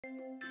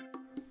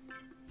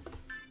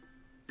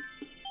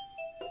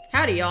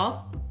Howdy,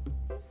 y'all.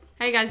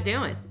 How you guys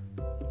doing?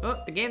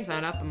 Oh, the game's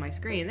not up on my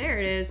screen. There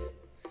it is.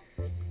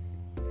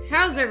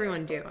 How's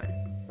everyone doing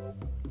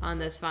on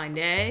this fine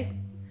day?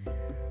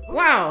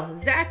 Wow,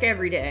 Zach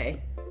every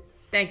day.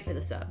 Thank you for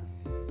the sub.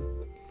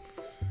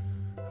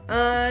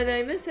 Did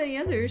I miss any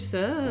other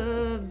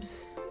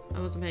subs? I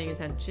wasn't paying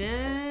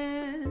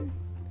attention.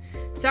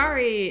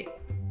 Sorry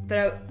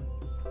that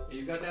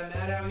You got that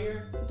mat out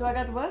here? Do I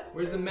got the what?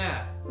 Where's the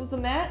mat? Where's the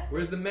mat?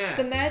 Where's the mat?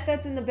 The mat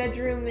that's in the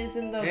bedroom is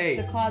in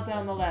the closet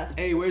on the left.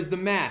 Hey, where's the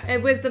mat?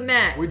 And where's the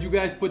mat? Where'd you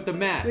guys put the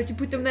mat? Where'd you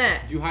put the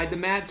mat? Did you hide the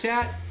mat,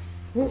 chat?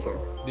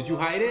 Did you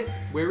hide it?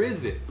 Where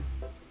is it?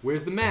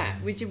 Where's the mat?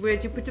 Where'd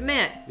you put the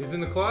mat? Is it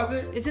in the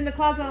closet? It's in the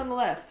closet on the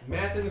left.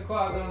 Mat's in the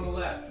closet on the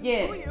left.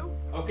 Yeah.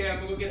 Okay, I'm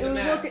gonna go get the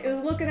mat. It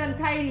was looking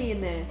untidy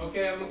in there.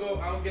 Okay, I'm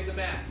gonna get the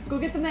mat. Go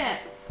get the mat.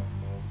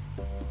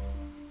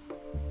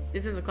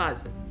 It's in the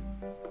closet.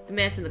 The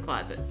mat's in the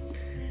closet.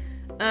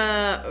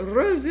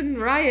 Rosen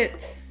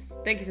Riot.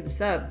 Thank you for the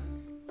sub.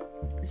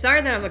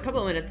 Sorry that I'm a couple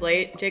of minutes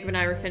late. Jacob and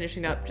I were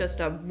finishing up just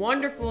a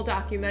wonderful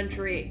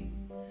documentary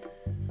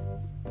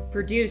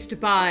produced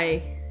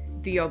by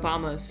the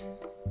Obamas.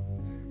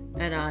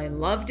 And I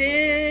loved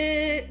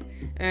it.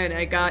 And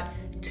I got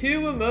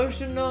too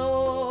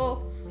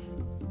emotional.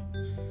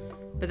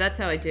 But that's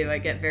how I do. I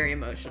get very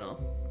emotional.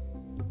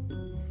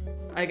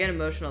 I get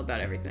emotional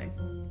about everything.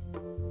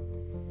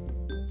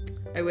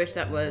 I wish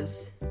that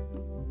was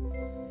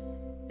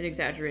an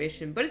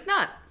exaggeration, but it's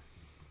not.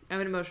 I'm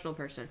an emotional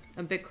person.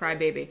 I'm a big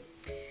crybaby.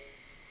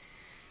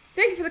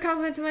 Thank you for the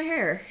compliments on my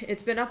hair.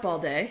 It's been up all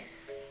day.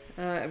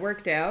 It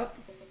worked out.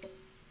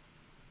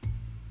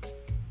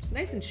 It's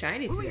nice and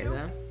shiny today,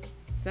 though.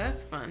 So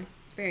that's fun.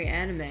 Very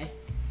anime.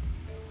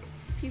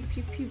 Pew,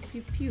 pew, pew,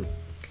 pew, pew.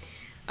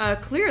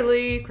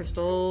 Clearly,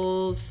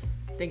 crystals.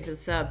 Thank you for the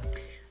sub.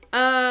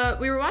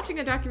 We were watching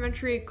a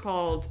documentary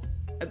called,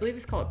 I believe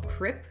it's called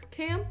Crip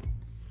Camp.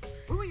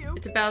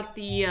 It's about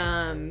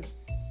the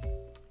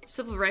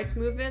civil rights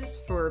movements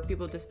for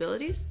people with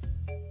disabilities.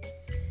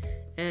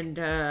 And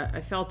I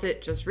felt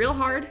it just real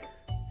hard,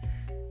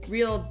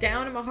 real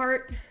down in my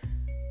heart.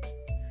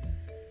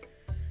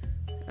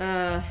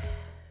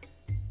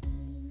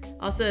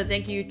 Also,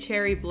 thank you,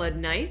 Cherry Blood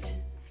Knight,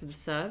 for the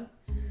sub.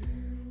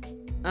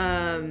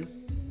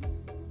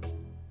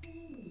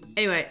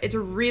 Anyway, it's a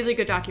really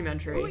good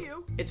documentary.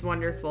 It's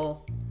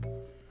wonderful.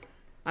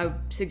 I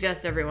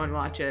suggest everyone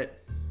watch it.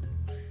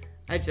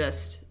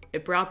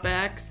 It brought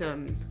back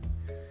some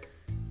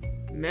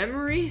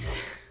memories.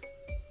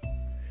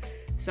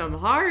 Some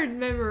hard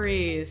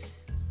memories.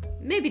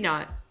 Maybe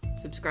not.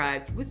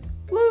 Subscribe.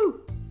 Woo!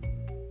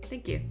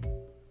 Thank you.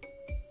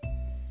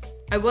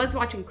 I was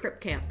watching Crip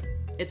Camp.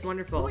 It's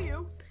wonderful.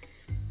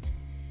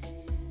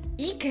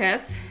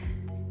 Eketh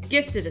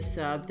gifted a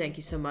sub. Thank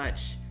you so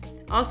much.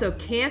 Also,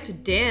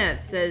 Can't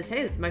Dance says,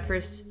 hey, this is my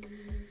first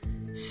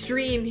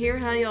stream here.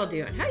 How y'all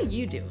doing? How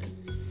you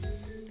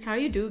doing? How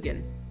you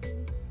doing?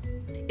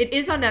 It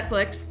is on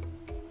Netflix.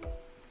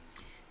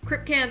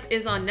 Crip Camp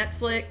is on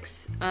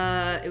Netflix.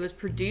 It was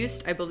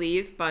produced, I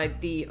believe, by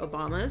the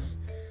Obamas.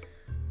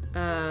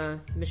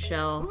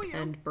 Michelle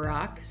and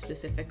Barack,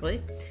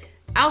 specifically.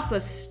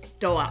 Alpha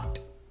Stoat.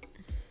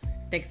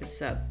 Thank you for the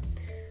sub.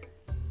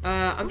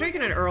 I'm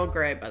drinking an Earl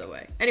Grey, by the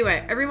way.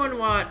 Anyway, everyone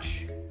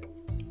watch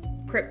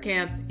Crip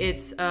Camp.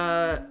 It's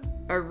a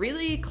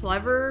really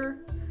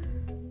clever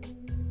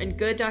and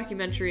good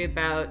documentary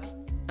about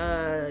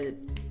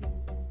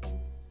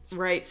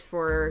rights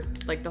for,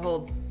 like, the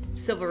whole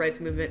civil rights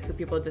movement for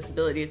people with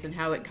disabilities and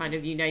how it kind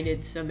of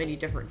united so many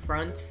different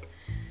fronts,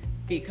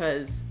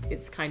 because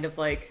it's kind of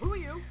like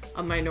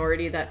a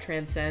minority that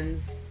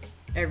transcends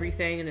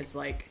everything, and it's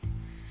like,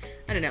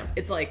 I don't know,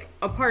 it's like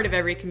a part of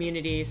every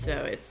community, so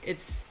it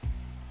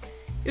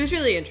was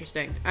really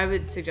interesting. I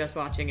would suggest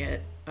watching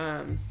it.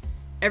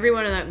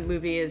 Everyone in that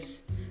movie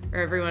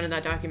everyone in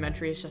that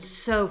documentary is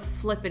just so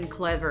flippin'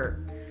 clever.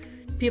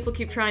 People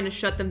keep trying to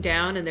shut them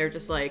down, and they're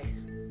just like,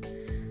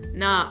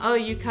 nah, oh,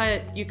 you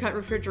cut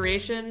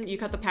refrigeration, you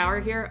cut the power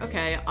here?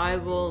 Okay, I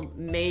will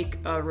make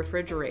a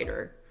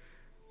refrigerator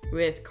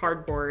with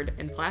cardboard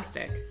and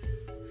plastic.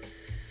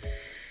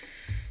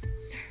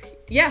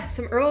 Yeah,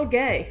 some Earl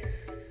Grey.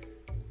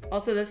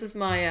 Also, this is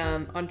my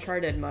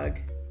Uncharted mug,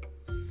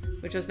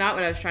 which was not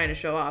what I was trying to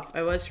show off.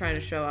 I was trying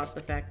to show off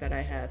the fact that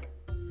I have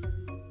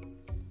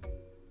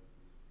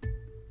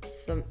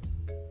some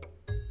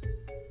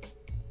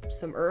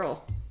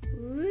Earl.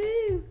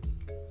 Woo!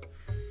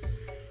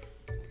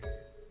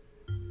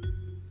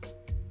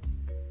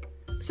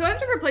 So I've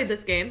never played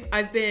this game.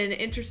 I've been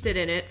interested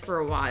in it for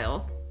a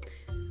while.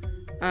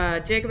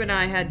 Jacob and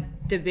I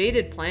had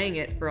debated playing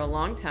it for a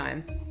long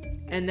time.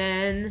 And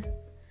then,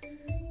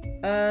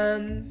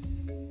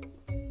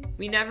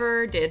 we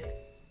never did.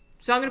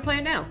 So I'm gonna play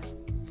it now.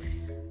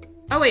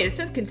 Oh wait, it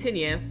says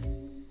continue.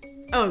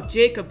 Oh,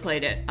 Jacob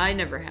played it. I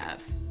never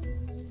have.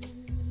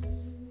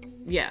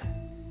 Yeah.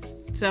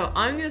 So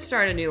I'm gonna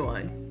start a new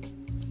one.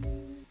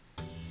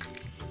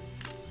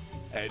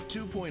 At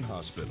 2 Point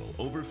Hospital,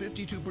 over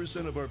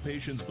 52% of our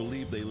patients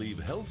believe they leave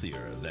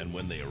healthier than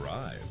when they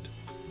arrived.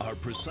 Our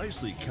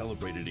precisely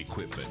calibrated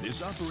equipment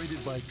is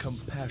operated by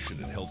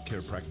compassionate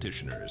healthcare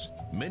practitioners,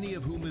 many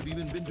of whom have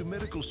even been to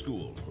medical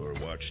school or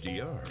watched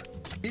ER.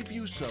 If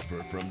you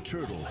suffer from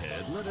turtle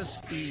head, let us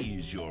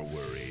ease your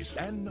worries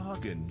and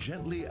noggin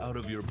gently out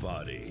of your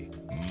body.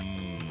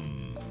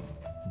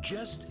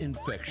 Chest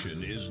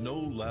infection is no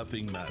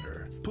laughing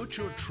matter. Put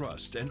your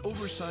trust and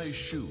oversized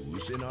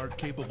shoes in our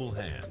capable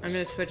hands. I'm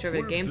gonna switch over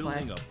to gameplay. We're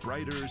building a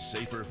brighter,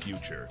 safer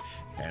future,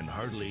 and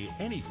hardly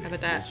anything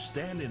will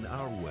stand in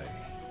our way.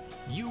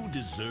 You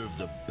deserve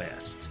the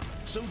best.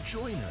 So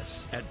join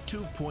us at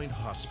 2 Point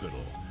Hospital.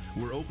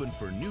 We're open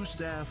for new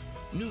staff,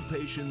 new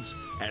patients,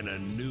 and a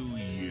new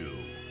you.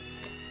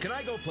 Can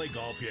I go play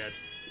golf yet?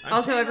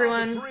 Also,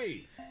 everyone,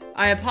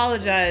 I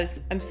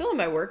apologize. I'm still in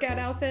my workout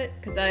outfit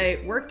because I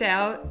worked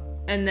out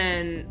and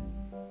then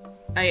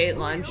I ate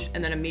lunch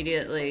and then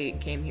immediately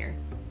came here.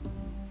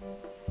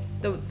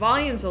 The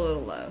volume's a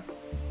little low.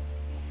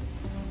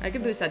 I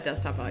can boost that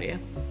desktop audio.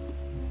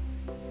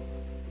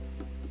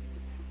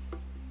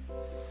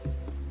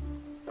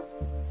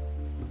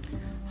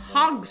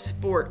 Hog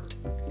Sport.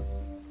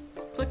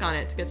 Click on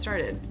it to get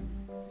started.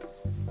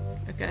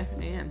 Okay,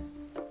 I am.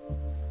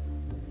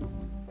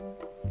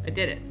 I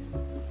did it.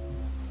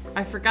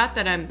 I forgot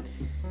that I'm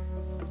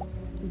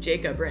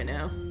Jacob right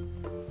now.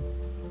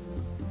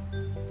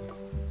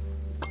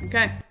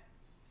 Okay.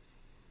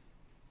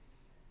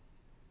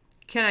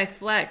 Can I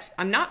flex?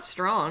 I'm not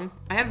strong.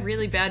 I have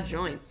really bad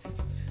joints.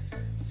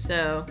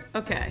 So,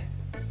 okay.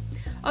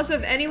 Also,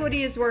 if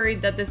anybody is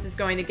worried that this is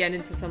going to get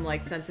into some,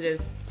 like,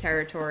 sensitive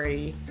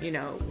territory, you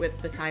know, with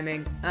the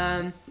timing,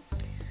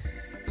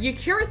 you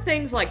cure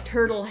things like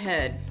turtle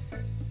head.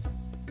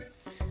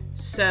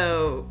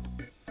 So,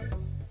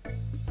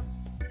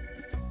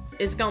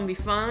 it's gonna be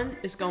fun.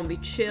 It's gonna be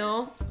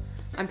chill.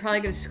 I'm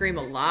probably gonna scream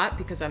a lot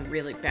because I'm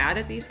really bad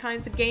at these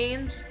kinds of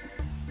games,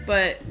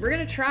 but we're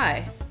gonna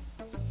try.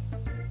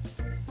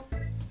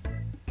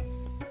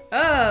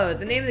 Oh,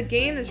 the name of the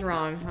game is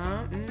wrong,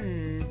 huh?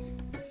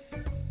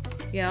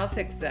 Yeah, I'll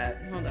fix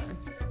that. Hold on.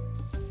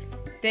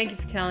 Thank you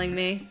for telling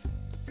me.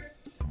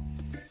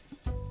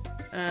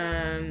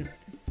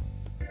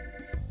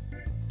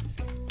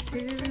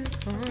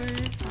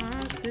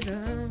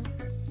 Hospital.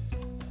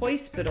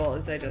 Hospital,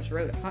 as I just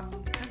wrote it. God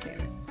damn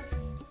it.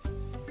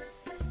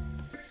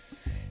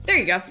 There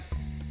you go.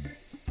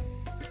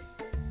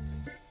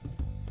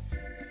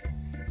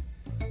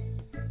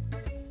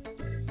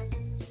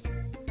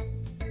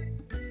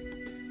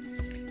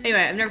 Anyway,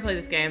 I've never played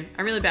this game.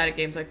 I'm really bad at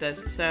games like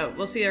this, so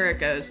we'll see where it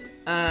goes.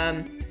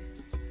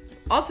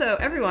 Also,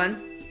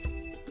 everyone,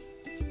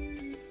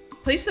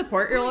 please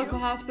support your local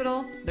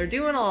hospital. They're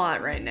doing a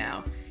lot right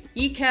now.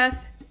 Eketh,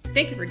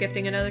 thank you for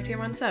gifting another tier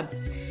 1 sub.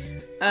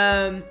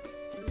 I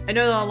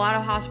know that a lot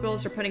of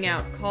hospitals are putting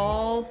out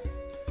call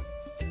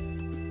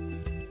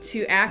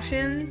to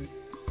action.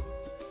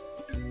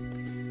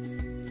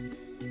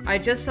 I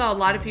just saw a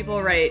lot of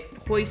people write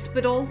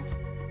hospital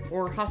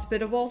or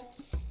hospitable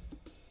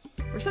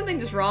or something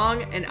just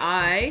wrong, and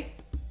I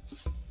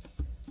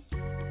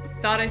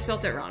thought I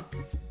spelt it wrong.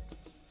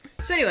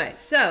 So anyway,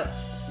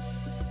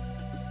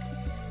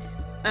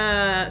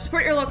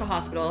 support your local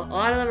hospital. A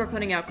lot of them are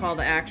putting out call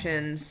to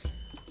actions,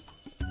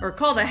 or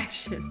call to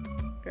action,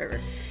 whatever,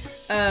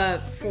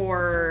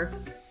 for,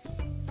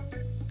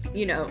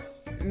 you know,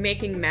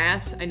 making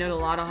masks. I know a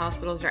lot of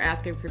hospitals are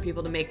asking for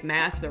people to make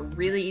masks. They're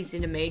really easy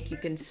to make. You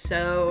can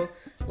sew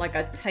like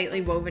a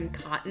tightly woven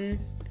cotton,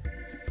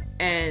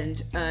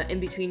 and in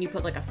between you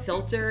put like a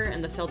filter,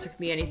 and the filter can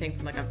be anything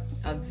from like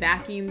a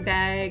vacuum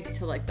bag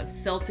to like the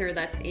filter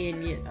that's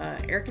in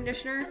air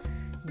conditioner.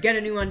 Get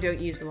a new one, don't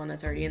use the one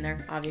that's already in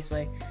there,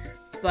 obviously.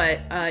 But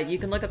you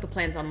can look up the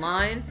plans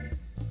online.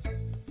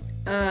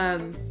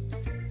 A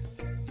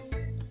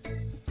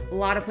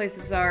lot of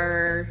places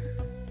are,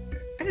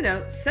 I don't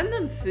know, send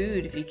them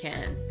food if you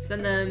can.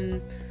 Send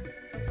them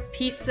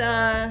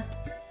pizza.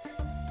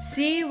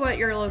 See what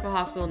your local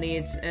hospital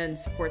needs and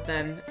support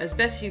them as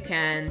best you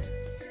can.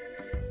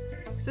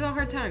 It's a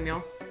hard time,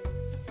 y'all.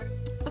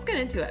 Let's get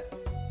into it.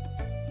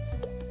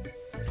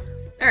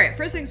 Alright,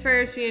 first things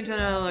first, you need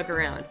to look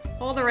around.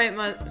 Hold the right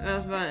mouse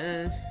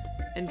button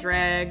and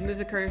drag. Move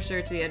the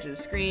cursor to the edge of the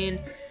screen.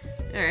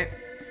 Alright.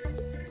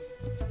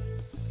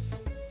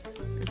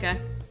 Okay.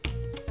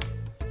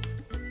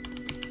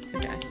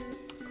 Okay.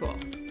 Cool.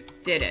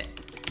 Did it.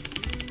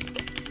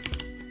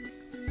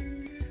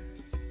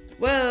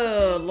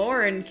 Whoa,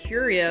 Lauren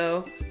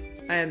Curio.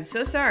 I am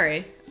so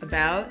sorry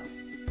about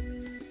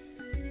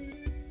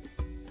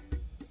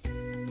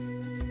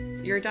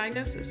your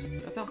diagnosis.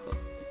 That's awful.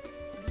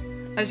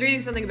 I was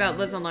reading something about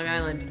lives on Long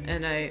Island,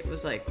 and I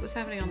was like, what's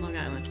happening on Long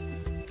Island?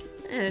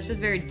 And it's just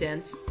very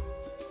dense.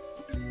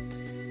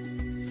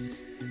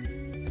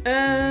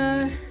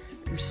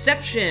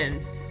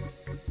 Reception.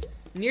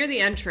 Near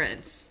the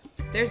entrance.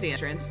 There's the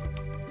entrance.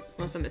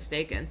 Unless I'm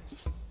mistaken.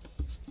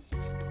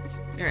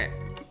 Alright.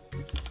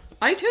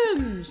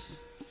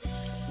 Items!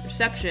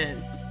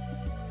 Reception.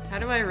 How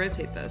do I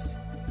rotate this?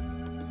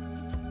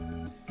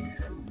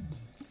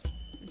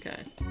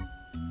 Okay.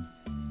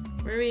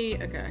 Where are we?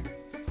 Okay.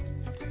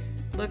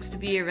 Looks to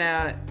be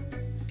about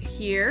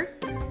here.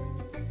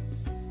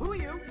 Who are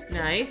you?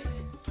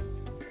 Nice.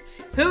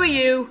 Who are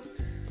you?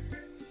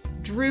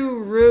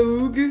 Drew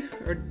Rogue,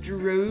 or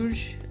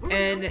Droge,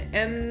 and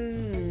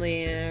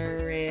Emlirin.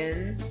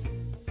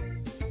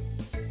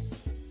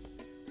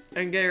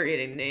 I'm good at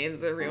reading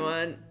names,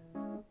 everyone.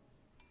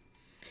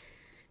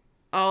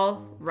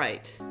 All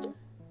right.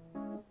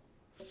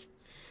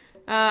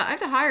 I have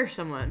to hire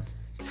someone.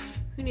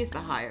 Who needs to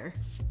hire?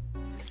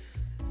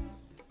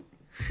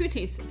 Who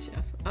needs a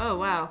chef? Oh,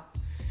 wow.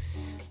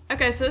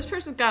 Okay, so this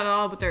person's got it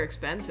all, but they're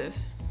expensive.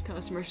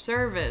 Customer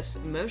service,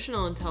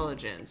 emotional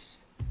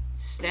intelligence,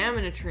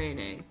 stamina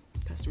training,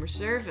 customer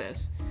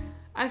service.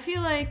 I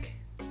feel like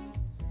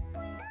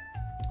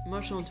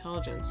emotional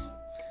intelligence.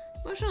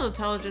 Emotional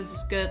intelligence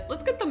is good.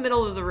 Let's get the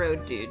middle of the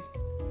road, dude.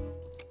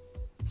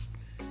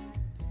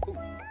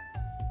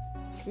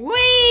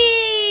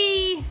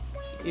 Whee!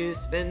 You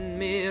spin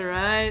me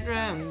right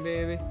round,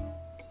 baby.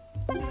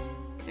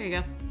 There you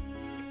go.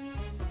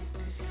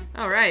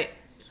 Alright.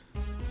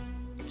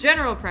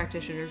 General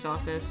practitioner's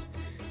office.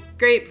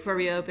 Great, before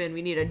we open,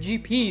 we need a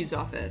GP's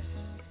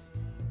office.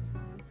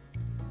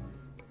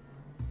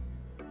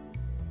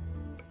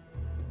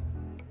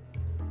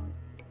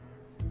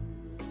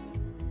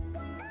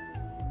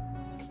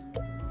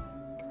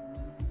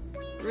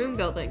 Room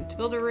building. To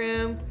build a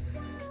room,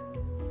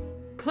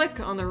 click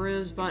on the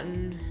rooms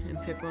button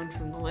and pick one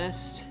from the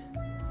list.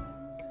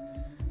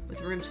 With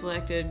the room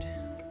selected.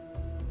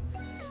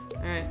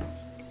 Alright.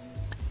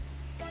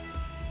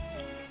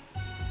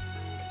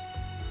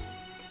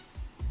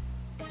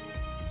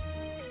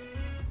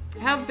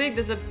 How big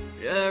does a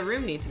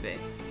room need to be?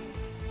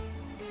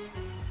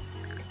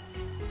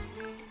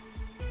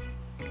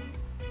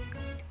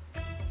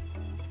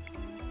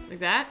 Like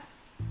that?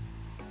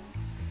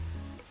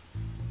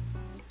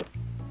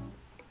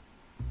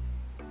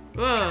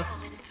 Whoa.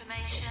 Travel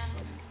information.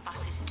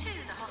 Buses to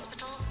the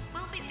hospital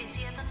will be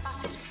busier than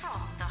buses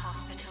from the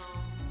hospital.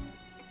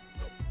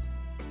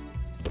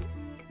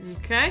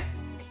 Okay.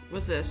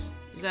 What's this?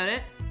 Is that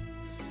it?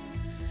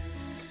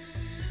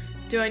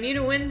 Do I need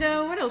a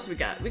window? What else we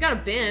got? We got a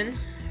bin.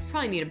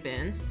 Probably need a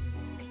bin.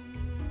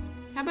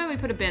 How about we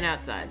put a bin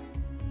outside?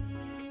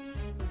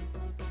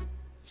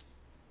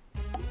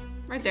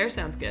 Right there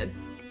sounds good.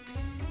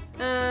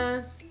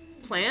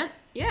 Plant?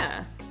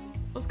 Yeah.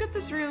 Let's get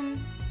this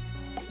room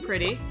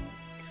pretty.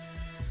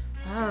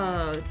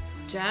 Oh,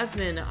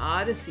 Jasmine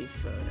Odyssey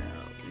photo.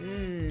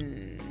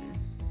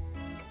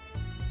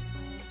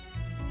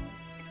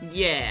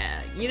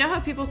 Yeah. You know how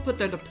people put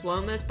their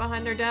diplomas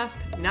behind their desk?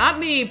 Not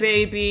me,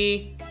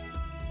 baby.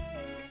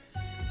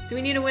 Do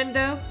we need a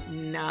window?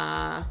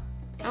 Nah.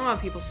 I don't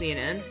want people seeing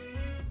in.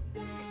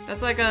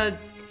 That's like a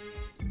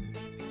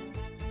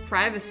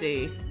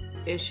privacy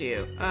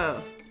issue.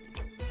 Oh.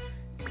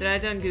 Did I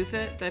done goof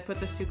it? Did I put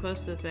this too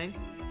close to the thing?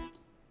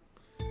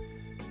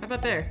 How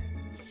about there?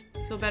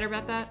 Feel better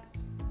about that?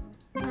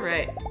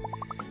 Alright.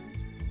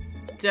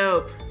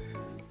 Dope.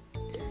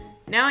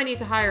 Now I need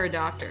to hire a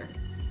doctor.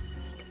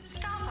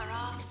 Staff are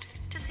asked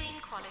to seem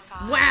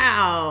qualified.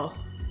 Wow!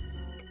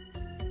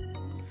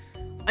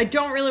 I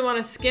don't really want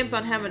to skimp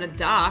on having a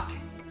doc.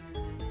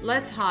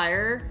 Let's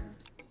hire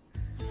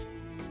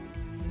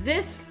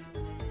this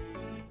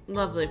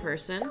lovely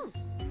person.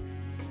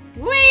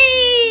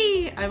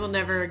 Whee! I will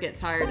never get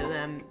tired of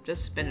them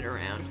just spinning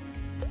around.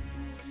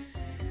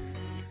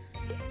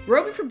 We're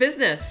open for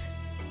business.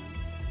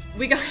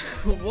 We got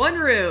one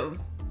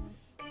room.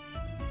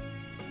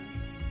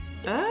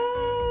 Oh.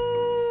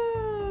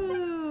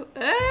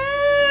 Oh.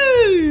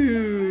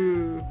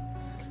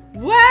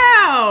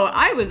 Wow.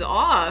 I was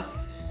off.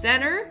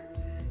 Center.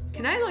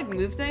 Can I like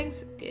move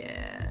things?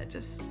 Yeah,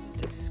 just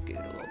scoot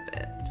a little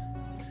bit.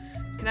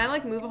 Can I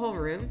like move a whole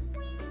room?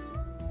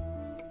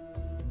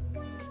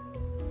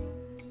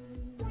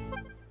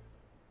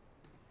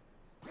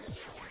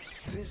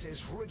 This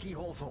is Ricky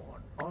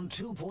Hawthorne on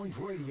 2 Point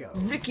Radio.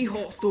 Ricky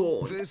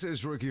Hawthorne. This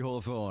is Ricky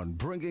Hawthorne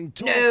bringing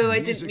talk, No, I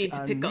music, didn't mean to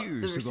and pick up the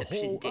news to the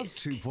reception whole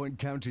desk. of 2 Point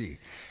County.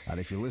 And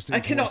if you're listening I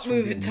to cannot us from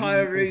move the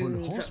entire new open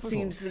rooms. That hospital,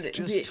 seems a little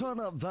just bit turn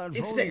up that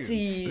expensive.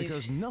 volume,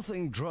 because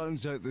nothing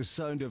drowns out the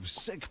sound of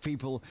sick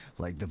people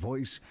like the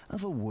voice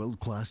of a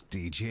world-class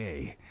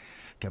DJ.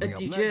 Coming A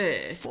up DJ.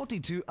 next,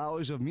 42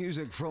 hours of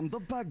music from the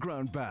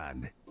background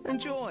band.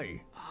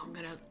 Enjoy. Oh, I'm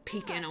gonna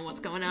peek in on what's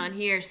going on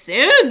here.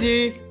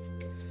 Sandy!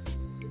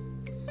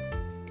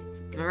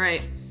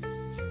 Alright.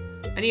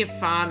 I need a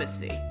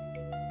pharmacy.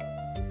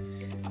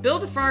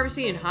 Build a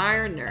pharmacy and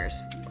hire a nurse.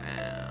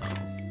 Wow.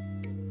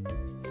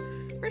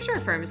 Where's our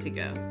pharmacy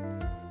go?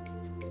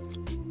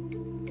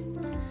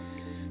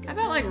 How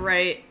about like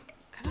right...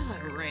 How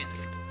about like right in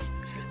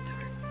the front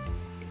door?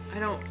 I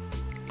don't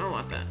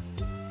want that.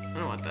 I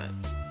don't want that.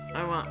 I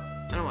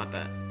don't want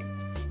that.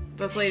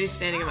 This lady's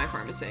standing in my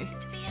pharmacy.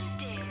 To be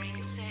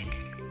endearing sick,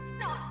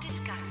 not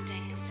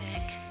disgusting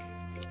sick.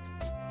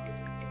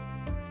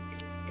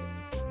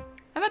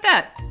 How about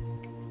that?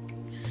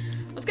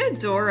 Let's get a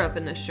door up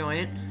in this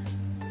joint.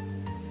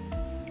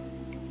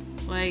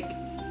 like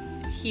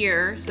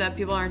here, so that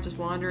people aren't just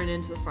wandering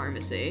into the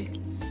pharmacy.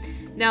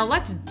 Now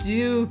let's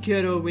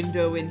get a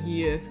window in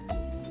here.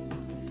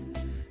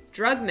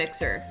 Drug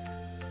mixer.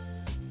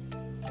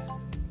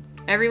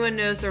 Everyone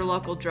knows their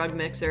local drug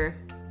mixer.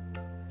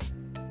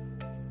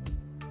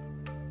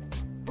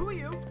 Who are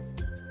you?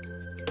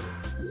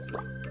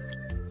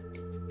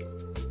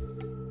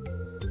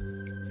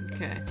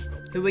 Okay.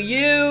 Who are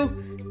you?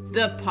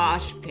 The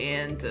Posh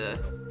Panda.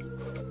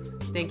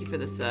 Thank you for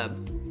the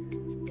sub.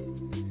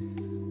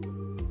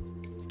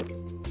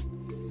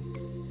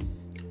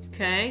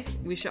 Okay,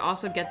 we should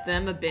also get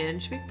them a bin.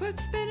 Should we put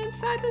bin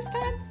inside this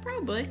time?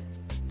 Probably.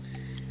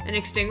 An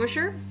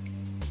extinguisher.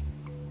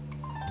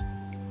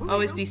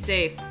 Always be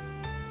safe.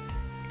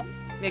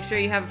 Make sure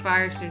you have a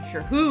fire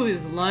extinguisher. Who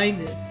is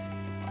Linus?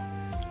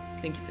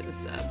 Thank you for the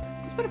sub.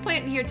 Let's put a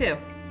plant in here too.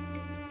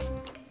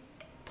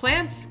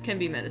 Plants can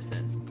be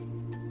medicine.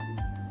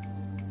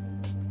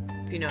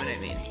 If you know what I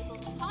mean.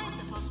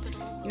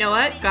 You know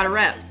what? Gotta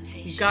rep.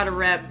 Gotta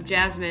rep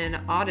Jasmine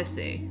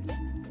Odyssey.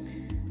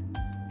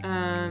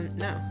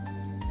 No.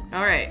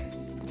 Alright.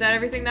 Is that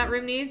everything that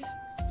room needs?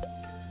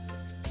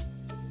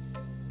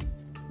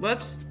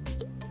 Whoops.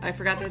 I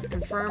forgot to hit the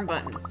confirm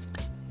button.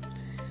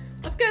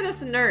 Let's get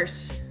us a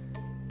nurse.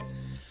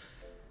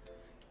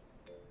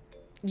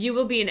 You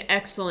will be an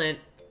excellent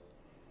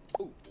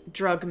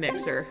drug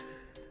mixer.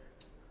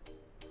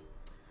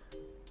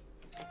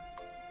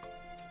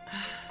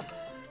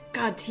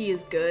 God, tea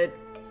is good.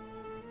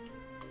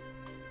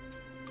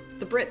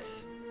 The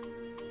Brits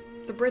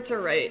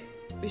are right.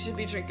 We should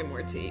be drinking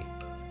more tea.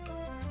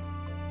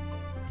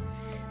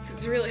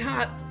 It's really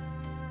hot.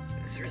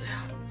 It's really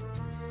hot.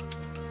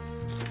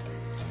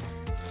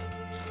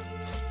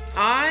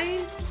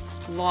 I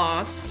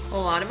lost a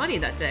lot of money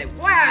that day.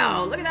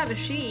 Wow, look at that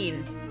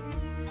machine.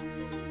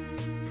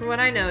 For what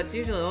I know, it's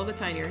usually a little bit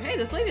tinier. Hey,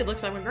 this lady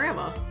looks like my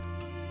grandma.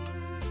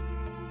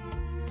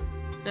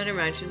 No, never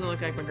mind. She doesn't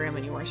look like my grandma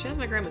anymore. She has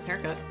my grandma's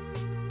haircut.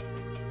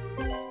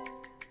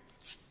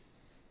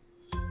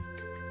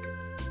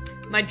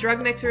 My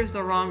drug mixer is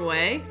the wrong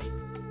way.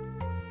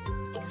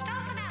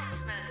 Staff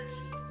announcement.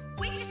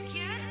 We just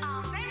cured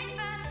our very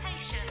first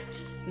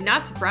patient.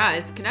 Not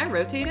surprised. Can I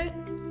rotate it?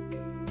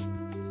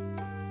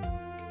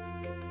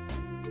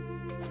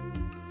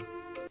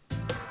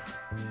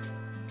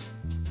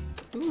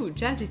 Ooh,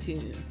 jazzy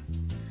tune.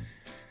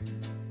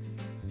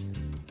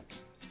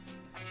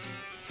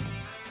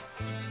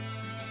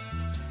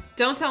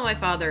 Don't tell my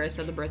father I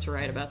said the Brits were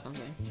right about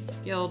something.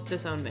 He'll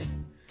disown me.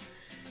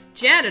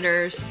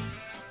 Janitors.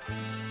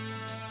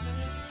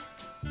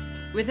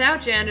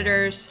 Without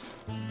janitors,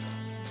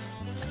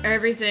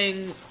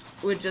 everything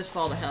would just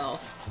fall to hell.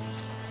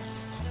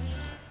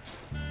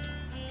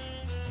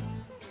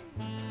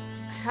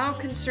 How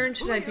concerned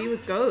should I be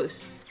with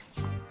ghosts?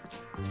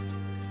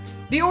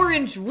 The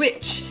Orange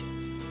Witch!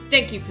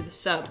 Thank you for the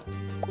sub.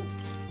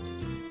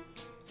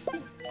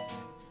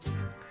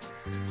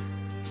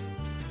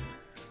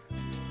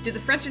 Do the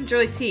French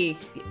enjoy tea?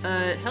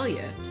 Hell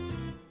yeah.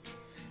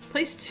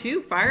 Place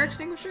 2 fire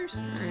extinguishers?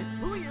 Alright.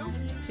 Who are you?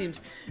 Seems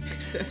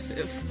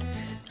excessive.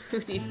 Who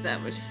needs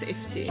that much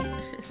safety?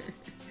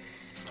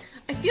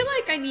 I feel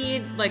like I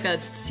need, like,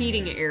 a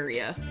seating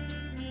area.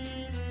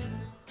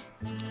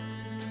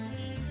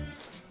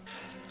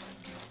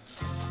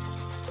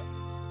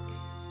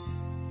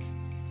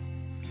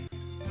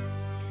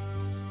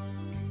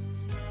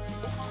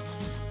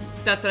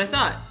 That's what I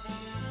thought.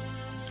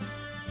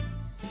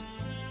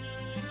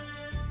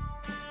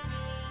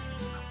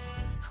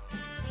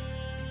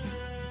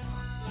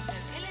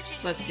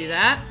 Let's do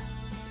that.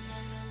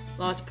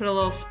 Let's put a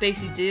little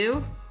spacey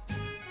do.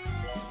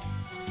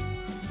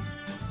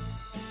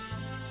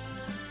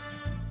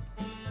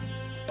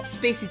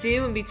 Spacey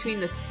do in between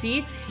the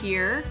seats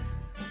here.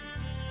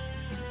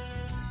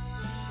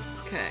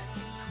 Okay.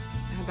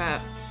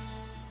 How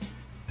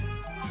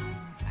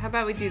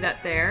about we do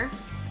that there?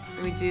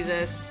 And we do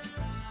this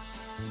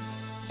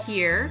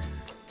here.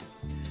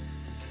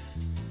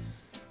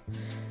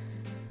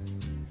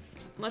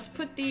 Let's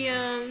put the,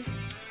 oh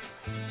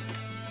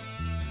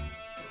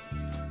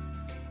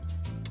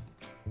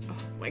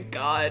my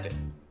god.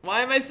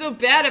 Why am I so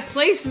bad at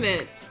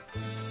placement?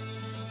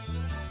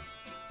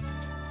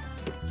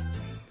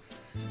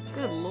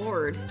 Good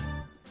lord.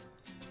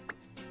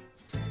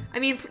 I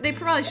mean, they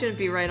probably shouldn't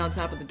be right on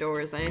top of the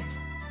doors, eh?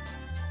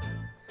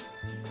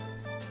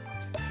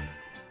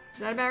 Is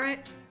that about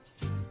right?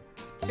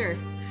 Sure.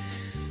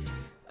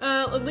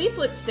 A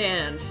leaflet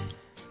stand.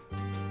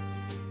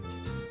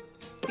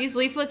 These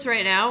leaflets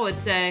right now would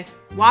say,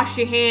 wash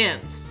your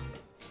hands.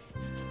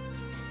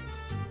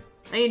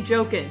 I ain't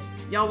joking.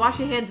 Y'all wash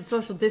your hands and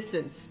social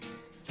distance.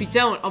 If you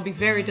don't, I'll be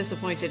very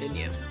disappointed in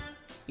you.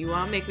 You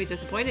wanna make me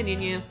disappointed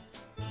in you?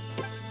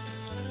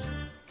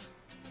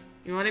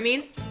 You know what I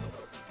mean?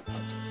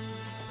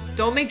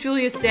 Don't make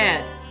Julia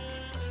sad.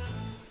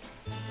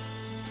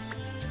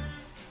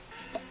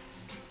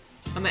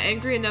 I'm an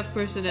angry enough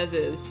person as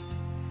is.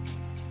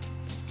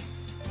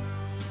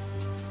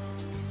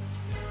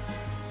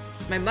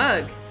 My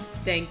mug.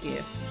 Thank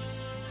you.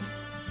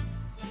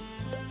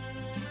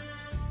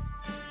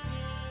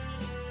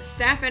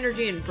 staff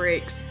energy and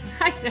breaks.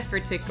 I never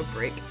take a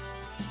break.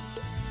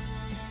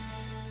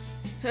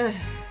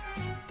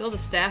 Build a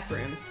staff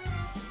room.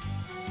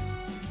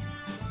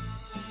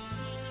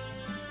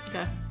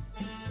 Okay.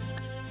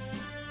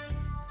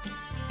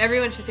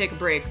 Everyone should take a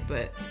break,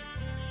 but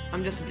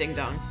I'm just a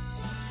ding-dong.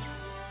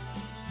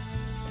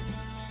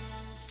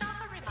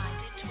 Staff are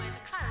reminded to wear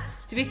the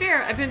clothes. To be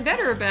fair, I've been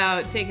better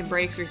about taking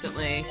breaks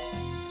recently.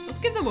 Let's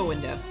give them a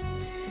window.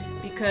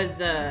 Because,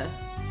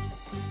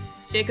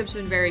 Jacob's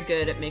been very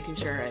good at making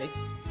sure I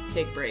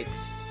take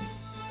breaks.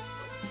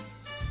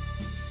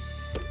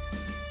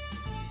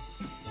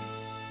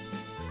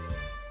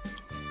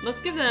 Let's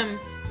give them...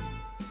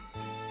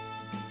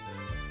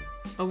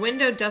 A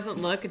window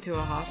doesn't look into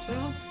a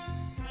hospital?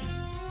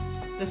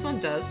 This one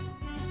does.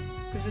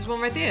 Because there's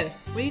one right there.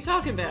 What are you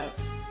talking about?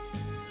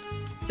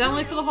 Is that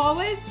only for the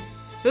hallways?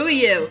 Who are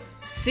you?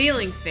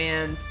 Ceiling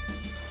fans.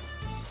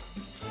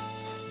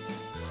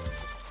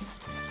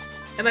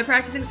 Am I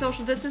practicing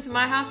social distance in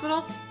my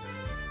hospital?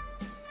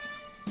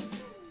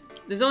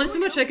 There's only so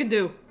much I can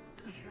do.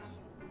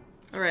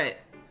 Alright.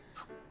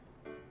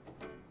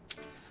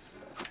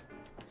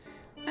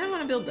 I don't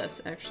want to build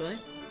this, actually.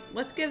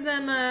 Let's give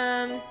them,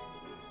 I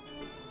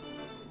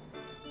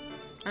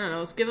don't know,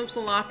 let's give them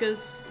some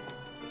lockers.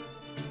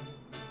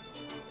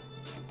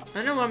 I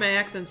don't know why my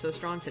accent's so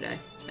strong today.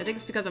 I think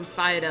it's because I'm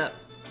fired up.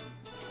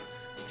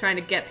 Trying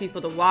to get people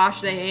to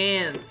wash their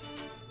hands.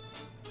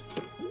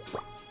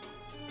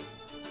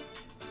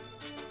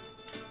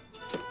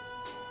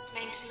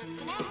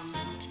 Maintenance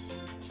announcement.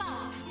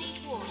 Plants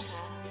need water.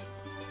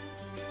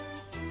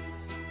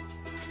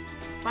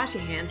 Wash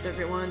your hands,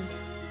 everyone.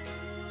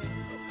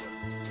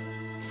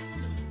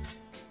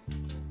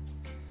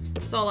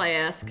 That's all I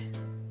ask.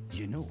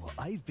 You know,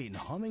 I've been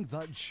humming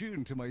that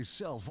tune to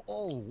myself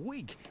all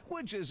week,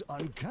 which is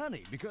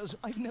uncanny because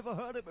I've never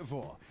heard it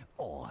before.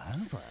 Or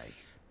have I?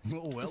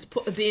 Oh well, Just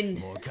put a bin.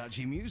 more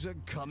catchy music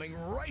coming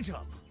right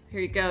up. Here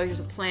you go, here's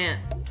a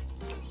plant.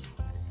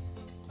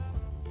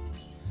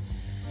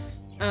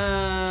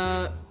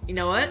 You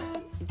know what?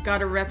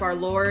 Gotta rep our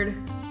Lord.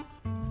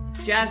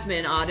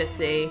 Jasmine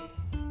Odyssey.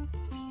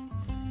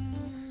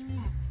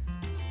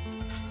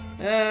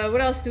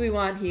 What else do we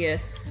want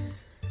here?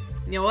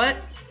 You know what?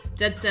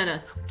 Dead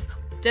center.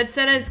 Dead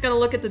center is gonna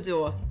look at the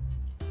door.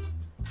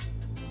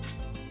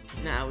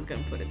 Nah, we're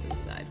gonna put it to the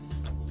side.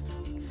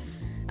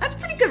 That's a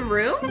pretty good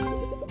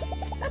room.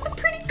 That's a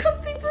pretty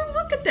comfy room.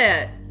 Look at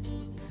that.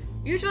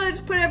 Usually I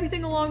just put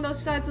everything along those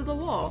sides of the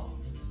wall.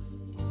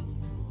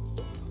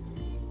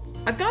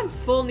 I've gone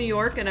full New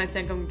York and I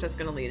think I'm just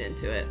gonna lean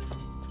into it.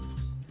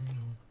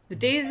 The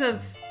days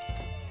of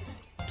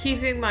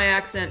keeping my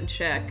accent in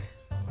check.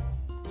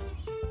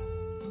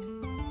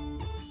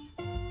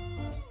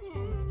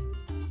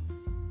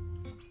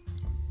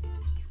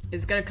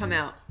 Is gonna come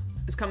out.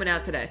 It's coming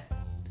out today.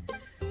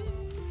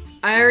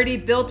 I already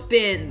built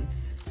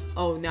bins.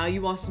 Oh, now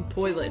you want some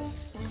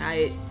toilets.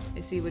 I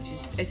see what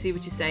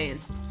you're saying.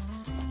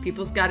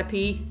 People's gotta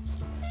pee.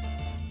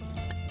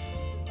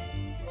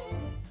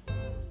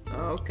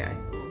 Oh, okay.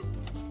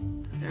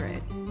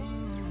 Alright.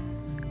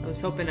 I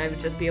was hoping I would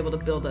just be able to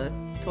build a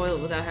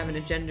toilet without having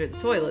to gender the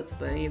toilets,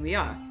 but here we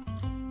are.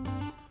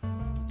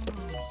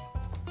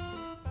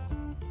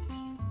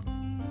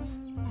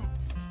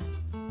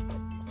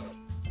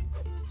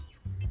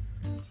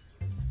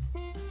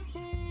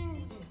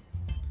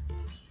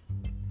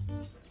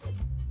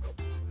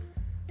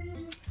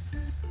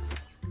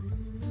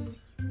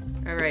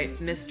 Alright,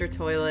 Mr.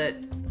 Toilet.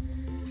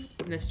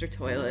 Mr.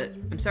 Toilet.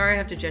 I'm sorry I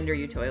have to gender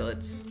you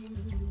toilets.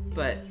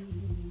 But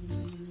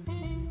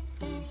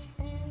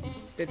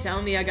they're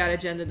telling me I gotta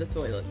gender the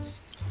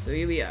toilets. So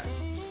here we are.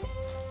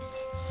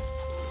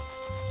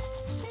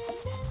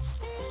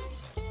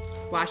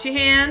 Wash your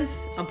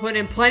hands. I'm putting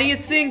in plenty of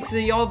sinks, so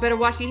y'all better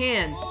wash your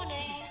hands. Warning.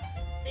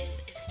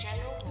 This is a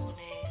general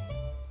warning.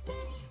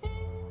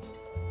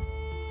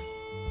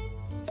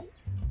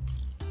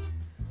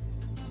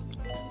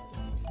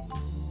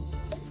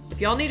 If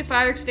y'all need a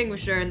fire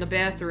extinguisher in the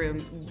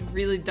bathroom,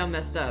 really dumb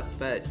messed up,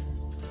 but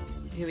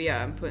here we are.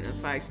 I'm putting a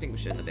fire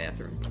extinguisher in the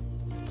bathroom.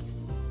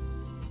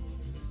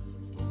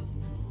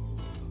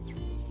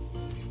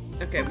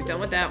 Okay, we're done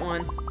with that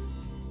one.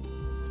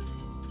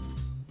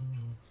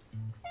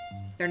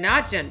 They're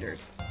not gendered.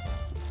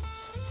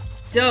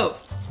 Dope.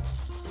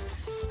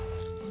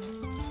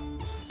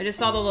 I just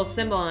saw the little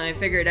symbol and I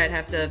figured I'd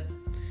have to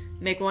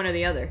make one or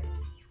the other.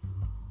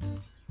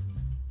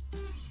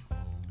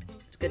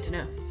 It's good to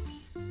know.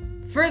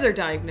 Further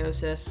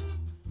diagnosis.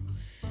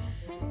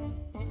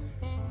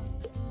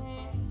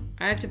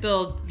 I have to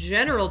build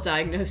general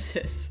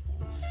diagnosis.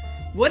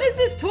 What is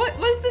this what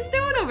is this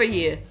doing over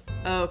here?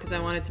 Oh, because I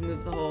wanted to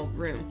move the whole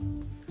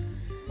room.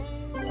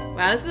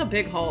 Wow, this is a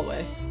big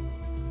hallway.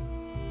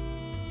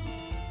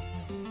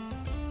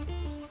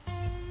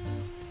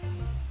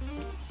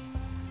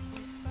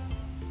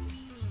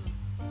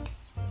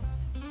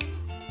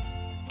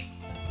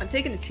 I'm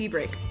taking a tea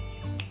break.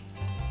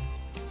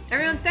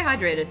 Everyone stay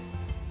hydrated.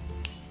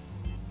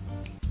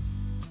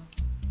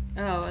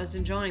 Oh, I was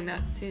enjoying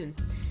that tune.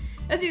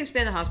 As you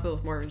expand the hospital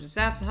with more rooms and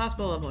staff, the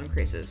hospital level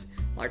increases.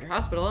 Larger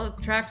hospital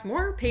attracts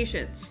more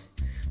patients.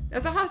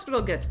 As the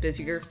hospital gets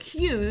busier,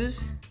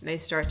 queues may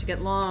start to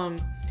get long.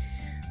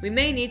 We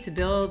may need to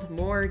build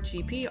more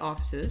GP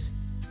offices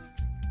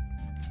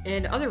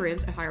and other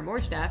rooms and hire more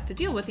staff to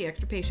deal with the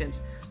extra patients.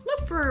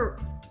 Look for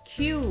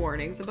queue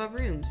warnings above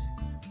rooms.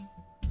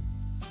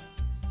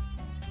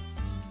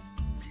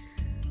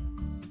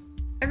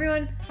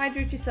 Everyone,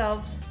 hydrate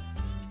yourselves.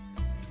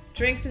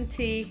 Drink some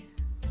tea.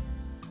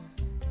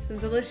 Some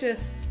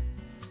delicious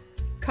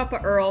cup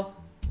of Earl.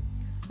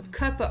 A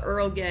cup of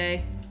Earl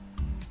Gay.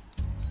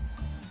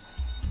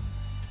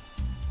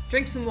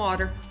 Drink some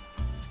water.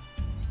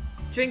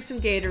 Drink some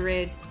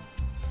Gatorade.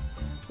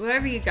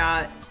 Whatever you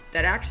got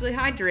that actually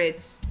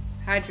hydrates,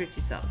 hydrate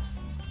yourselves.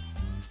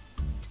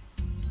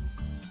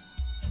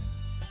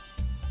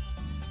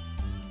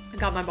 I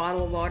got my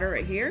bottle of water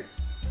right here.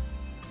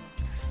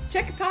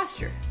 Check your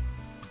posture.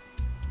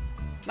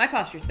 My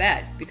posture's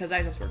bad because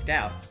I just worked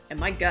out, and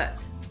my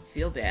guts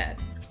feel bad.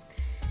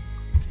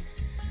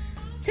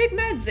 Take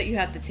meds that you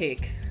have to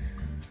take.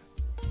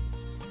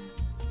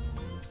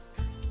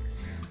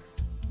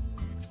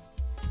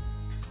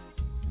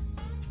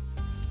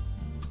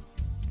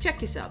 Check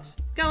yourselves.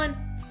 Going,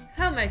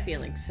 how am I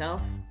feeling,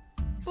 self?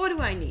 What do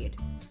I need?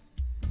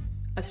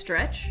 A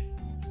stretch?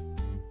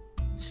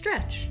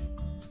 Stretch.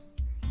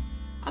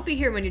 I'll be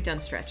here when you're done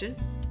stretching.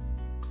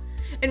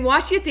 And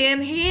wash your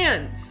damn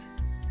hands.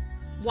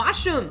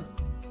 Wash them.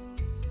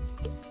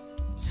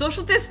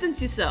 Social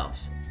distance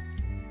yourselves.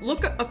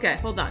 Okay,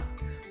 hold on.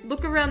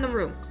 Look around the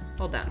room.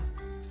 Hold on.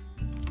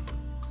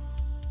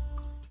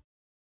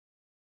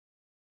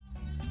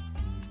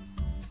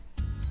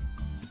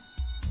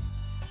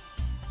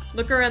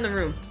 Look around the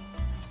room.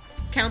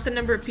 Count the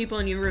number of people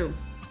in your room.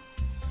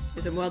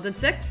 Is it more than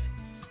 6?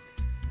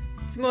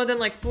 It's more than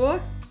like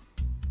 4?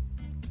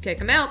 Kick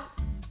them out.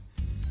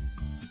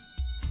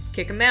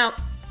 Kick them out.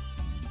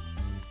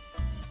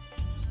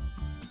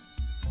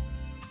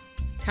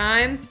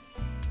 Time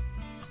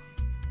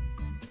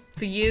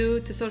for you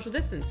to social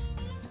distance.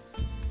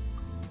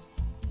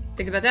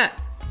 Think about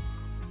that.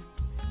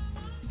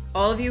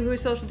 All of you who are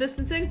social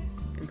distancing,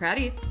 I'm proud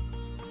of you.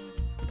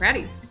 I'm proud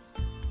of you.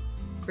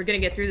 We're gonna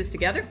get through this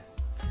together.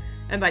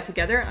 And by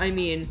together, I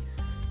mean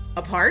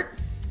apart.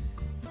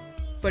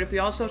 But if we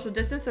all social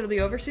distance, it'll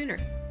be over sooner.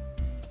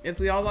 If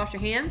we all wash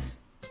our hands,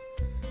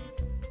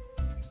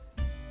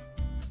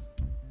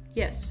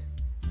 yes.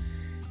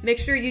 Make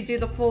sure you do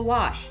the full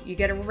wash. You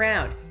get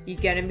around. You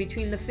get in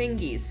between the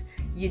fingies.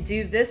 You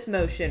do this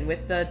motion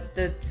with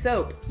the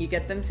soap. You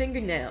get them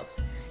fingernails.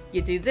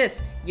 You do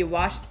this. You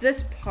wash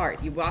this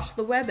part. You wash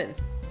the webbing.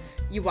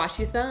 You wash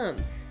your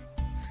thumbs.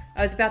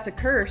 I was about to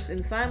curse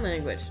in sign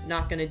language.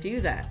 Not gonna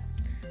do that.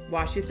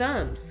 Wash your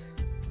thumbs.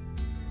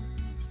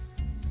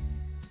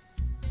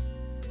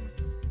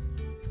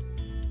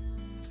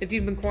 If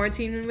you've been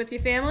quarantining with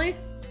your family,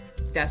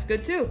 that's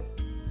good too.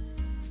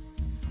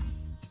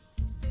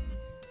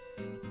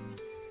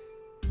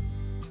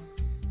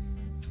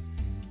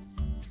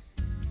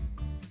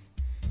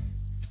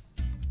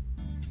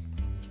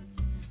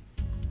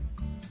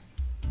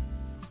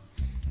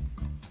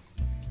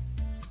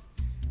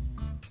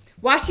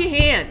 Wash your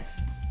hands.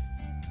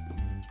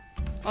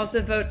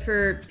 Also vote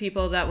for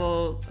people that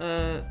will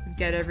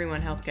get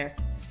everyone healthcare.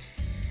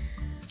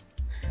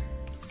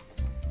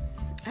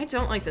 I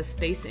don't like the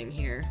spacing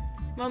here.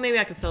 Well, maybe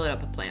I can fill it up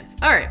with plants.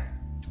 All right.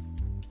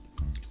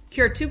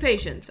 Cure 2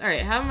 patients. All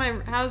right.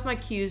 How's my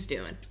queues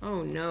doing?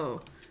 Oh no.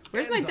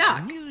 Where's my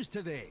doc? News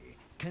today.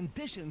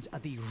 Conditions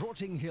at the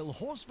Rotting Hill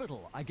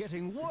Hospital are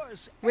getting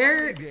worse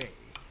Where? every day.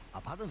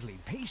 Apparently,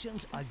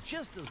 patients are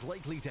just as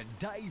likely to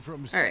die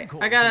from Alright,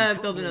 sinkholes I gotta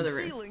and build crumbling another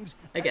room, ceilings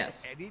I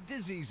guess. as any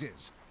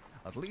diseases.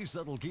 At least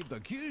that'll keep the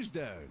queues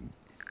down.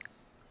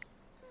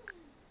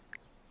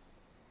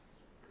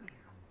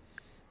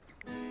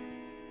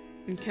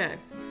 Okay.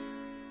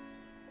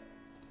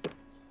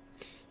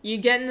 You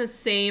get in the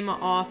same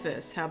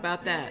office. How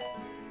about that?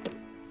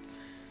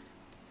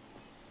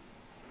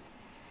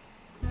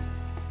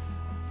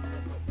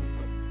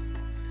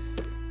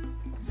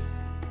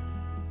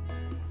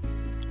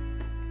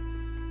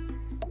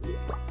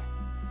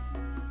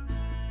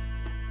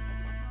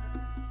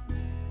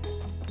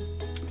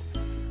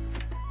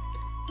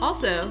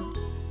 Also,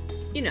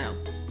 you know,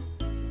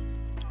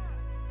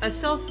 a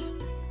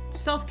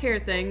self-care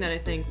thing that I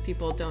think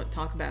people don't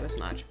talk about as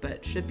much,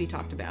 but should be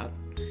talked about,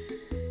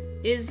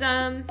 is,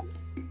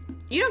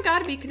 you don't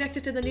gotta be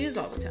connected to the news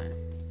all the time.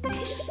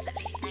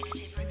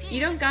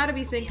 You don't gotta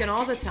be thinking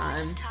all the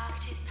time,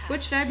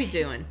 what should I be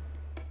doing?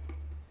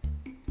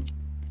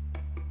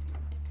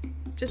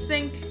 Just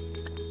think,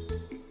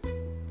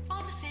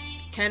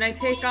 can I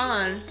take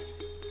on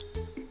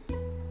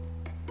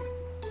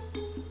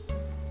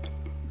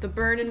the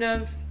burden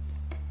of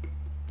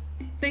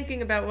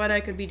thinking about what I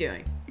could be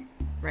doing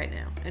right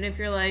now? And if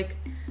you're like,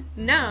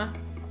 nah,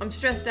 I'm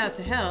stressed out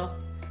to hell,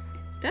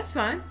 that's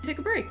fine. Take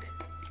a break.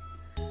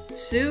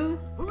 Sue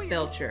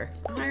Belcher,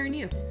 I'm hiring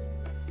you.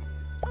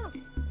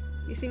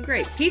 You seem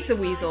great. Pizza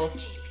Weasel.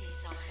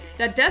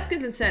 That desk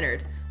isn't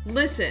centered.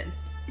 Listen.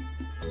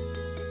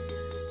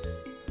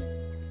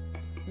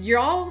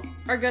 Y'all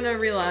are gonna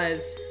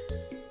realize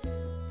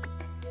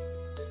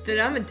that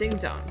I'm a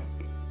ding-dong.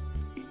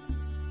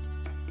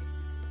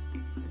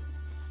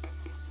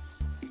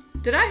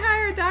 Did I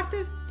hire a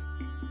doctor?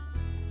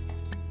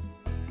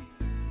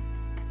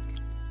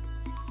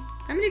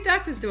 How many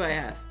doctors do I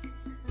have?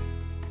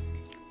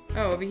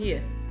 Oh, over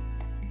here.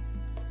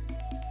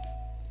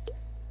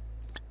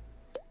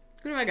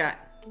 Who do I got?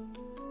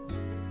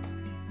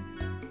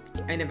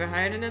 I never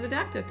hired another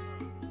doctor.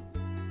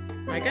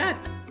 My God.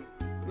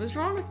 What's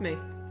wrong with me?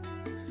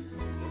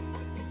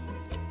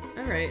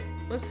 Alright,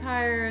 let's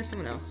hire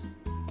someone else.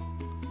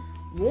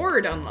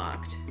 Ward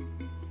unlocked.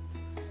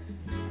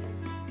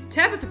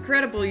 Tabitha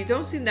credible, you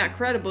don't seem that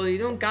credible, you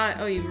don't got-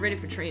 oh, you're ready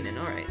for training,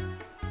 alright.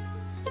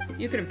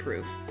 You can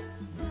improve.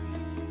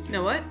 You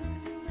know what?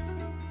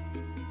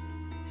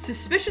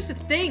 Suspicious of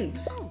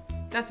things!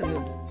 That's a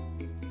move.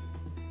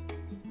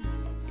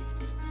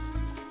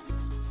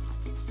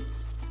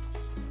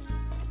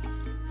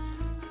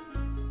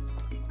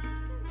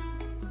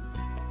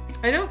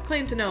 I don't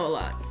claim to know a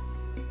lot.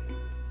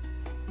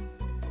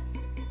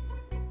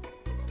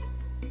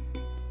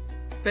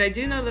 But I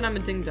do know that I'm a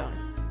ding-dong.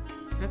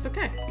 That's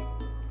okay.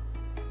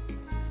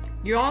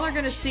 You all are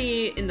gonna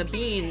see in the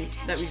beans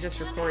that we just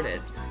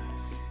recorded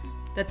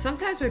that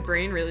sometimes my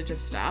brain really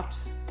just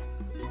stops.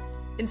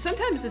 And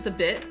sometimes it's a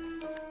bit,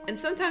 and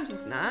sometimes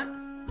it's not.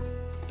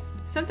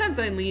 Sometimes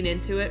I lean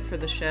into it for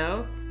the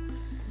show,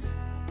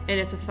 and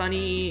it's a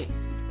funny,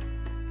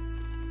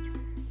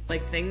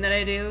 like, thing that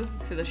I do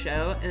for the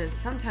show, and then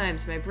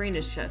sometimes my brain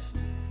is just...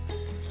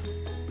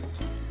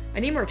 I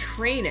need more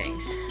training.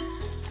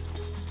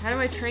 How do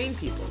I train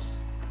peoples?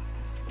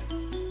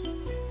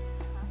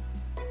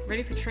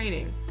 Ready for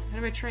training. How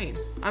do I train?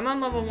 I'm on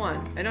level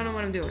 1. I don't know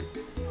what I'm doing.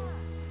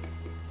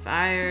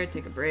 Fire,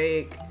 take a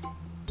break.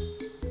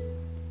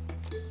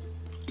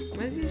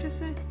 What did you just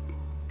say?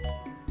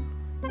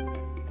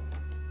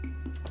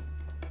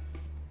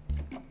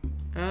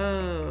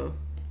 Oh.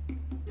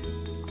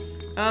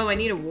 Oh, I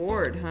need a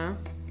ward, huh?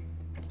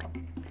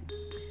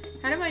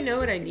 How do I know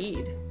what I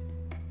need?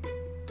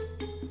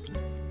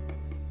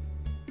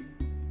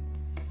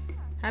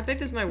 How big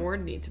does my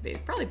ward need to be?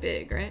 It's probably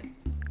big, right?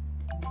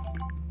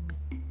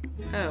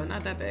 Oh,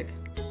 not that big.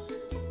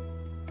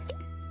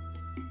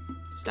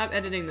 Stop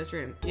editing this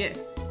room. Yeah.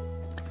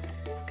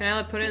 Can I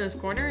like put it in this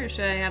corner, or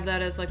should I have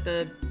that as like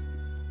the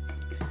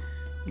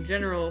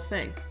general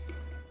thing?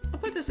 I'll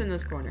put this in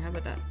this corner. How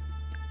about that?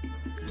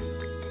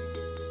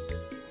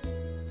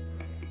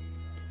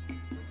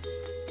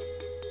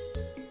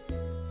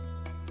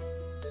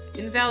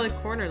 Invalid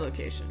corner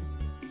location.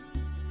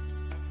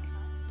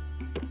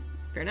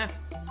 Fair enough.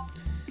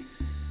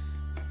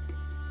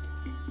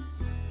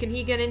 Can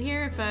he get in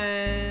here if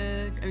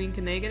I mean,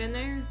 can they get in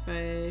there if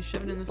I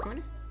shove it in this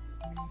corner?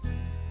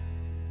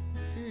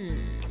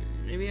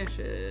 Maybe I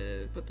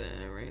should put that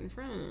right in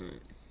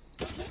front.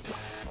 Good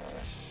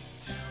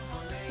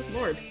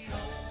Lord.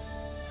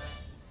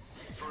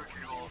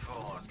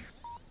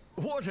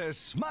 What a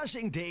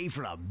smashing day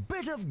for a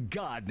bit of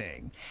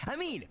gardening. I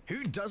mean,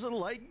 who doesn't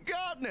like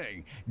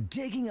gardening?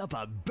 Digging up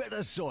a bit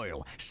of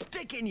soil,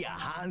 sticking your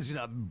hands in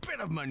a bit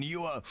of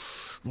manure.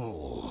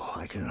 Oh,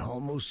 I can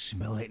almost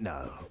smell it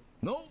now.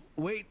 No,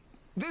 wait,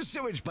 the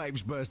sewage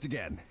pipes burst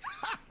again.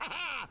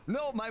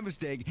 No, my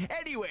mistake.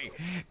 Anyway,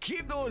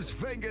 keep those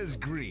fingers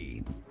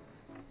green.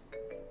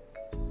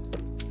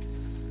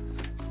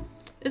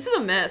 This is a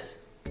mess.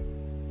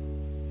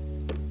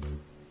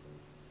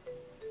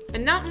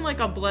 And not in like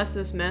a bless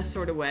this mess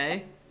sort of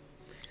way.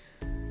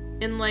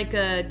 In like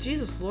a,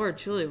 Jesus Lord,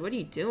 Julie, what are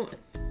you doing?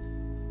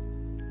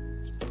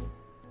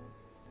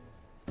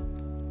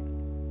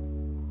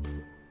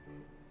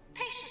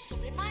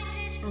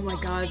 Oh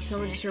my God,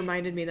 someone just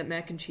reminded me that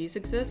mac and cheese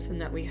exists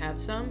and that we have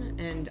some,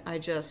 and I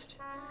just...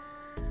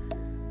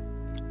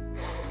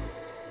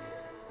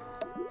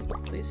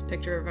 Please,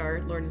 picture of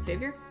our Lord and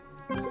Savior.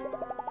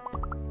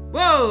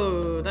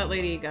 Whoa! That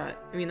lady got,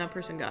 I mean that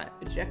person got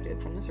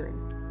ejected from this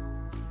room.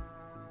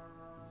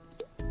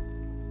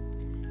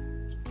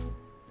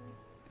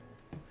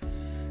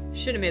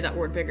 Should have made that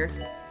word bigger.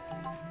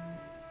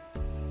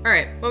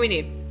 Alright, what we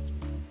need?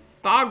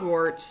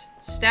 Bogwarts,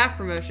 staff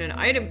promotion,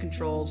 item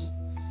controls.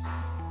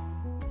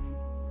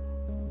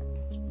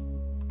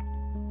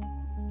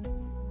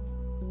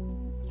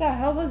 What the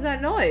hell was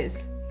that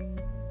noise?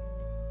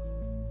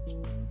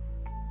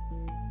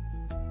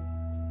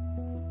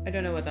 I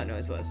don't know what that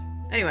noise was.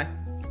 Anyway.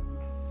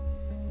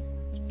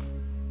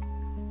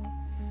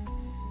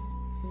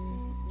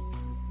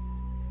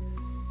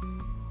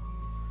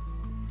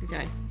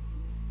 Okay.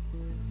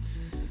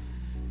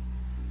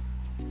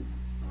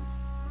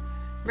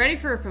 Ready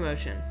for a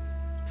promotion.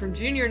 From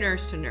junior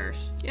nurse to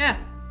nurse. Yeah.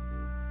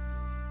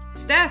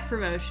 Staff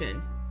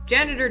promotion.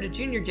 Janitor to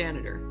junior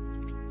janitor.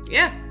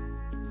 Yeah.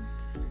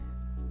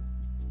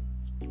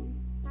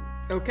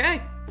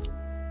 Okay.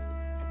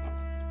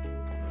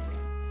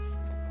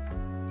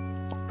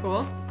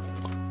 Cool.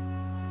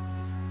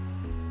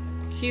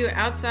 Queue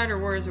outside or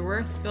ward is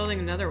worth building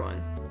another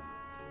one.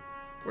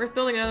 Worth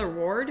building another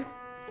ward?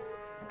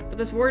 But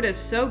this ward is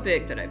so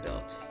big that I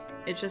built.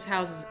 It just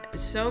houses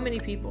so many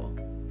people.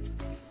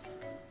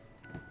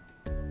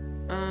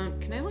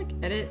 Can I like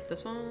edit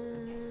this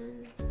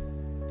one?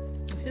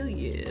 Hell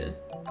yeah.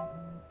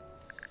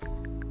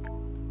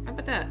 How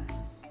about that?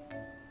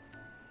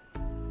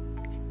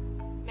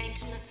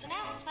 Maintenance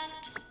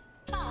announcement.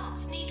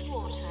 Plants need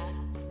water.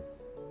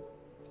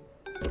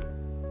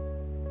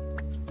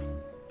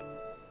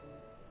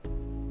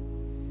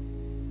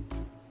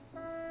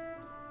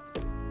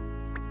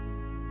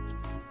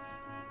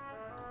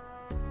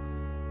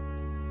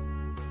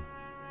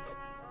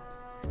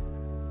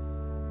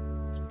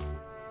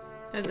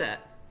 How's that?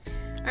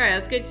 Alright,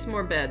 let's get you some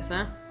more beds,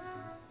 huh?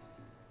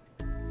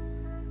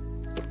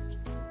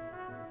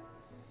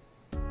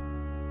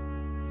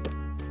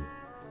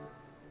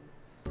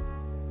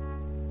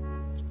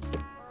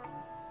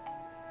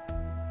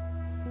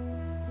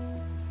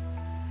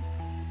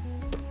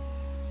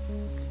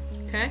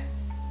 Okay.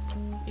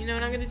 You know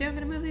what I'm gonna do? I'm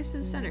gonna move these to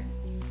the center.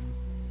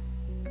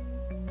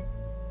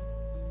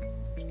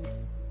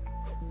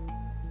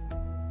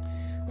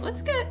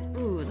 Let's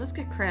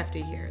get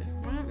crafty here.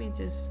 Why don't we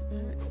just,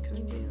 can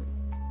we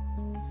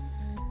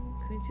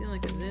do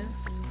like a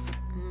this,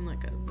 and then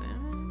like a that?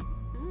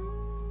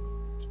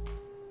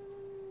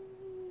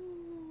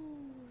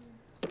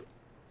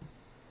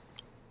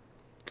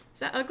 Is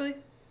that ugly?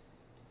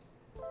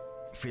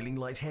 Feeling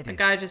A lightheaded?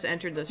 guy just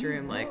entered this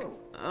room like,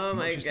 oh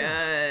my Watch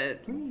yourself.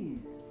 god.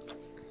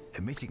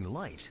 Emitting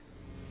light?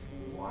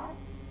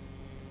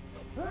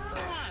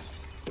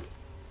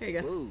 Here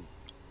you go. Ooh,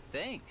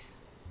 thanks.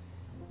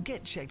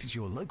 Get checked at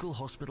your local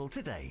hospital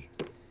today.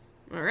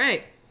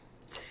 Alright.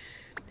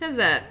 How's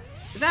that?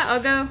 Is that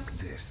uggo?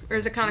 This Or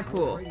is it kind of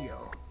cool?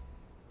 radio.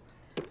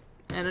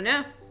 I don't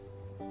know.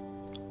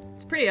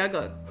 It's pretty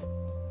ugly.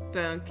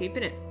 But I'm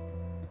keeping it.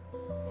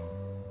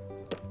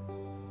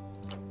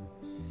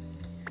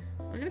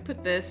 I'm gonna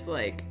put this,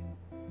 like,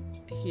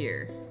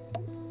 here.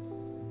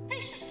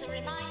 Patients are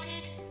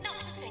reminded not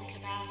to think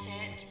about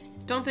it.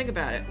 Don't think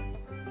about it.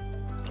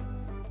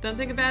 Don't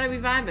think about it, we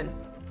vibing.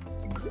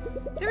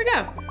 There we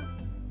go.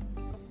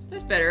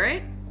 That's better,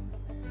 right?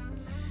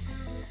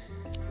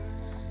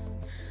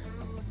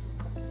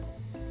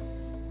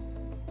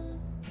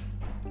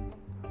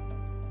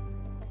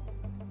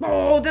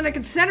 Oh, then I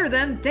can center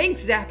them.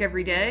 Thanks, Zach,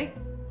 every day.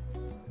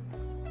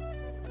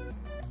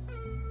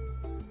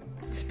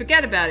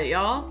 Forget about it,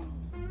 y'all.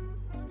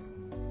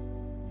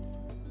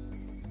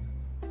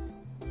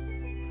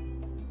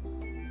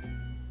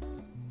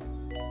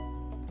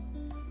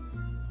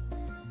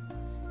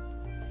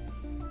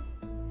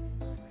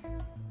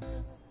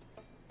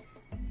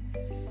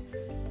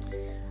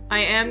 I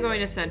am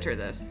going to center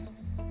this.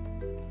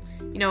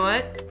 You know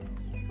what?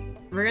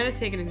 We're gonna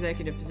take an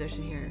executive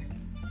position here.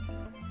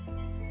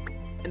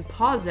 And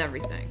pause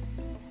everything.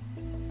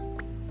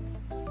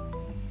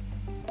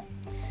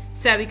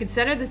 So we can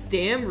center this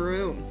damn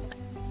room.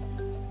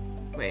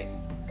 Wait.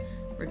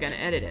 We're gonna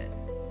edit it.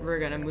 We're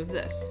gonna move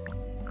this.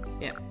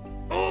 Yeah.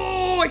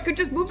 Oh, I could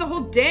just move the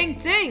whole dang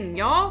thing,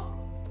 y'all.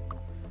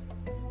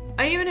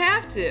 I didn't even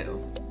have to.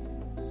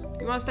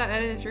 You wanna stop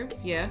editing this room?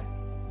 Yeah.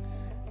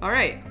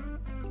 Alright.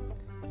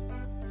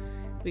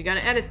 We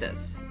gotta edit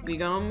this. We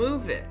gonna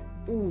move it.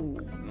 Ooh,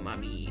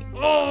 mommy.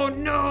 Oh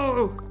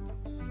no!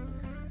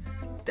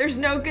 There's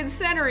no good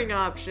centering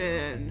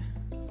option.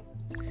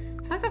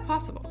 How's that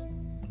possible?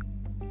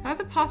 How is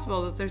it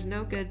possible that there's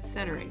no good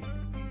centering?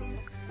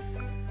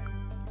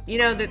 You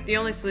know, the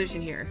only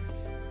solution here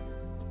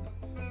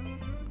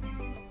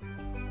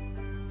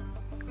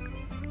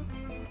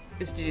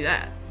is to do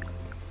that.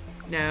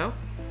 No.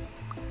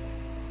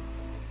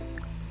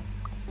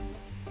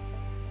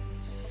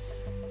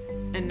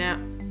 And now,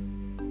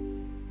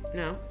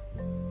 no.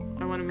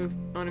 I want to move,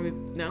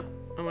 no.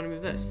 I want to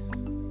move this.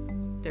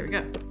 There we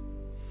go.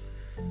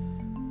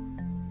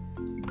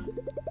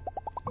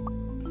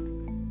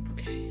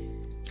 Okay.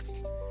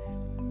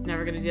 Now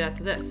we're gonna do that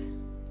to this.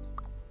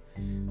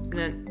 And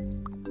then,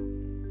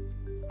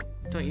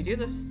 don't you do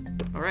this?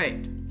 All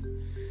right.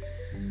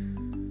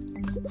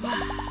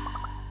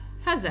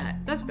 How's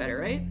that? That's better,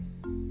 right?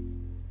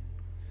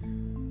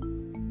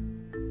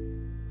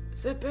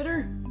 Is that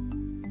better?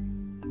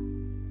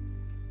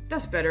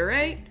 That's better,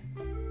 right?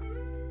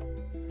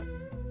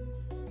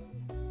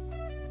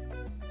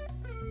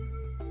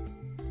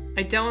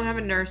 I don't have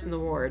a nurse in the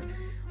ward.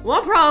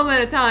 One problem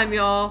at a time,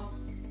 y'all.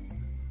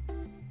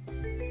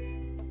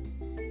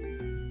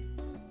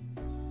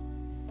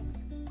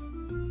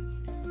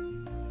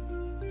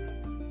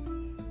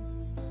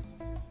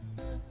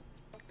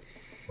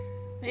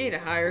 I need to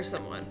hire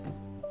someone.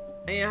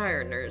 I need to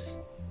hire a nurse.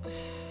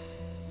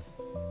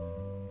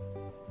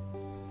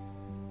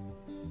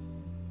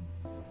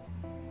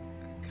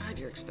 God,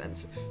 you're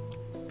expensive.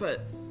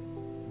 But...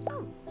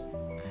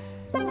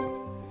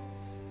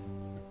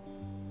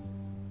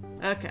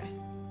 okay.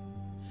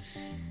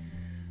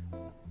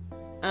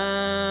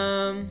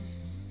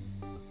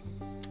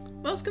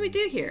 What else can we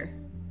do here?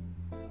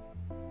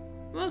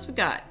 What else we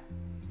got?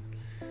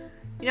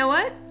 You know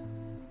what?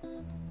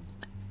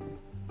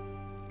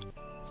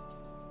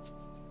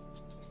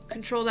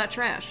 Control that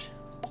trash.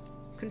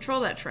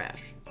 Control that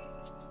trash.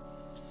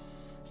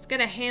 Let's get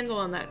a handle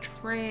on that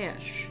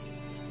trash.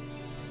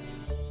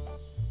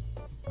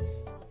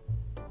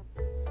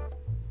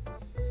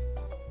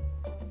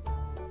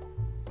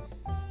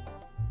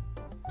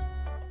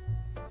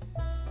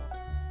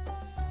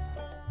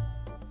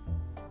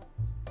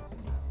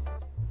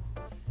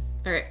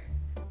 Alright.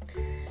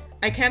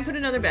 I can put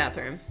another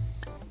bathroom.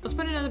 Let's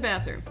put another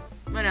bathroom.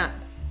 Why not?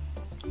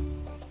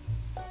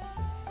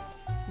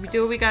 We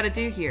do what we gotta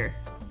do here.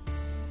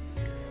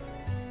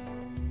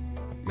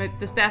 Right,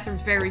 this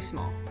bathroom's very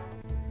small.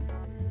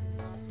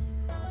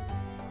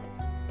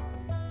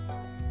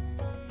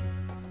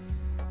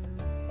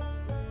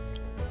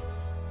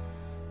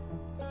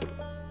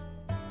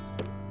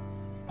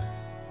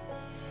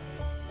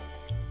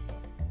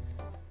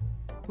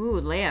 Ooh,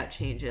 layout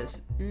changes.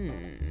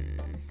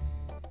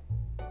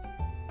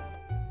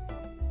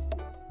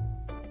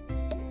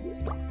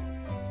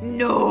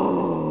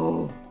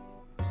 No!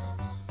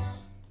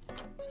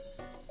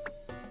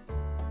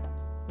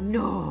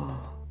 No!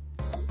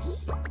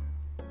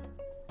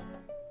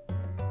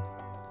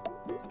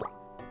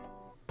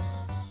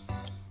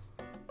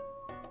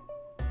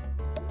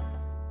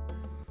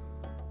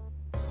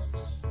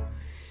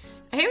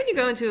 I hate when you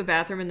go into a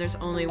bathroom and there's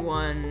only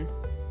one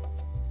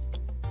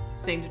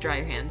thing to dry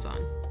your hands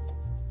on.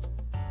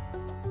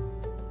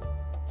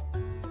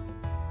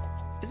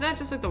 Is that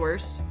just like the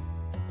worst?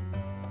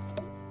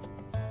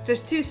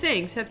 There's 2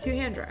 sinks, have 2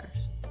 hand dryers.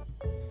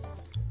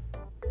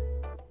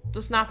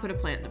 Let's not put a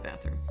plant in the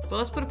bathroom. But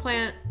let's put a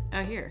plant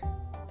out here.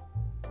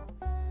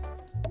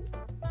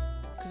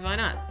 Because why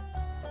not?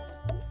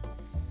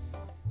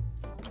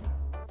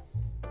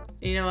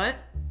 You know what?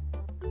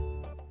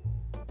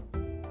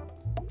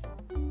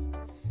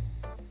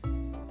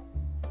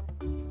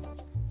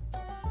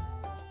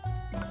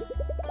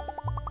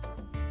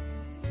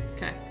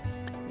 Okay.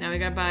 Now we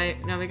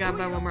gotta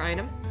buy one more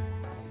item.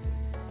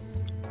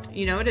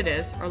 You know what it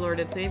is, our Lord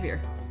and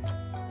Savior.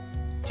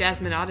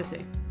 Jasmine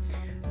Odyssey.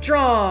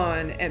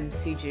 Drawn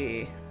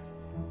MCG.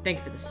 Thank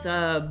you for the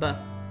sub.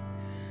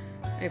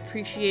 I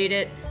appreciate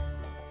it.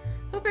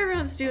 Hope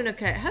everyone's doing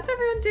okay. How's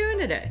everyone doing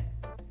today?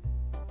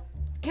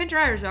 Hand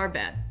dryers are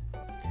bad.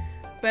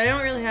 But I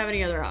don't really have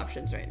any other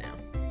options right now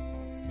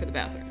for the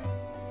bathroom.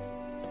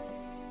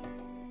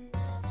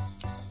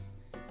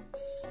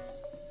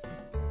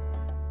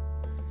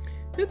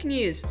 Who can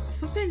use?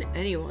 Flippin'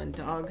 anyone,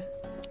 dog.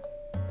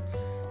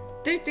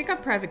 They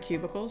got private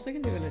cubicles. They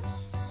can do what they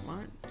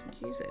want.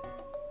 Use it.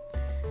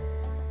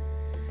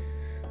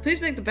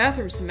 Please make the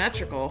bathroom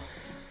symmetrical.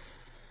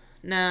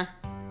 Nah.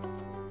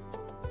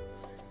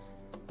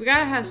 We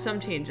gotta have some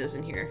changes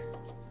in here.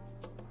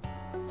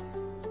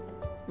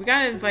 We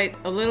gotta invite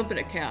a little bit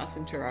of chaos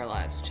into our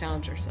lives.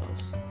 Challenge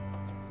ourselves.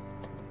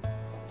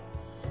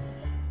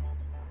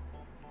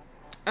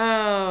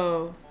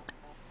 Oh.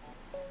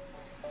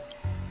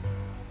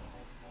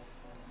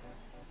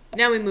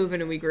 Now we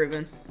moving and we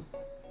grooving.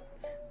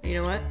 You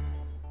know what?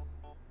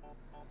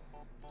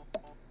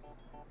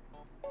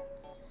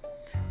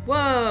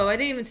 Whoa, I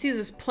didn't even see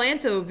this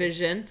planto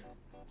vision.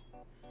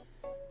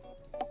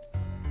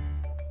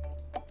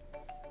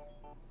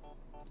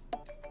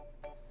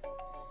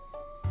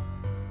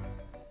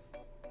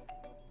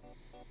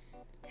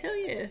 Hell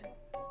yeah.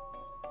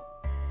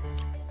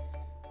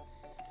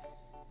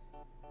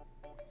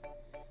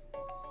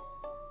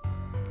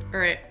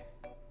 Alright.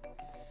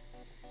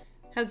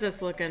 How's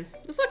this looking?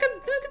 It's looking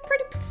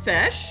pretty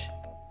profesh.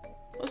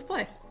 Let's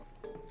play.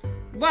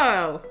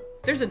 Whoa!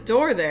 There's a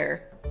door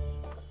there.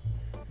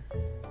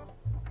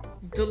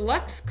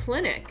 Deluxe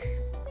Clinic.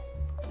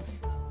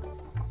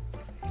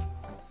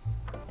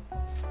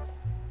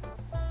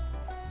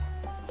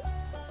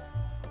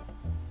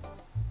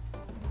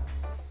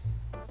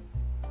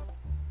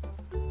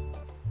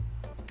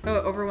 Oh,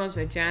 it overwhelms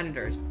my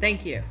janitors.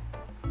 Thank you.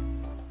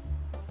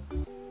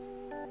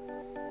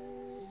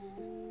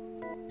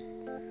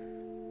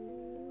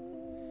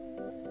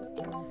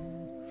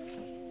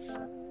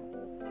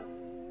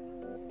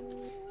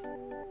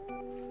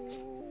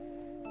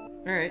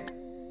 Alright.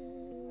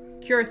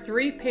 Cure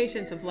 3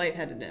 patients of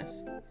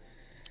lightheadedness.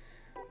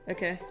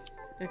 Okay.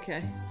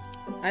 Okay.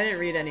 I didn't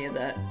read any of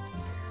that.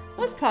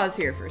 Let's pause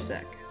here for a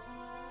sec.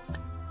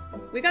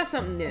 We got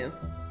something new.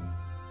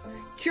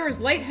 Cures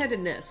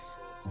lightheadedness.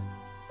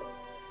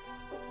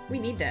 We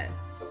need that.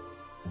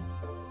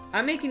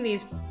 I'm making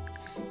these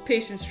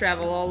patients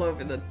travel all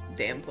over the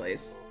damn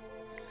place.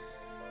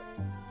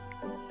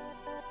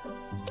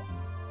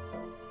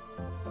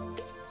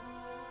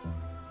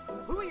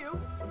 Who are you?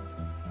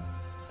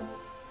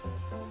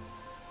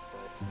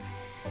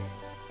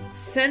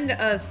 Send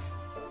us...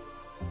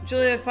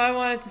 Julia, if I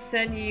wanted to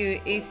send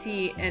you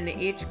AC and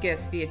H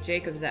gifts via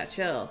Jacob's that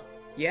chill.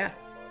 Yeah.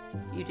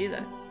 You do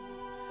that.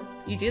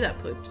 You do that,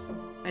 Poops.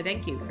 I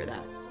thank you for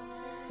that.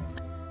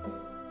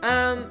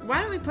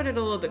 Why don't we put it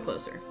a little bit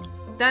closer?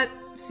 That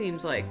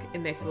seems like it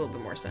makes a little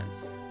bit more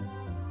sense.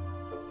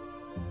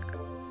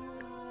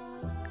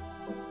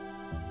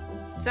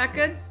 Is that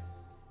good?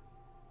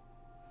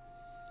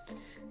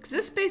 Because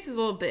this space is a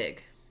little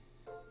big.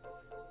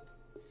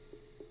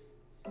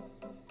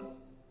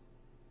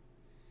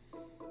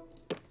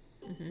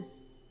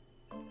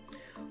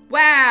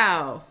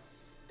 Wow!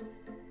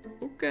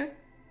 Okay.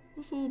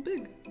 That's a little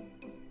big.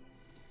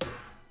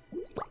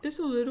 It's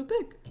a little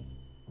big.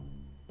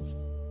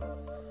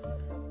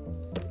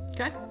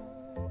 Okay.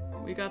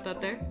 We got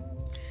that there.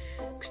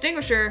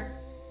 Extinguisher.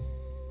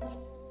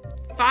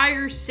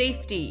 Fire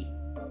safety.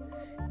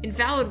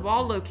 Invalid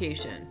wall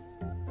location.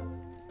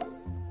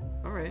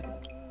 Alright.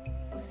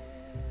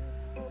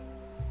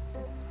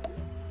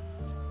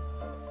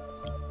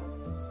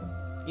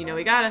 You know,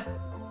 we got it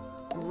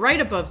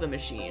right above the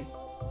machine.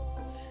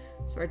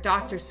 So our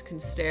doctors can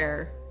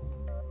stare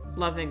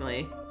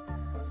lovingly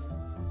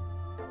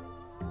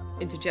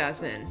into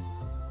Jasmine.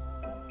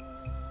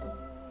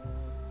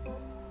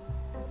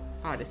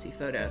 Odyssey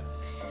photo.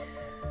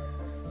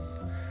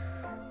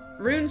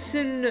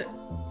 Runesen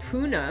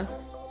Puna.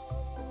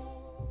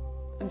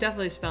 I'm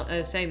definitely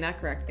saying that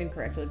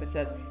incorrectly, but it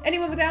says,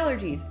 anyone with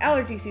allergies.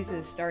 Allergy season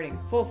is starting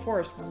full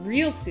force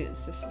real soon,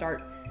 so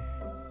start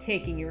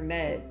taking your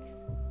meds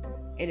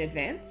in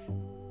advance.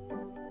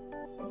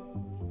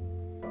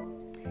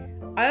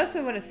 I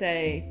also want to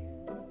say,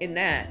 in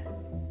that,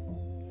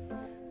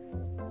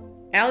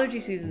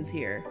 allergy season's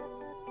here.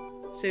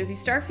 So if you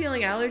start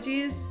feeling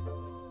allergies,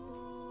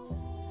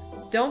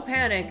 don't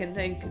panic and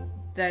think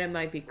that it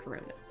might be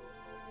corona.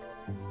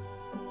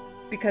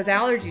 Because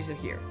allergies are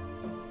here.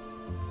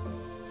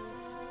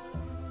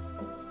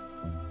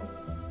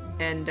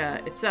 And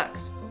it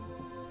sucks.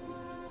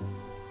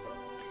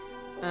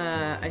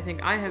 I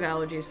think I have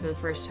allergies for the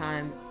first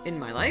time in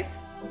my life.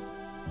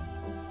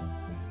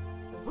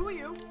 Who are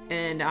you?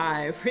 And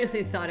I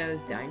really thought I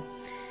was dying.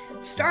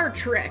 Star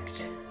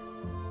Trekked.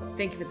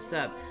 Thank you for the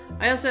sub.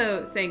 I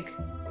also think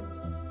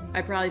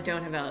I probably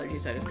don't have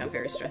allergies. I just got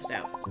very stressed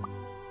out.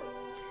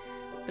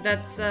 But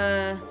that's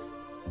how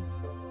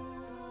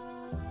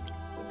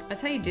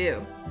you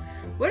do.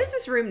 What does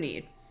this room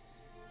need?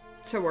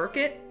 To work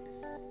it?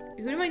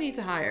 Who do I need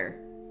to hire?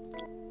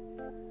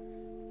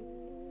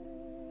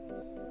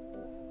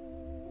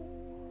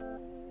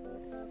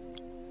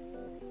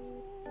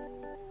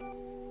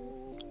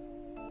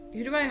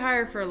 Who do I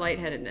hire for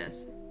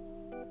lightheadedness?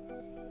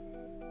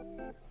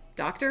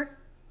 Doctor?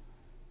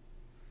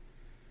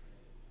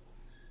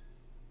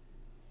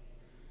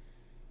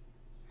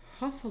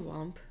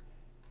 Huffalump.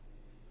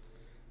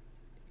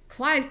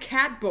 Clive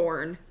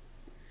Catborn.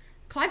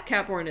 Clive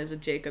Catborn is a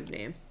Jacob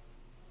name.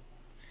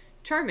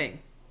 Charming.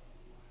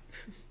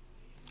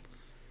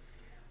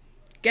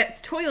 Gets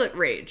toilet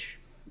rage.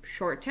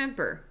 Short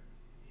temper.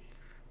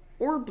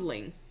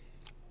 Orbling.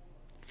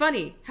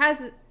 Funny.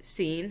 Hasn't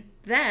seen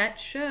that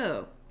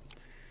show.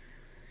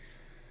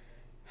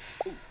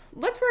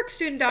 Let's work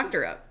student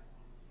doctor up.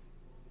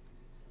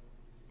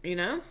 You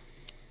know?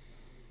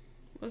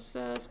 Let's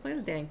play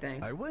the dang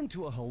thing. I went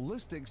to a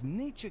holistics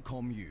nature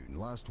commune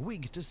last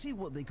week to see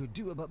what they could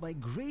do about my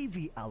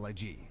gravy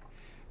allergy.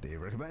 They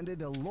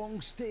recommended a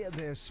long stay at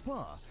their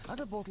spa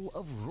and a bottle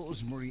of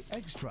rosemary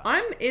extract.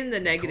 I'm in the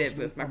negative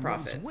with my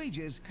profits.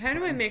 Wages. How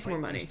do I make more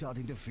money?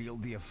 Starting to feel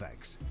the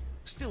effects.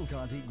 Still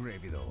can't eat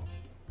gravy though.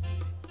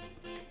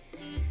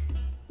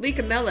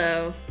 Lika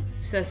Mello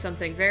says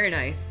something very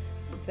nice.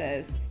 It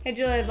says, hey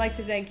Julie, I'd like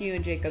to thank you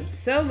and Jacob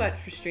so much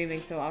for streaming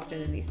so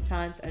often in these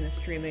times. I know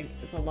streaming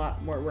is a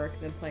lot more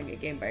work than playing a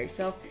game by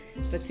yourself,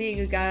 but seeing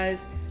you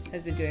guys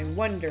has been doing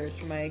wonders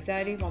for my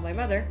anxiety while my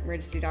mother,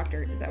 emergency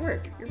doctor, is at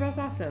work. You're both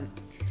awesome.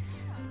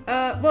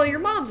 Well, your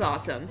mom's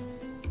awesome.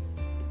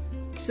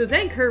 So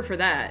thank her for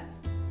that.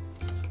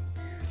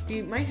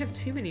 You might have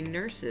too many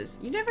nurses.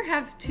 You never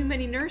have too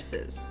many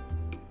nurses.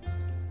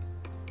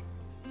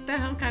 What the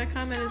hell kind of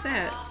comment is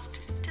that?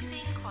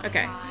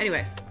 Okay,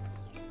 anyway.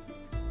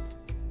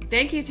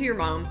 Thank you to your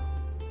mom.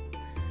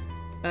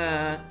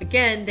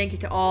 Again, thank you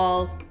to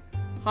all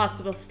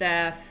hospital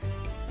staff,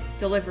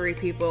 delivery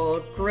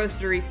people,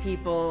 grocery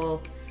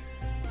people,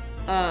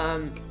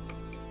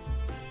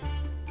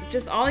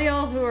 just all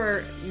y'all who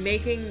are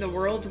making the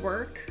world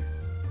work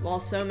while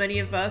so many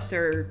of us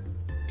are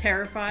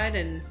terrified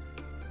and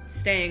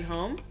staying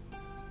home.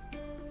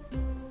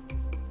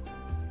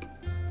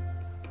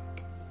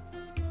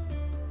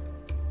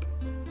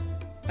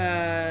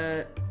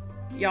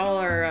 Y'all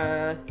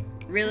are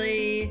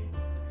really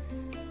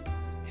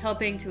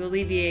helping to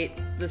alleviate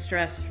the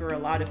stress for a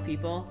lot of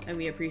people, and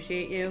we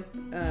appreciate you.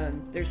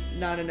 There's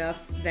not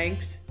enough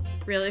thanks,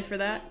 really, for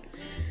that.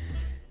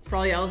 For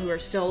all y'all who are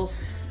still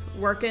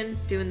working,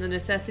 doing the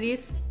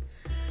necessities.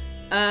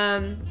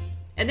 And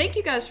thank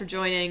you guys for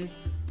joining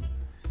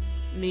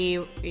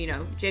me, you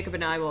know, Jacob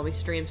and I, while we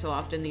stream so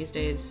often these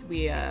days.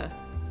 We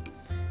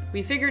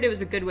figured it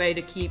was a good way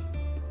to keep,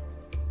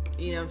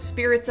 you know,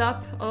 spirits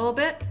up a little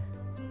bit.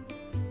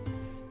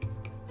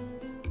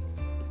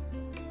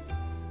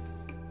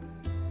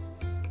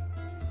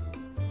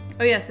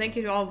 Oh yes, thank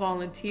you to all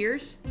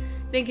volunteers.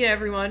 Thank you to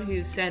everyone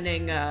who's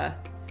sending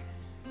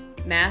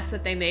masks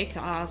that they make to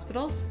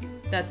hospitals.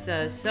 That's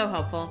so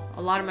helpful.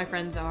 A lot of my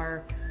friends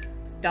are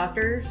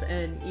doctors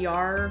and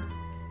ER,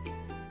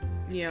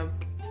 you know,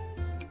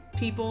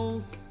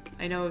 people.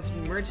 I know of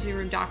emergency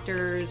room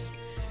doctors.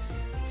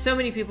 So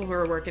many people who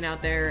are working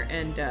out there,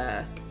 and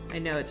I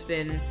know it's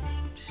been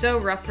so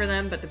rough for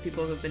them, but the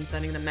people who've been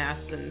sending them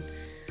masks and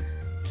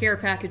care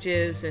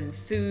packages and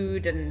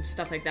food and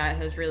stuff like that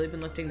has really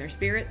been lifting their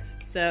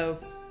spirits. So,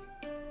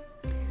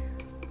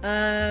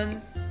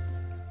 but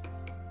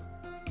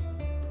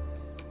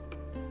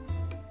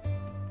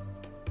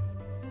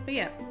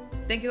yeah,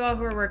 thank you all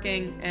who are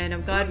working, and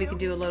I'm glad we can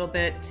do a little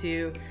bit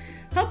to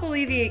help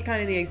alleviate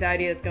kind of the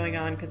anxiety that's going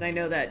on, because I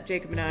know that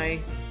Jacob and I,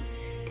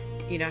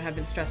 you know, have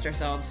been stressed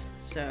ourselves,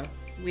 so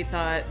we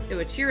thought it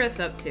would cheer us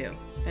up too.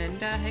 And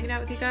hanging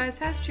out with you guys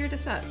has cheered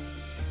us up.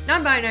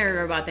 Non-binary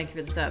robot, thank you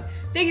for the sub.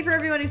 Thank you for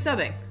everyone who's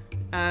subbing.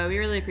 We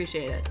really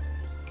appreciate it.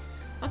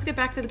 Let's get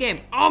back to the game.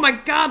 Oh my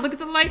god, look at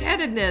the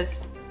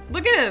lightheadedness.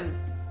 Look at him.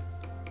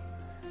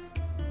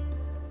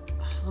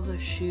 All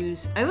those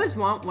shoes. I always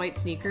want white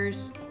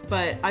sneakers,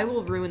 but I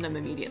will ruin them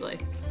immediately.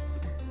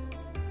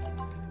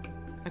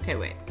 Okay,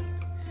 wait.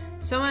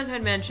 Someone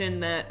had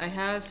mentioned that I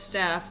have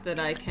staff that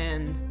I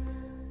can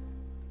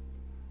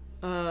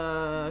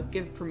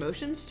give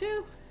promotions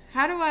to?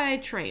 How do I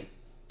train?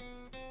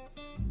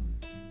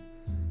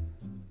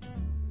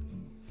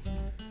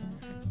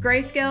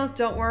 Grayscale,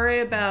 don't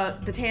worry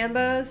about the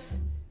Tambos.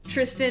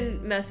 Tristan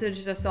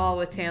messaged us all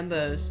with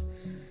Tambos.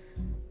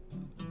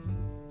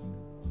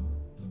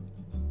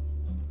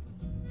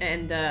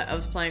 And I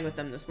was playing with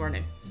them this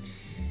morning.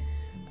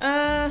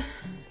 How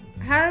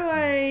do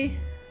I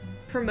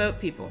promote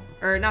people?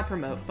 Or not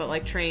promote, but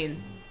like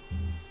train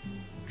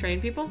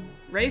people?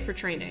 Ready for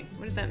training.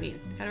 What does that mean?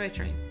 How do I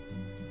train?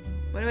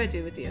 What do I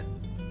do with you?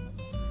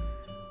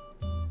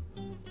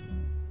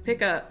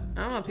 Pick up.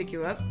 I don't want to pick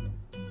you up.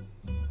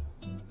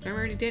 I'm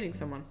already dating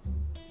someone.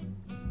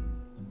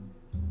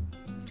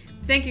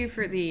 Thank you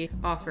for the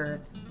offer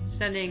of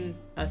sending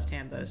us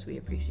Tambos. We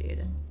appreciate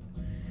it.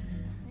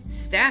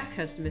 Staff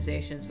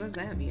customizations. What does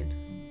that mean?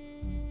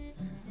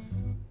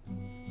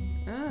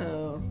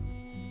 Oh.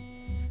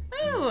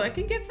 Oh, I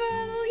can give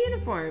little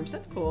uniforms.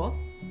 That's cool.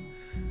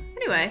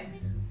 Anyway,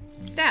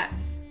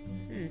 stats.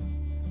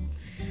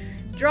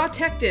 Draw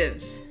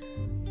detectives.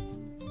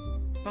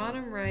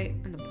 Bottom right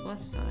and the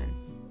plus sign.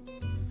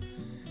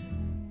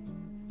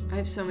 I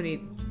have so many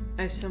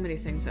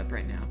things up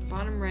right now.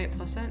 Bottom right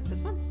plus sign.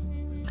 This one?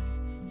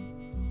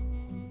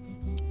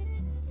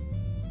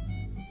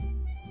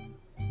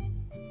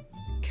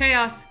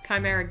 Chaos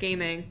Chimera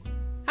Gaming.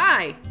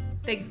 Hi!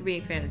 Thank you for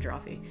being a fan of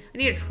Drawfee. I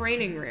need a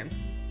training room.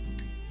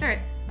 Alright.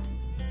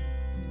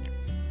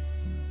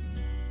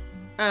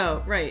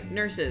 Oh, right.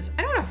 Nurses.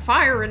 I don't want to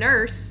fire a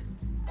nurse.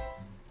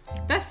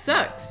 That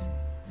sucks.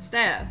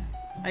 Staff.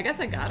 I guess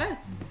I gotta.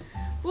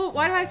 Well,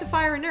 why do I have to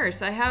fire a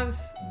nurse? I have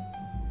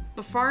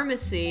a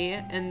pharmacy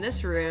in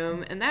this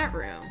room and that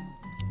room.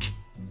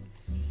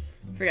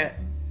 Forget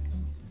it.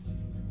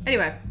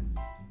 Anyway.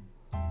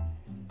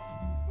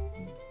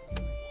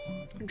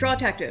 Draw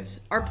Detectives.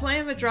 Our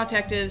plan with Draw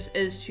Detectives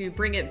is to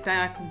bring it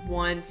back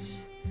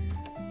once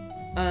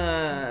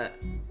the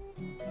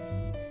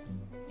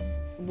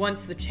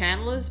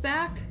channel is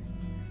back,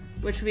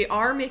 which we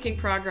are making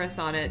progress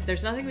on it.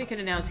 There's nothing we can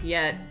announce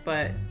yet,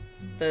 but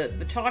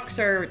the talks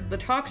are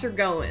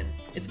going.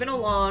 It's been a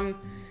long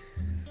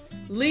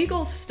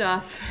legal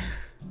stuff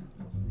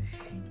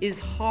is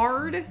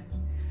hard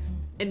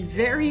and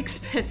very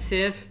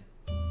expensive.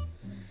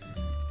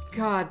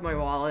 God, my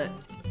wallet.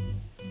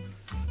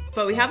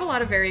 But we have a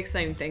lot of very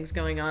exciting things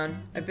going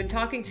on. I've been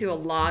talking to a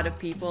lot of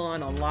people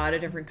and a lot of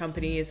different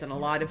companies and a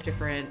lot of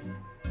different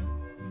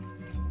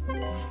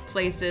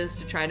places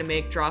to try to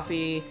make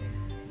Drawfee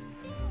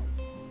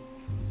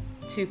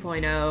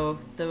 2.0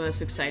 the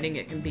most exciting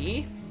it can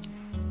be.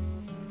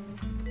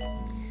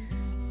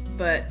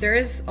 But there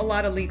is a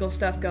lot of legal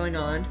stuff going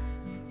on.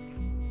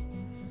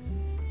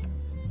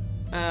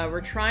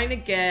 We're trying to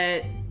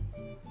get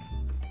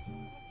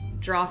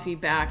Drawfee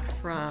back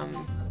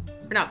from...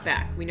 Or not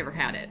back, we never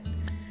had it.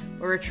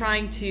 We're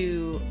trying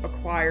to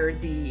acquire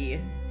the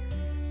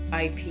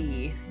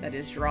IP that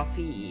is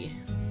Drawfee,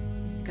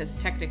 because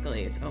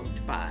technically it's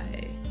owned by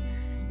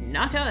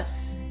not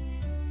us.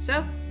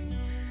 So,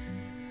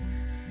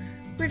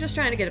 we're just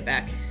trying to get it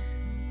back.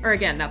 Or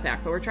again, not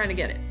back, but we're trying to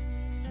get it.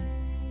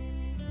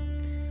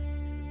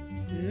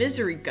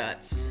 Misery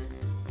guts.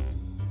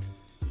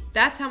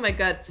 That's how my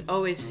guts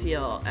always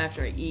feel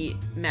after I eat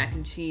mac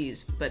and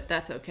cheese, but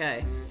that's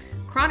okay.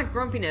 Chronic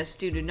grumpiness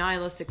due to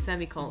nihilistic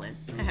semicolon.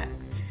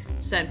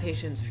 Send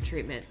patients for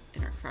treatment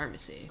in our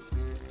pharmacy.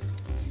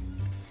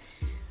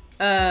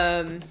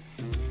 Yearly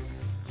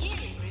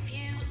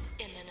review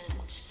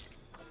imminent.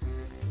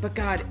 But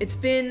God, it's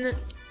been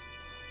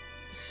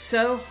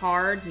so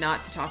hard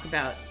not to talk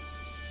about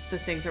the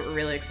things that we're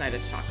really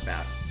excited to talk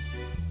about.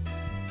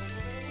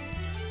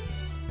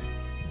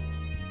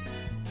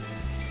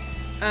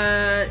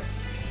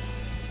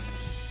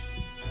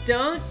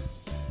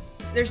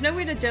 There's no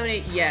way to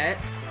donate yet.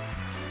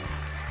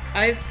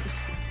 I've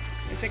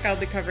think I'll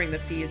be covering the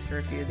fees for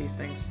a few of these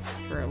things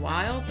for a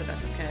while, but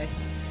that's okay.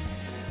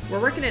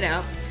 We're working it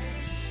out.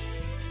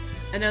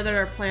 I know that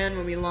our plan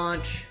when we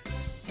launch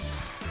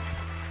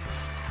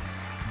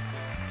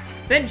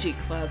Benji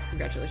Club,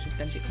 congratulations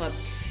Benji Club,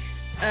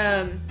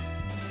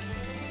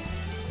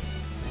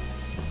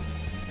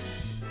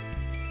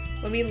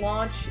 when we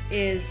launch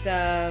is,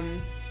 we're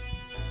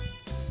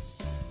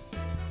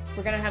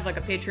gonna have like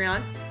a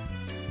Patreon.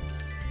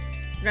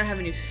 We're gonna have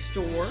a new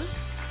store.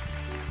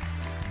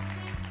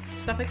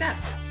 Stuff like that.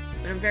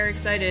 And I'm very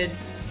excited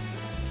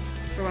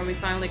for when we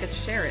finally get to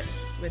share it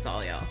with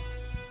all y'all.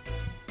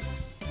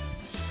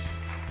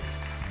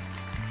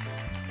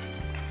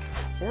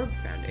 Orb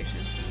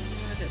Foundation.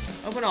 What is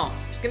this? Open all.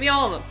 Just give me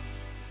all of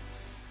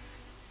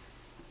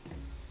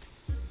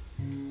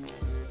them.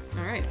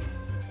 Alright.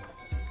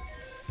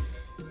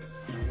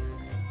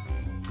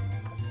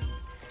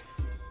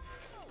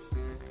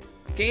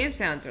 Game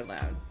sounds are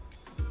loud.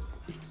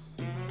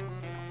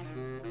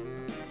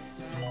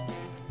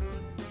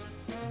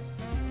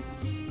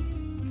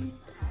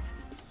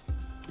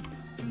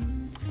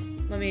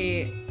 Let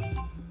me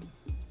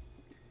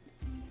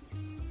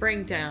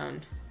bring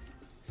down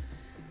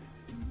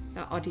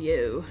the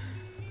audio.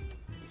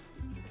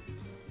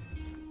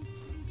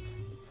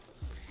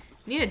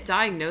 Need a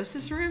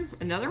diagnosis room?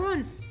 Another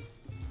one?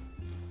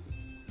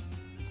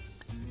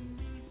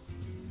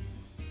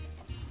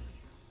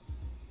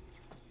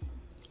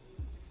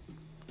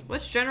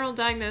 What's general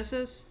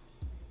diagnosis?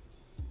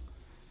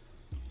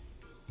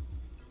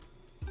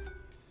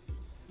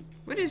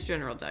 What is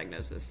general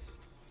diagnosis?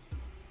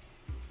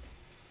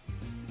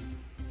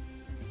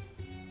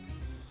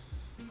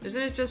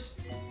 Isn't it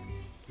just...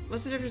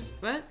 What's the difference?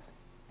 What?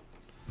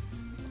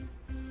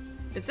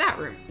 It's that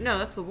room. No,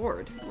 that's the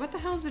ward. What the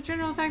hell is a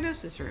general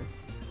diagnosis room?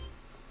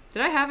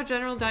 Did I have a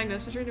general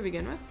diagnosis room to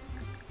begin with?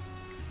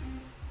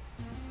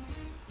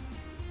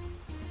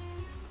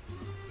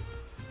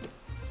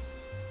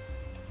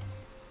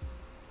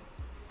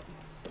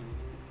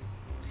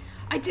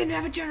 I didn't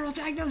have a general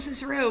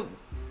diagnosis room!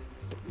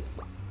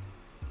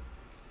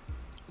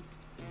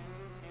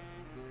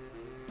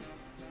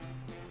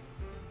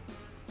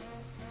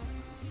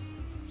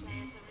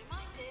 Players are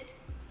reminded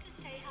to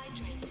stay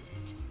hydrated.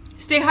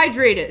 Stay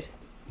hydrated.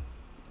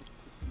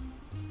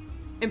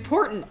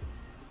 Important.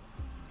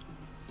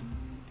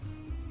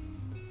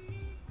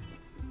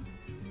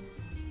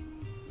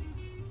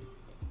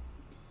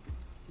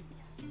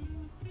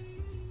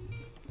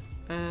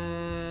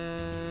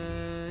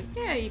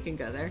 Yeah, you can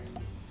go there.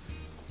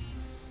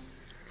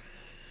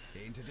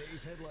 In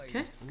today's headlines,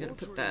 Okay, I'm gonna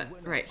put that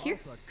lottery winner right here.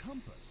 Arthur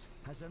Compass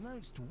has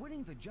announced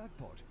winning the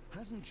jackpot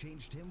hasn't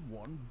changed him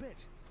one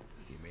bit.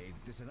 He made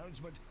this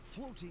announcement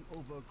floating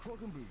over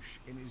Croquembouche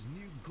in his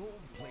new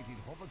gold-plated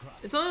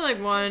hovercraft. It's only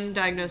like one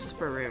diagnosis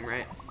per room,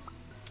 right?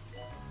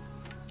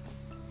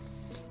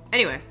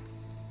 Anyway.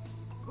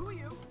 Who are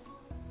you?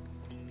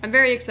 I'm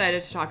very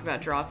excited to talk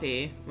about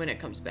Drawfee when it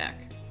comes back.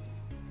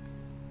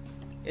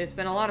 It's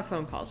been a lot of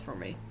phone calls for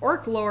me.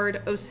 Orc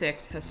Lord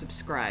 06 has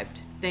subscribed.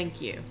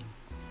 Thank you.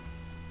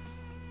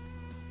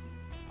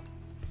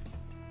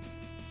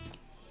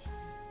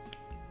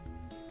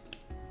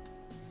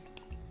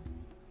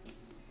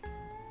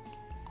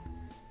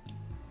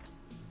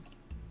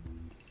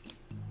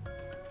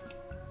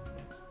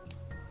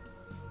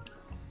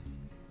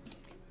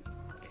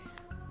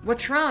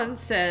 Watron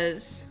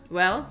says,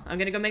 well, I'm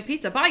gonna go make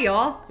pizza. Bye,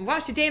 y'all.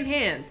 Wash your damn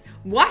hands.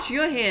 Wash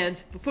your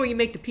hands before you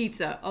make the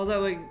pizza.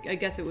 Although, I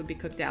guess it would be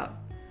cooked out.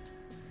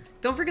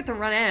 Don't forget to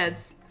run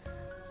ads.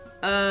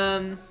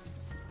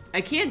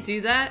 I can't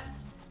do that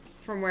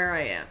from where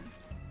I am.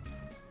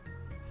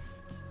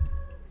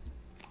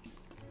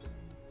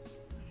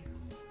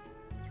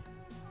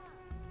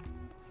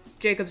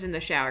 Jacob's in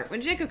the shower.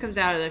 When Jacob comes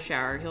out of the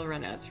shower, he'll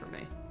run ads for me.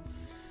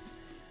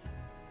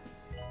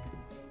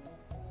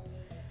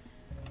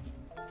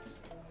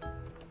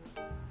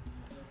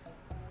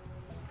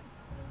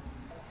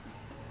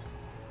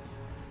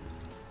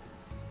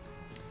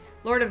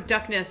 Lord of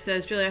Duckness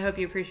says, Julie, I hope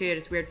you appreciate it.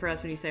 It's weird for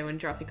us when you say when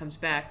Drawfee comes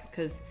back,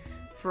 because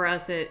for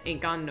us it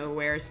ain't gone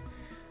nowheres.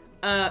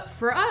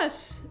 For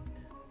us,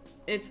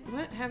 it's...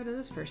 What happened to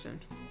this person?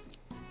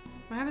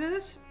 What happened to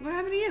this? What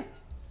happened to you?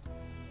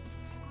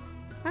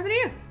 What happened to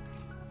you?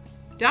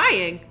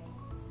 Dying?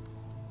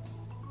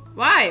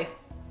 Why?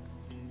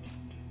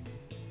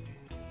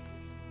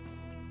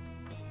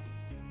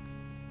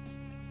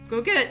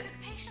 Go get...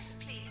 Patients,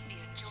 please be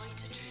a joy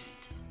to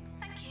treat.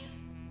 Thank you.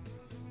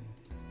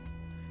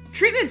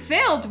 Treatment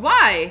failed?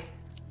 Why?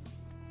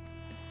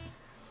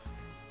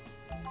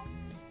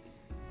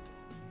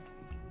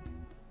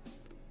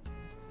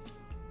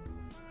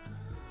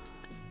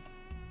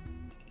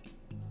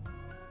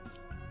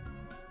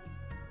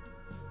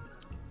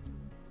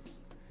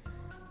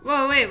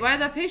 Whoa, wait, why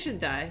did that patient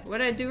die? What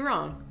did I do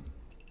wrong?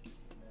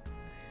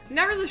 I'm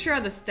not really sure how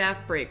the staff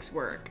breaks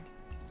work.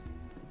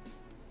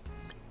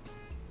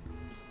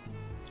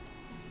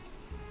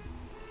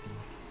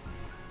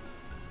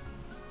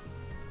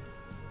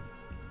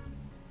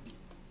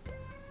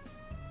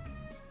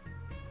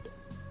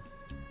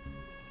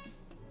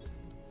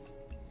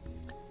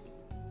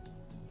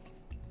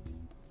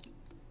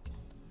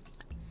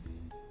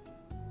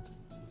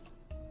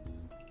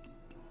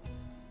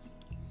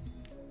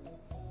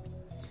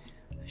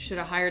 Should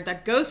have hired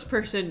that ghost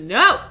person.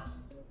 No!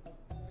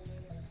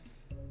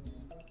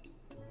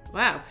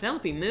 Wow,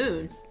 Penelope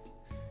Moon.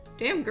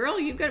 Damn, girl,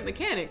 you good at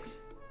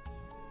mechanics.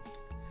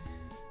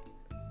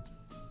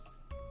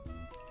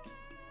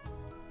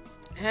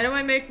 How do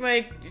I make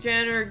my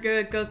janitor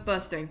good at ghost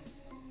busting?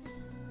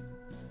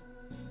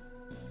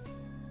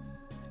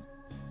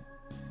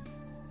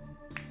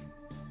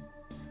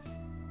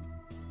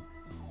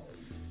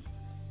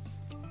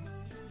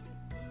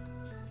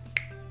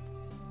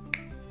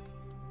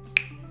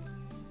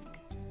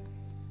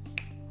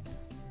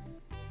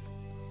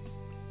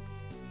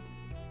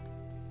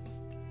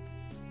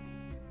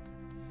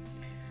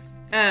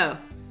 Oh.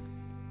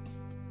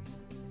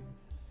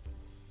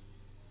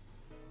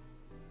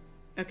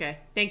 Okay.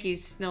 Thank you,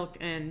 Snilk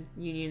and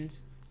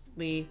Unions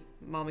Lee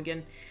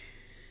Momigan.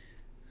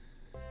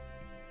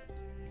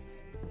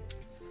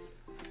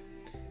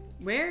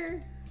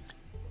 Where?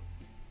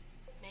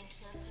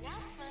 Maintenance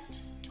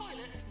announcement.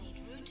 Toilets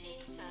need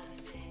routine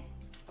servicing.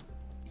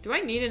 Do I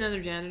need another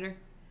janitor?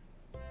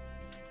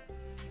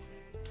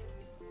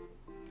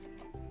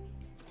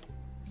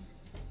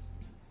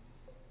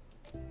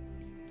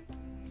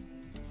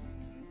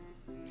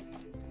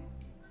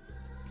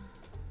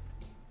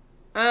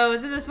 Oh,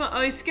 is it this one?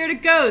 Oh, he's scared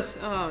of ghosts.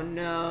 Oh,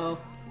 no.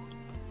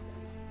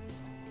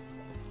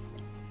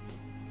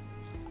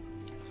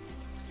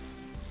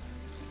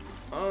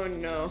 Oh,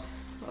 no.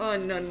 Oh,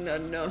 no, no,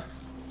 no.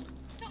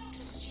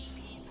 Doctor's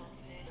GP's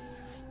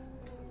office.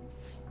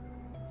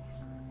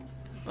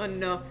 Oh,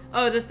 no.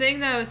 Oh, the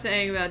thing that I was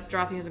saying about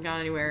Drophy hasn't gone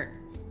anywhere.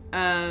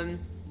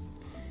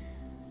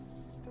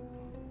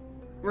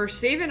 We're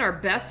saving our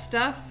best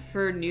stuff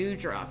for new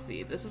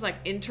Drophy. This is like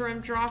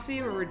interim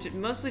Drophy where we're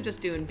mostly just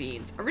doing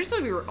beans.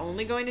 Originally we were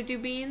only going to do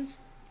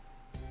beans.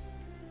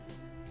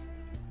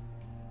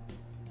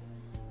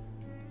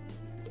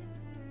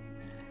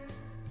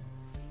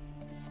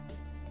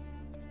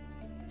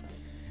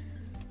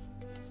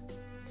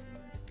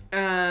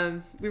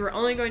 We were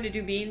only going to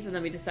do beans, and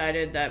then we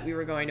decided that we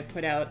were going to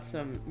put out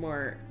some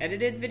more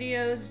edited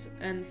videos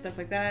and stuff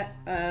like that.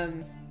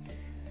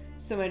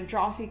 So when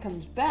Drophy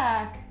comes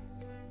back,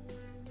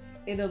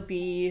 it'll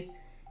be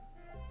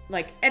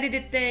like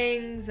edited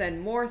things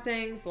and more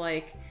things,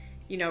 like,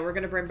 you know, we're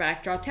gonna bring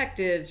back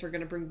Drawtectives, we're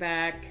gonna bring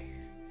back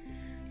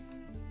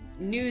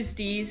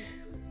Newsdies,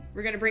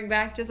 we're gonna bring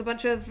back just a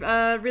bunch of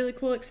really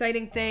cool,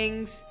 exciting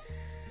things.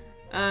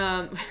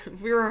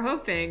 We were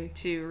hoping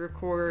to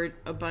record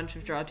a bunch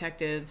of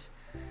Drawtectives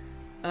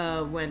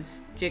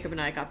once Jacob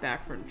and I got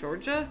back from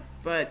Georgia,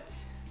 but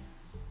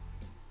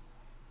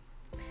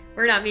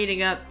we're not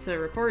meeting up to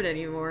record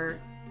anymore.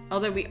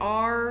 Although we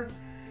are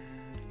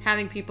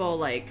having people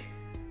like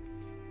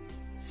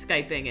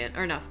Skyping in,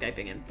 or not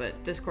Skyping in,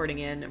 but Discording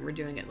in, and we're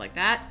doing it like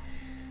that.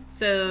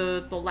 So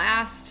the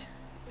last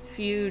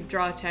few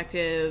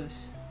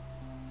Drawtectives,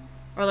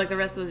 or like the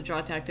rest of the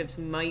Drawtectives,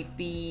 might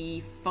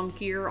be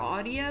funkier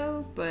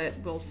audio, but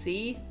we'll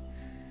see.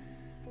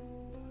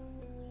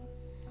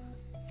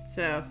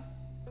 So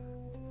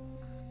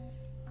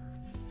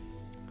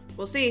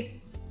we'll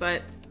see,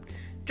 but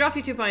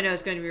Drawfee 2.0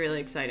 is going to be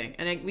really exciting,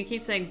 and we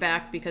keep saying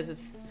back because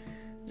it's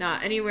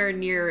not anywhere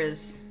near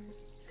as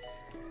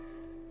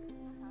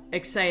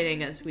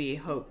exciting as we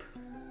hope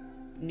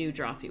new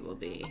Drawfee will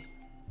be.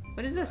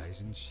 What is this?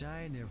 Rise and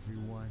shine,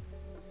 everyone.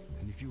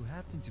 And if you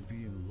happen to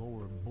be in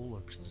Lower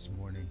Bullocks this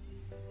morning,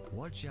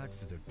 watch out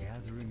for the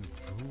gathering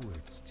of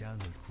druids down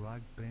at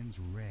Grogbend's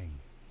Ring.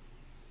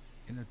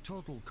 In a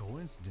total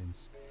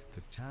coincidence,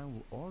 the town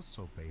will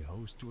also pay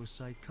host to a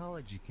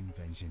psychology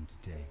convention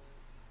today.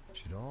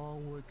 Should all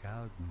work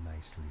out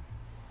nicely.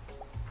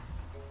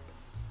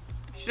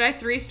 Should I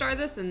 3-star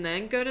this and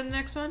then go to the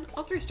next one?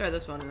 I'll 3-star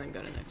this one and then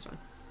go to the next one.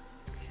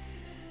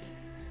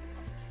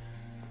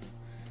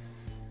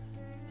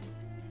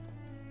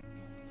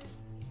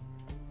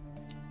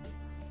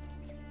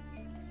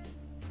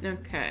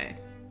 Okay.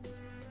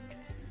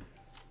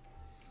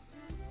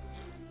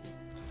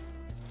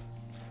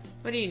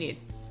 What do you need?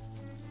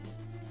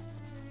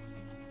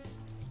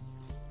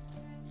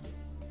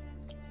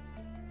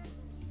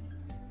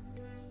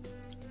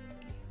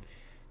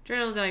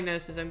 Journal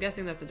diagnosis. I'm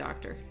guessing that's a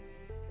doctor.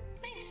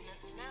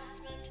 Maintenance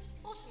announcement.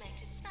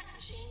 Automated snack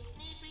machines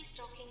need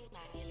restocking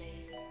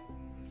manually.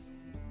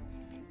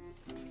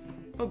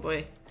 Oh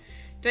boy.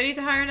 Do I need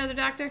to hire another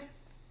doctor?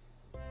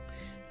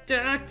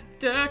 Doctor,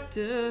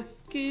 doctor,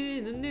 give me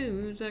the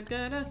news. I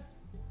gotta...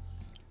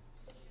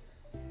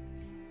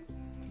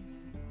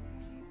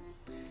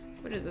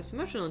 What is this?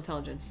 Emotional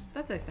intelligence.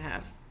 That's nice to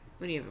have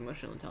when you have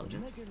emotional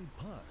intelligence. Megan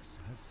Puss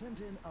has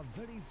sent in a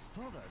very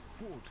thorough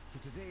quote for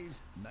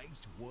today's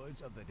nice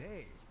words of the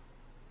day.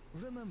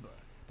 Remember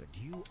that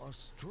you are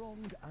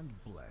strong and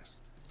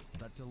blessed,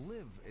 that to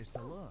live is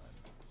to learn,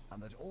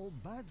 and that all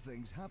bad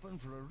things happen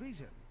for a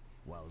reason,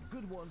 while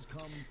good ones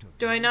come to...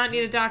 Do I not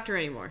need a doctor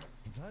anymore?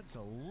 That's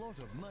a lot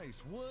of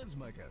nice words,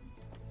 Megan.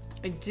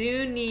 I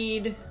do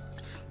need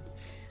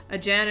a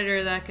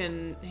janitor that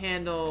can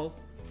handle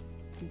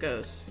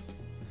ghosts.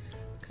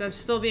 Because I'm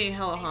still being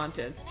hella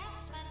haunted.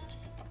 Announcement.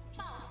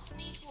 Plants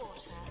need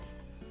water.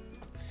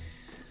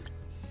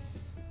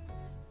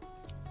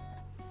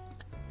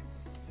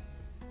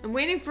 I'm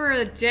waiting for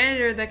a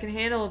janitor that can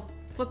handle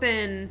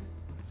flippin'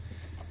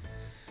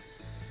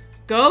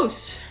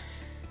 ghosts.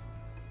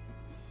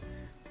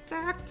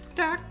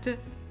 Doctor,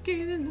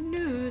 giving the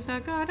news. I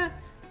got a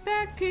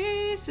bad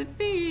case of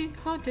being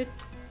haunted.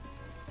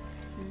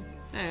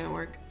 That didn't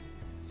work.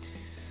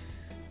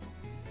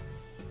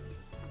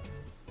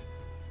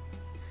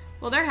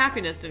 Well, their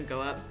happiness didn't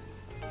go up.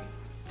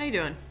 How you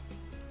doing?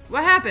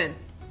 What happened?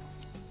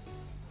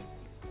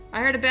 I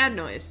heard a bad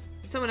noise.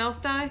 Someone else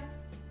die?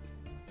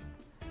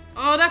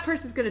 Oh, that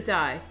person's gonna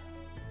die.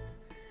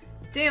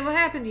 Damn, what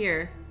happened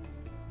here?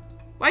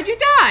 Why'd you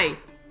die?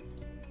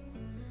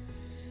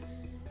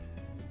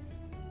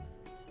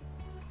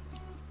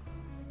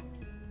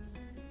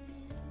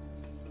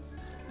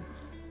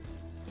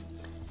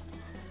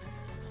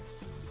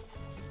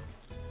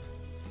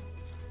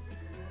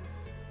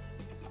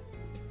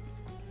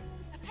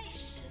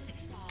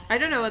 I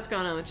don't know what's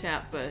going on with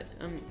chat, but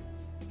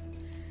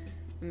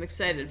I'm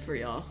excited for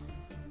y'all.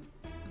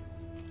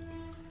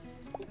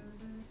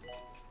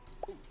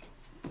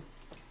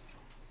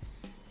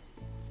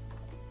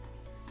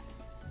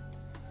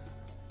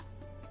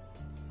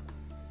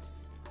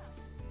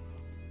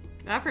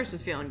 That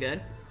person's feeling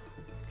good.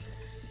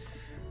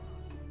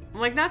 I'm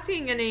like not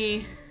seeing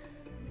any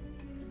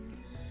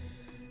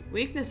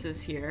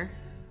weaknesses here,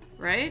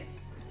 right?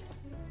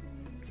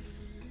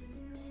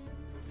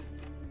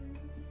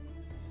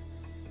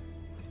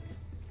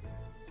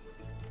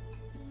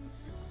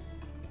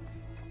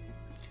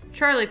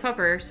 Charlie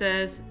Pupper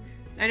says,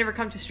 I never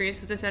come to streams,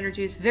 but this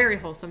energy is very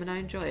wholesome and I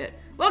enjoy it.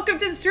 Welcome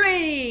to the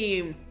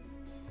stream!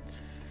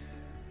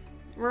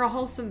 We're a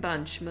wholesome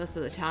bunch most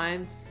of the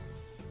time.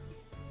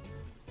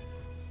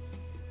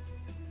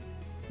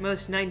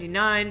 Most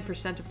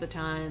 99% of the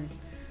time.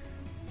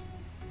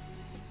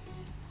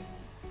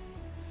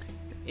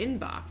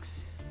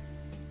 Inbox.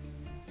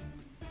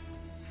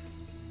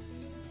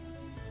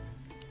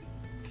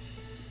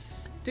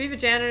 Do we have a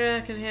janitor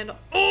that can handle...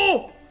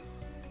 Oh!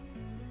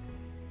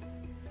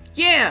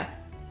 Yeah!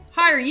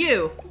 Hire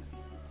you!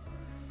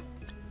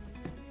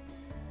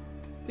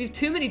 We have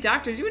too many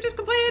doctors. You were just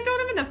complaining I don't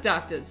have enough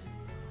doctors.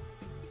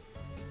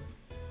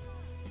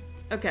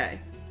 Okay.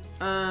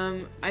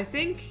 I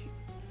think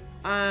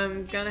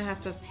I'm gonna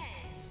have to... I'm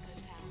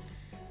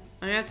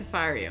gonna have to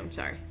fire you. I'm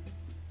sorry.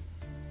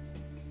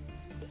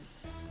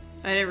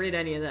 I didn't read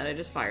any of that. I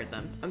just fired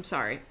them. I'm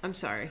sorry. I'm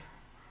sorry.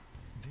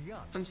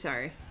 I'm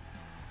sorry.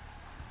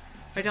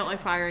 I don't like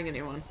firing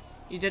anyone.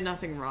 You did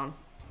nothing wrong.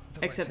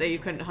 Except that you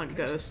couldn't hunt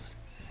ghosts.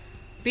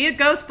 Be a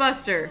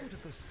Ghostbuster!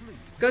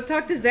 Go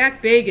talk to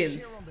Zach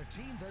Bagans.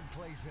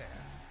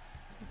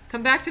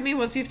 Come back to me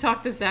once you've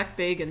talked to Zach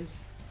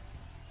Bagans.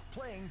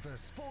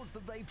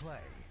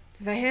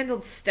 Have I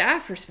handled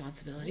staff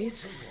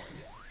responsibilities?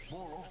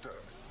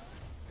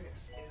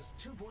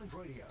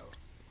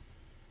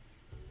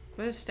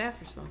 What is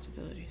staff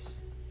responsibilities?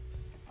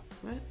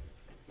 What?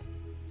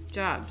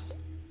 Jobs.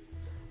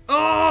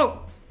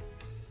 Oh!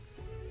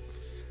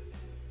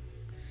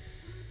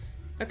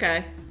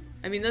 Okay.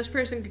 I mean, this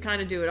person can kind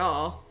of do it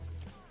all.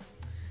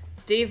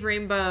 Dave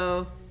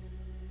Rainbow.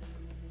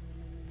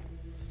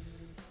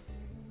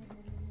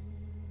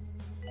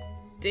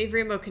 Dave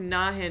Rainbow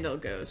cannot handle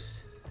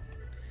ghosts.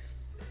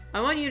 I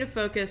want you to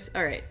focus...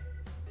 Alright.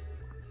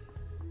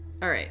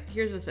 Alright,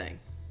 here's the thing.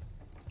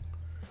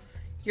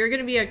 You're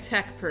gonna be a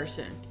tech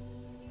person.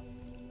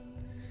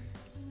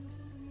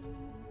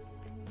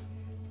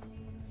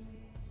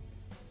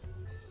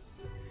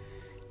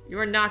 You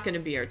are not gonna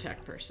be our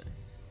tech person.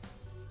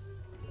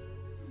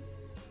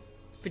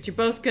 But you're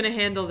both gonna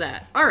handle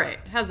that. Alright,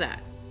 how's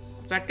that?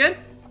 Is that good?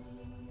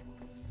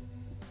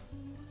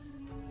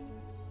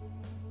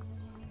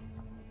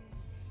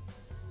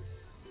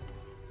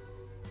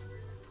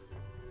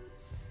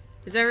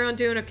 Is everyone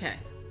doing okay?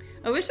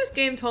 I wish this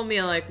game told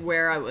me, like,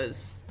 where I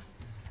was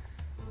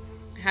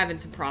having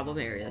some problem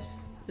areas.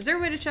 Is there a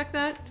way to check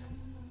that?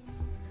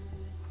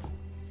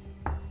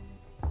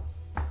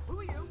 Who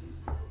are you?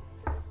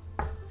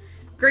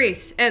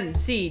 Grace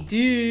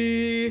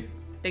MCD.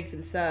 Thank you for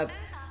the sub.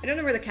 I don't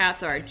know where the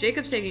cats are.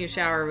 Jacob's taking a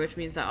shower, which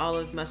means that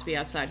Olive must be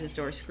outside his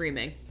door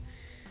screaming.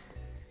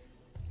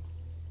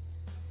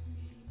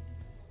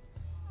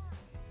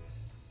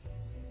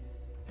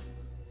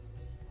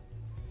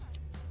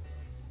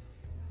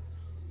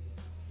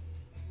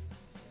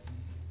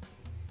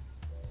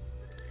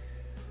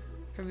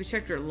 Have we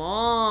checked your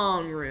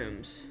long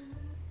rooms?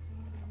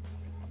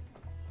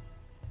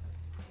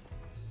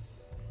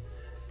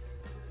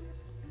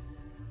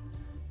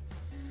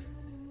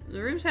 The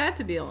rooms had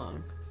to be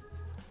long.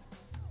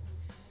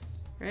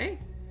 Right?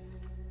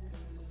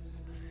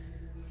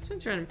 This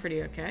one's running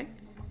pretty okay.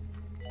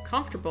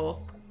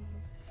 Comfortable.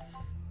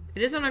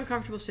 It is an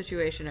uncomfortable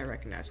situation, I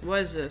recognize.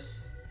 What is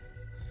this?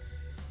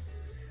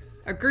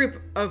 A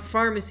group of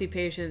pharmacy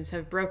patients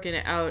have broken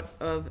out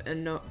of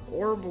an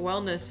Orb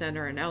Wellness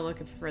Center and now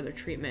looking for further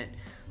treatment.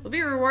 We'll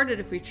be rewarded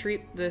if we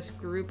treat this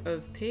group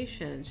of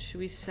patients. Should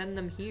we send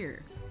them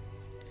here?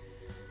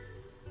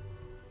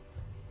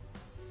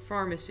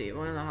 Pharmacy,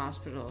 one in the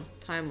hospital.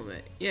 Time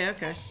limit. Yeah,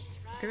 okay.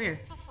 Come here.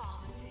 For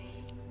pharmacy.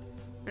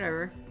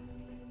 Whatever.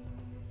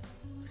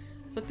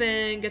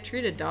 Flippin', get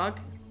treated, dog.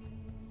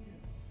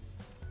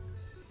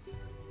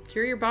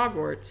 Cure your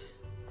bogwarts.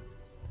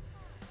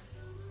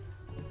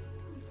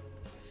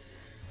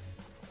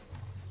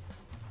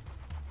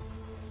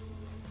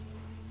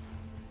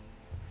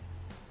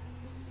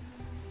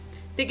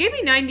 They gave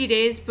me 90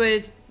 days, but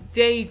it's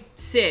day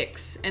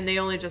 6, and they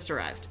only just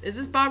arrived. Is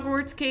this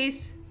bogwarts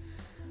case?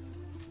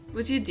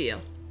 What's your deal?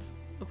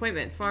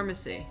 Appointment,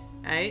 pharmacy,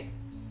 alright?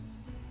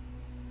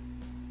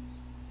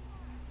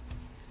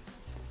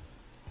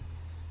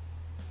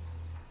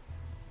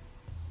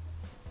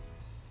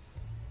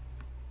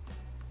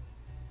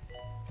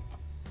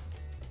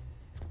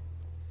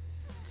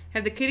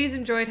 Have the kitties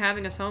enjoyed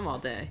having us home all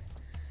day?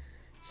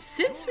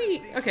 Since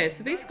we... Okay,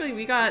 so basically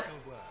we got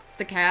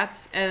the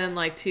cats, and then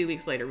like 2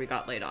 weeks later we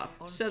got laid off.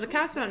 So the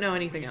cats don't know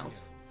anything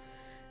else.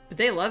 But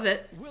they love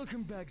it.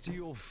 Welcome back to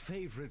your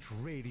favorite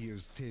radio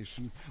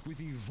station with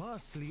the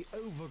vastly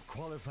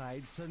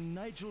overqualified Sir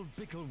Nigel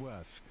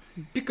Bickleworth.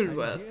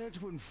 Bickleworth. I'm here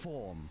to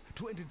inform,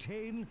 to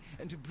entertain,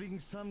 and to bring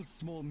some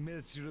small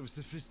measure of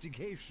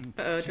sophistication.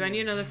 Uh-oh, to do I need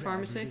your another drab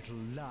pharmacy?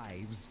 little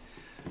lives.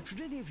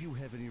 Should any of you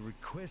have any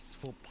requests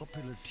for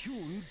popular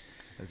tunes,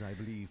 as I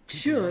believe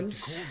people like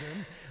to call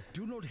them,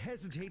 do not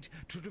hesitate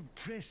to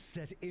repress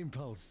that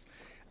impulse.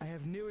 I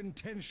have no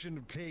intention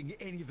of playing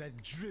any of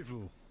that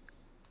drivel.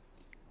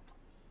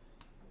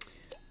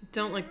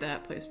 Don't like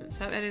that placement.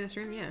 Stop editing this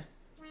room? Yeah.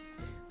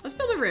 Let's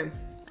build a room.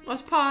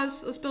 Let's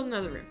pause. Let's build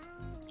another room.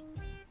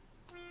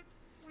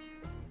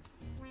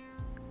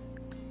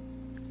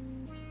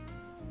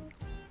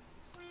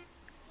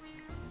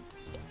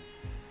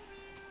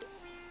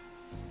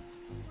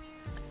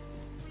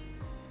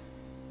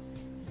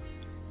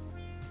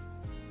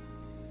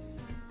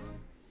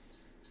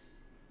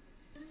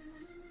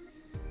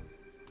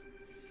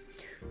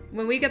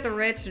 When we get the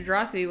rights to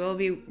Drawfee, we'll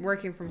be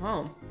working from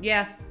home.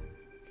 Yeah.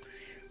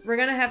 We're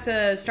gonna have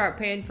to start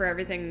paying for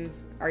everything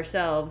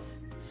ourselves,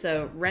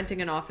 so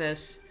renting an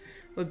office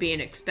would be an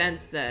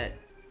expense that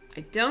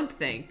I don't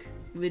think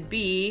would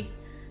be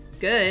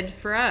good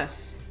for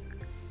us.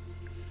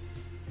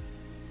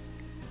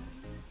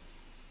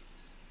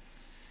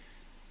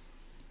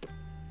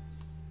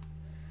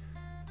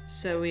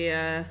 So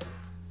we're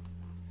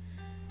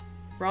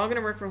all gonna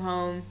work from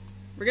home.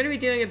 We're gonna be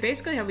doing it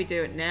basically how we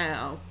do it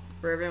now,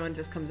 where everyone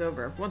just comes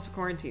over once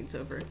quarantine's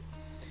over.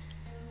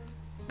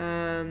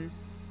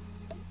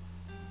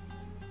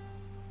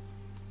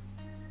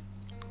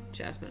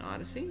 Jasmine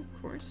Odyssey,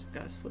 of course.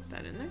 Gotta slip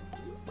that in there.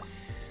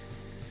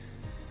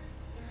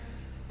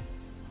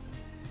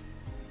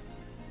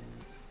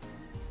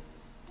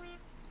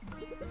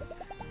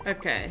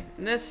 Okay,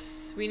 and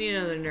this, we need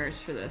another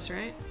nurse for this,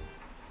 right?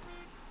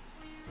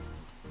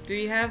 Do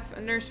you have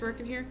a nurse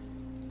working here?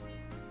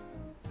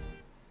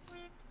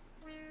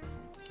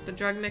 The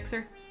drug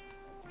mixer?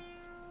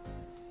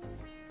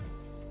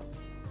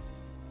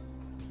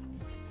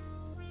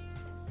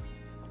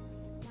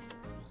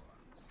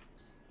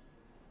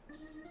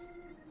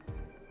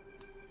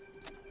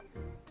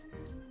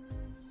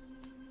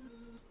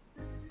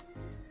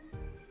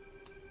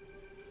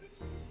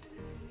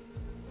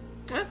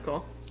 That's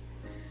cool.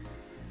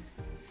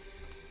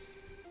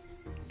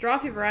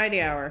 Drawfee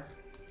Variety Hour.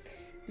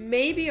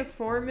 Maybe a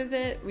form of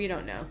it. We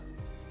don't know.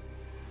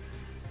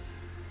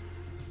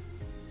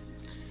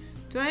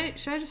 Should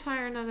I just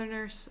hire another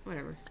nurse?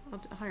 Whatever.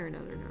 I'll hire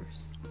another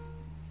nurse.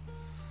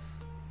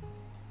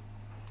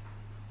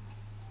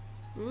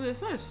 Ooh,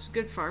 that's not a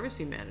good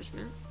pharmacy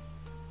management.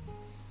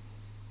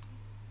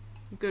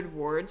 Good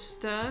ward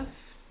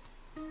stuff.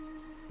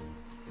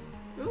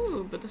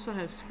 Ooh, but this one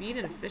has speed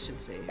and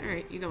efficiency.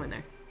 Alright, you go in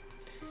there.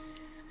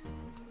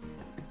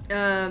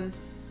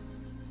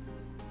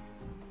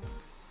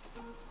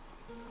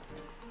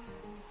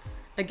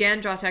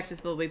 Again, Draw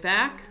Tactics will be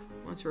back.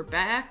 Once we're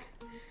back,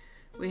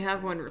 we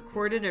have one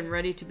recorded and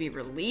ready to be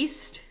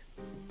released.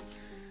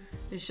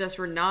 It's just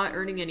we're not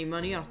earning any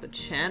money off the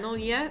channel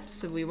yet,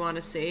 so we want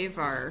to save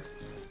our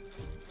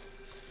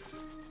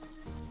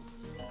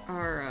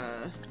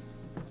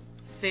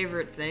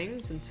favorite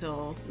things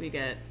until we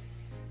get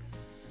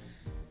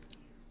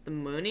the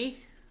money.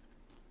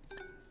 We'll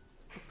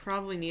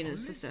probably need an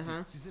assistant,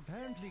 huh?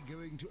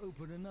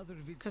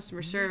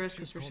 Customer service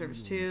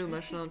 2,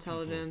 emotional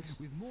intelligence.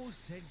 With more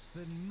sense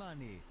than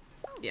money.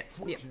 Yeah,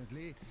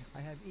 Fortunately,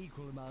 I have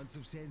equal amounts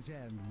of sense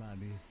and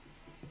money.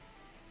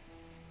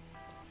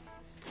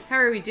 How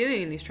are we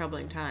doing in these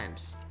troubling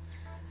times?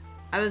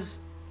 I was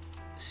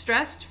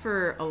stressed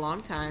for a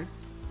long time.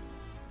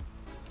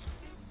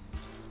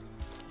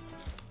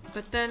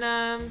 But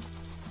then,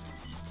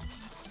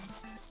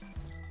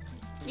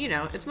 you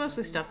know, it's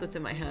mostly stuff that's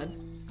in my head.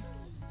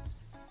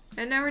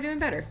 And now we're doing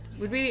better.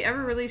 Would we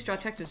ever release Draw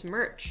Tactics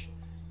merch?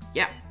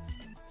 Yeah.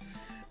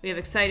 We have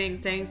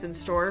exciting things in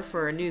store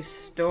for a new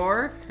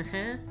store. Please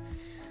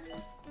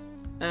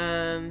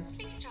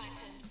drive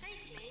home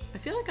safely. I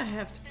feel like I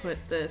have to put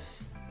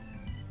this.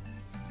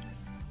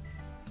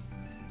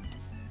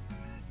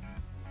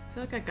 I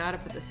feel like I gotta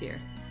put this here.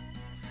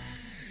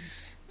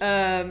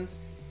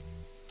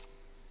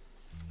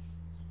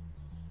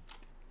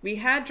 We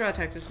had Draw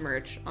Detectives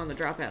merch on the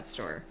Dropout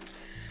store.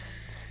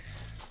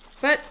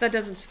 But that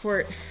doesn't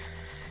support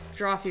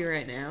Drawfee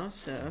right now,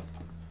 so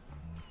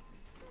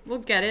we'll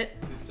get it.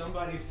 Did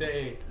somebody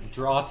say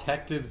Draw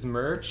Detectives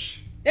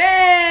merch?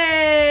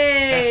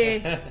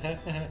 Hey!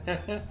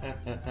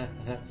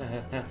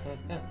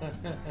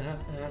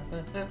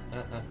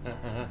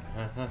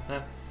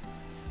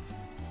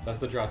 That's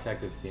the Draw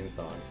Detectives theme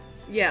song.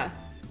 Yeah.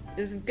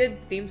 It was a good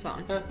theme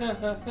song.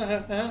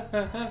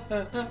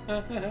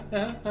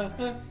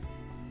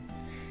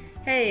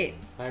 Hey.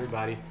 Hi,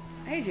 everybody.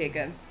 Hey,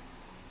 Jacob.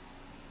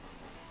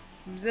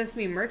 Does this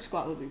mean Merch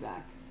Squad will be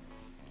back?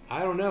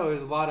 I don't know.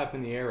 There's a lot up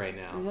in the air right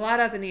now. There's a lot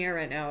up in the air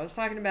right now. I was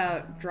talking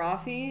about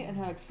Drawfee and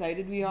how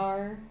excited we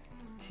are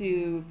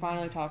to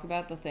finally talk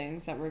about the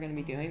things that we're going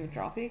to be doing with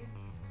Drawfee.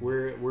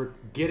 We're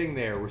getting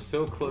there. We're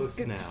so close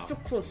now. So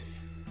close.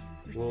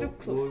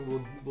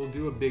 We'll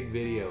do a big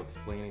video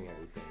explaining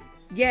everything.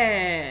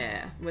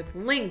 Yeah, with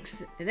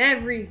links and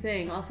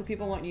everything. Also,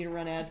 people want you to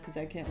run ads because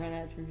I can't run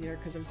ads from here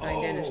because I'm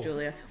signed in as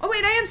Julia. Oh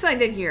wait, I am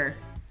signed in here.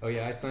 Oh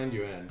yeah, I signed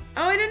you in.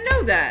 Oh, I didn't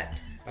know that.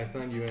 I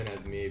signed you in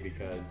as me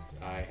because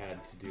I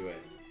had to do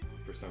it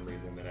for some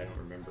reason that I don't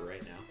remember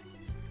right now.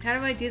 How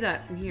do I do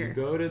that from here? You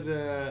go to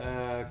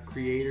the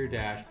creator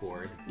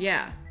dashboard.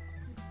 Yeah.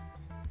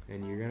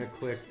 And you're gonna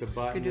click the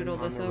button Skadoodle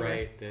on this the over.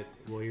 right.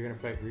 You're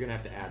gonna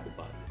have to add the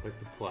button. Click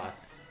the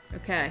plus.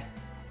 Okay.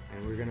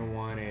 And we're gonna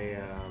want a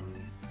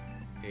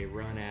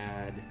run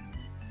ad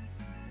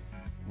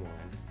one.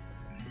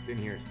 It's in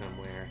here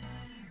somewhere.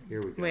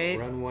 Here we go. Wait.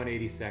 Run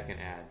 180-second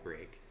ad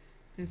break.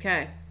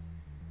 Okay.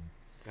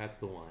 That's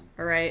the one.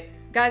 All right,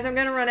 guys, I'm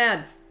gonna run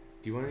ads.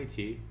 Do you want any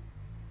tea?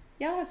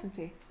 Yeah, I'll have some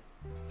tea.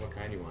 What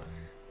kind do you want?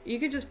 You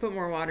could just put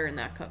more water in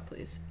that cup,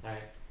 please. All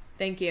right.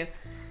 Thank you.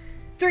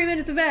 3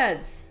 minutes of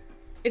ads.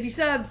 If you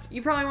sub,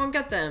 you probably won't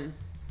get them.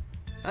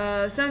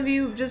 Some of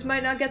you just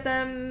might not get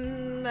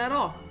them at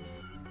all.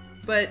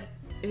 But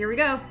here we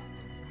go.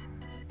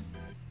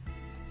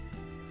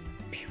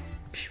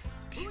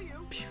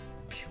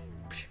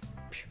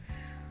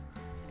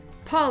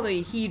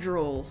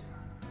 Polyhedral.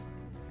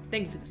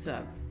 Thank you for the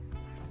sub.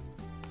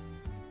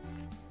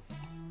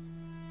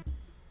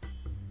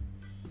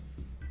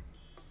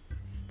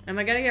 Am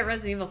I gonna get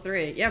Resident Evil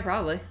 3? Yeah,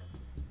 probably.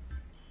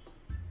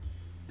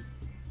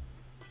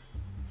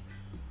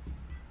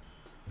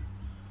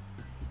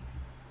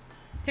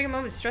 Take a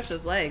moment to stretch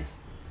those legs.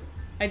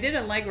 I did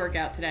a leg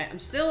workout today. I'm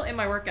still in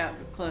my workout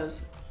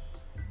clothes.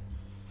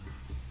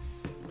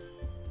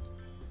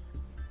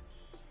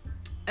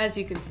 As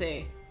you can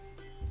see.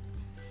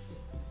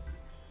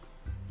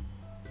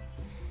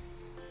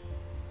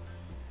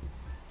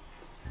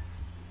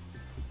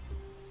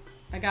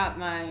 I got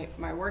my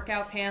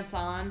workout pants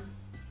on.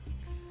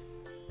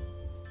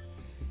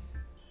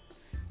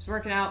 I was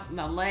working out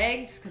my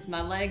legs because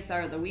my legs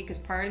are the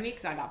weakest part of me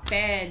because I got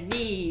bad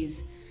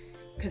knees.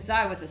 Because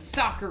I was a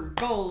soccer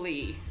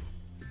goalie.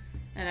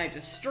 And I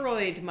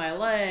destroyed my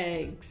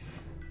legs.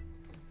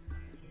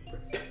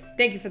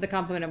 Thank you for the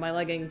compliment of my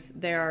leggings.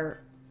 They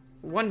are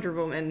Wonder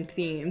Woman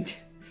themed.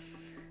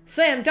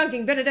 Slam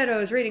dunking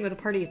Benedetto is rating with a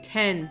party of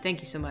 10.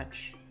 Thank you so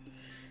much.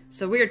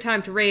 So weird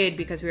time to raid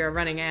because we are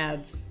running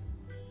ads.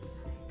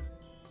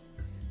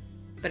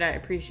 But I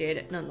appreciate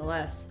it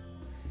nonetheless.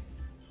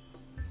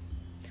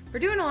 We're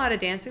doing a lot of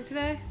dancing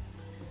today.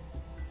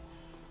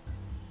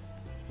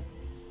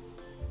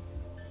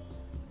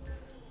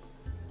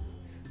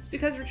 It's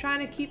because we're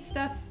trying to keep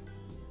stuff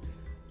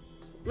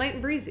light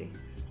and breezy.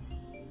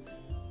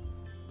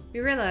 We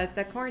realize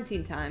that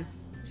quarantine time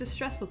is a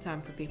stressful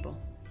time for people.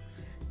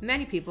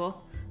 Many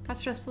people got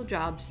stressful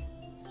jobs.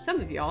 Some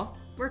of y'all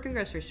work in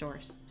grocery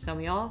stores. Some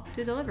of y'all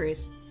do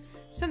deliveries.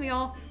 Some of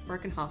y'all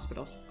work in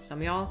hospitals. Some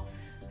of y'all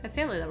have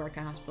family that work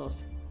in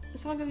hospitals.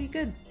 It's all gonna be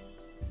good.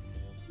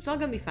 It's all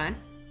gonna be fine.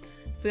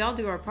 If we all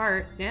do our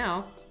part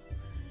now,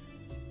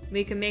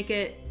 we can make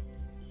it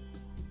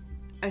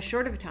as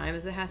short of a time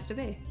as it has to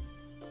be.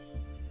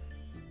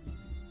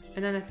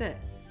 And then that's it.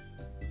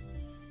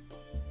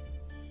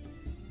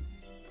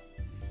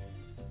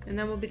 And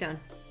then we'll be done.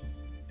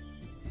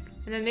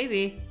 And then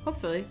maybe,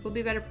 hopefully, we'll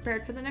be better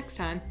prepared for the next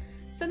time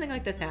something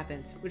like this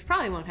happens, which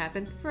probably won't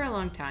happen for a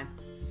long time.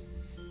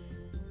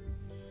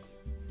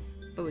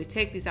 But we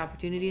take these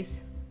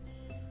opportunities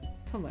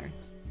to learn.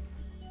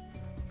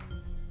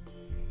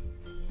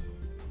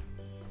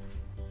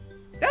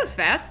 That was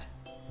fast.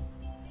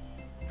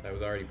 I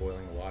was already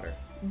boiling the water.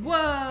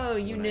 Whoa,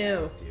 you when I knew.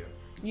 asked you.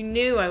 You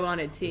knew I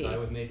wanted tea. 'Cause I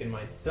was making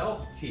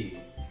myself tea.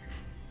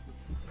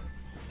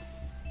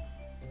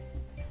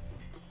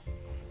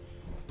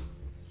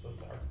 So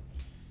dark.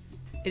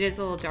 It is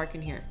a little dark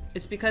in here.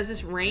 It's because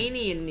it's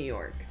rainy in New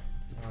York.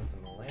 I want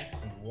some lamps,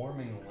 some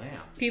warming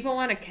lamps. People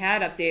want a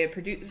cat update, a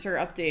producer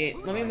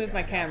update. Let me I move got- my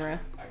I got camera.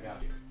 you. I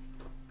got you.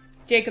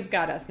 Jacob's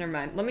got us. Never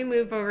mind. Let me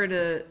move over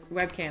to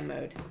webcam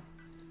mode.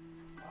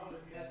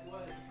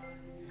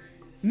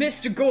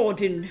 Mr.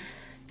 Gordon,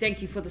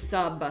 thank you for the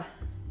sub.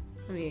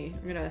 I'm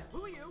gonna.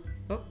 Who are you?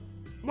 Oh.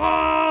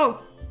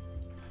 Whoa!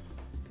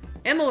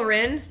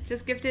 Emilrin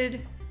just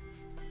gifted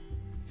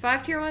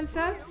 5 tier 1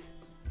 subs.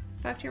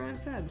 5 tier 1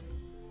 subs.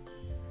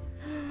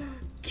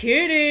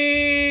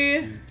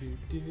 Kitty!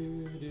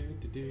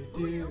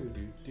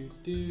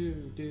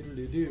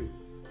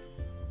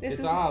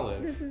 It's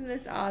Olive. This is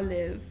Miss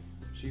Olive.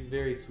 She's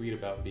very sweet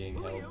about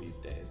being held these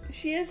days.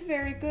 She is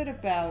very good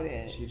about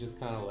it. She just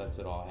kind of lets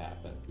it all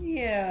happen.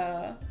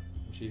 Yeah.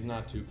 She's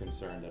not too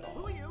concerned at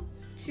all.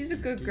 She's a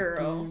good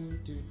girl.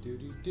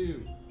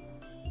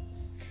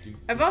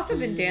 I've also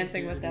been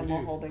dancing with them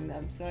while holding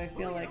them, so I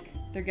feel like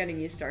they're getting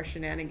used to our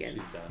shenanigans.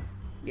 She's done.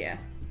 Yeah,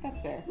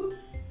 that's fair.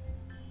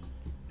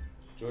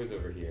 Joy's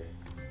over here.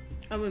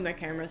 I'll move my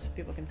camera so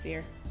people can see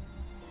her.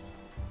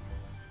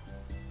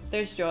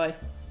 There's Joy.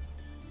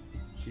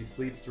 She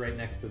sleeps right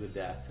next to the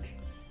desk.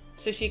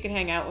 So she can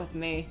hang out with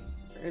me.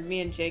 Or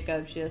me and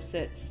Jacob, she just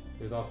sits.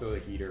 There's also a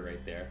heater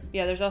right there.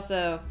 Yeah, there's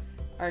also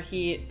our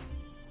heat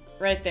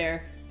right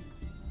there.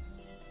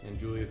 And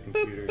Julia's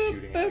computer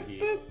shooting out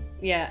heat. Boop.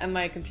 Yeah, and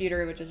my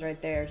computer, which is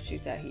right there,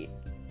 shoots out heat.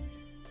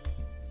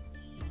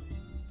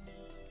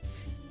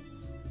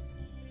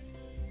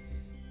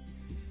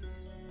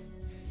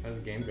 How's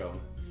the game going?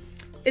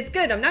 It's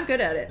good. I'm not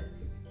good at it.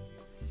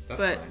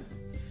 That's But- fine.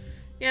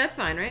 Yeah, that's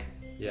fine, right?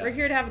 Yeah. We're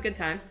here to have a good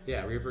time.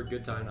 Yeah, we're here for a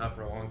good time, not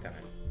for a long time.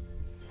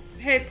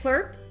 Hey,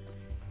 Plurp.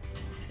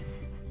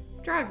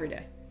 Draw every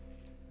day.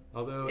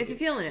 Although, If you're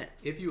feeling it.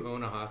 if you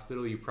own a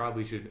hospital, you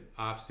probably should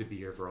opt to be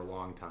here for a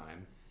long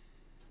time.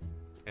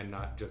 And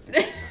not just a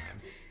good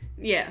time.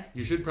 Yeah.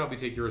 You should probably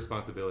take your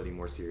responsibility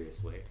more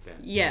seriously than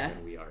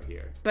we are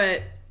here.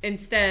 But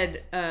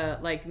instead,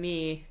 like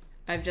me,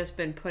 I've just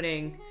been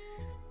putting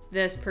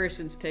this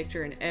person's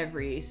picture in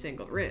every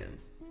single room.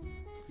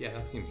 Yeah,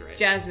 that seems right.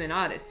 Jasmine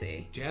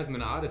Odyssey.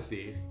 Jasmine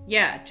Odyssey.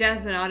 Yeah,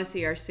 Jasmine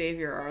Odyssey, our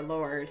savior, our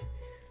lord,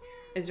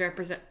 is Oh,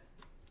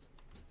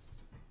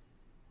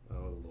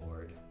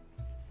 Lord.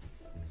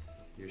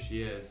 Here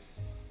she is.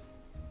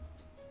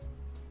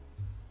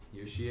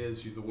 Here she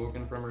is. She's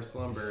awoken from her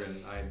slumber,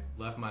 and I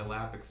left my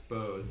lap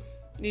exposed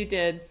You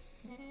did.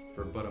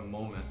 for but a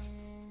moment.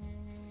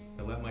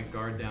 I let my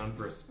guard down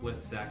for a split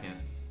second.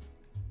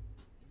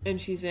 And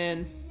she's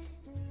in.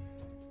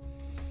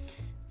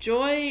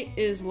 Joy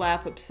is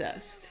lap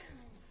obsessed.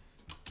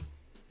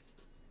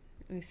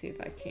 Let me see if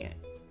I can't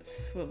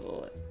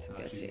swivel it to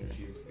get you.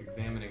 She's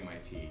examining my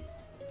teeth.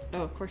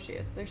 Oh, of course she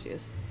is. There she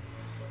is.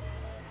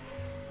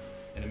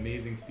 An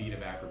amazing feat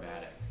of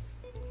acrobatics.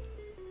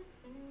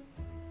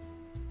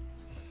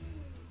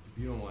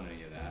 You don't want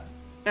any of that.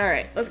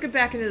 Alright, let's get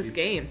back into this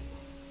game.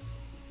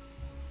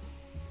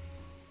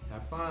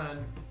 Have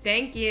fun.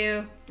 Thank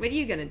you. What are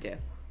you gonna do?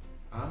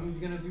 I'm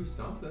gonna do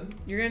something.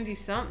 You're gonna do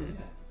something.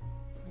 Yeah.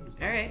 I'll do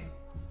something. Alright.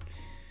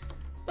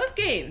 Let's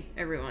game,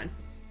 everyone.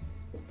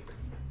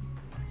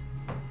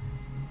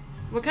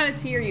 What kind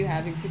of tea are you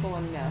having? People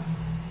want to know.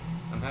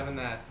 I'm having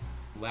that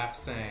lap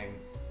song.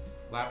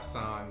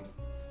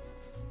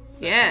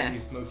 Yeah.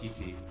 That smoky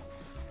tea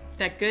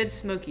That good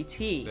smoky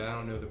tea. that I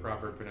don't know the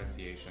proper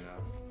pronunciation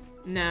of.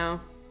 No.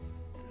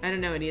 I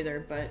don't know it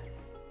either, but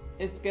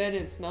it's good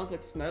and it smells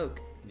like smoke.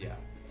 Yeah.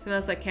 It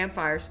smells like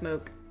campfire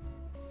smoke.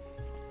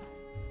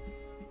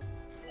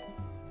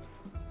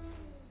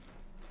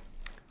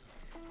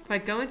 If I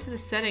go into the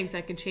settings,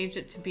 I can change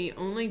it to be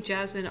only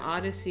Jasmine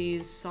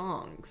Odyssey's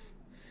songs,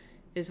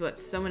 is what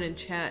someone in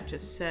chat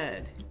just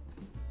said.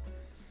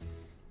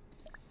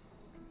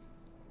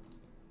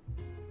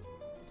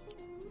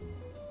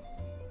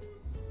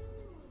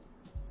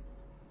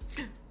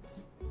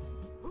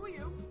 Who are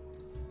you?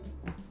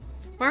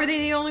 Why are they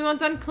the only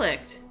ones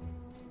unclicked?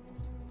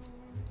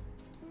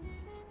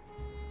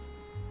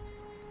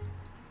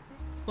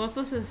 Well, let's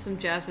listen to some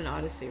Jasmine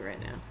Odyssey right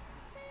now.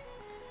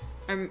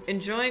 I'm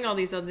enjoying all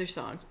these other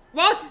songs.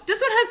 What?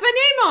 This one has my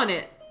name on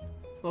it!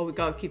 Well, we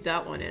gotta keep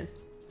that one in.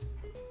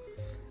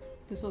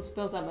 This one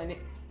spells out my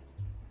name.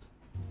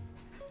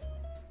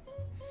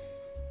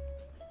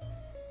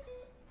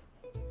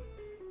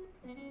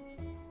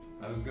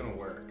 That was gonna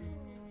work.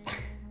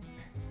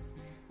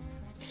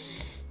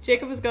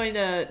 Jacob was going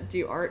to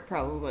do art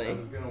probably. That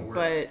was gonna work.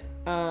 But,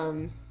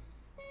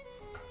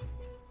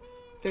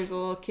 there's a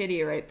little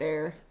kitty right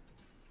there.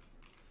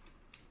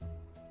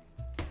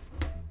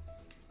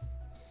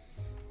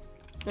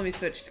 Let me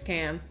switch to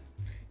cam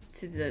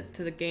to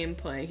the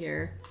gameplay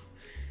here.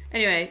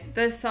 Anyway,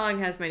 this song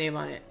has my name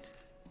on it.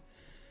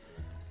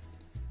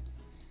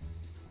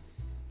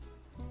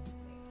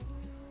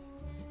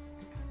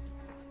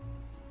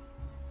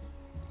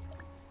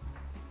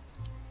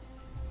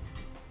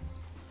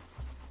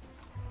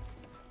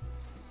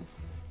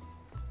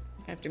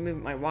 I have to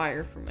move my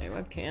wire from my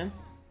webcam.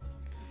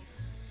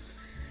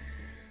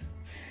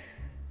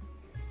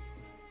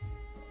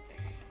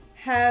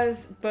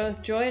 Has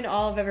both Joy and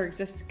Olive ever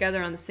existed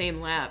together on the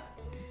same lap?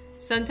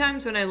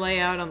 Sometimes when I lay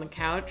out on the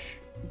couch,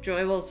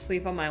 Joy will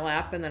sleep on my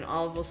lap and then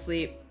Olive will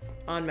sleep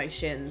on my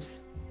shins.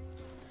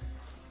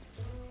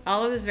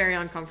 Olive is very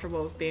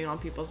uncomfortable with being on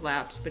people's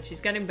laps, but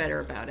she's getting better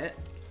about it.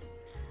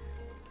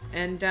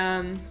 And,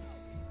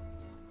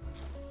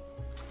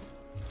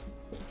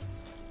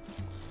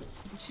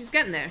 she's she's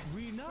getting there.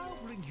 We now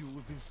bring you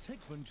with this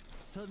segment,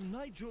 Sir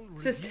Nigel.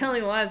 It's just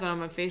telling lies when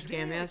I'm on face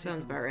cam. Yeah, that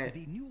sounds about right.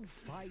 The new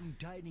fine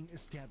dining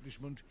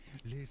establishment,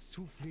 Les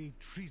Soufflés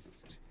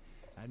Tristes.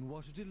 And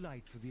what a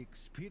delight for the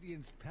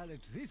experienced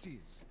palate this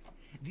is.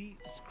 The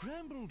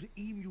scrambled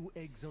emu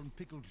eggs on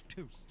pickled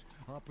toast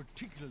are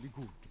particularly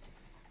good.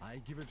 I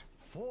give it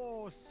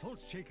 4 salt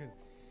shakers.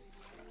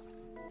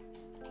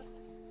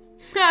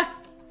 Ha!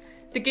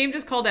 The game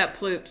just called out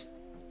ploops.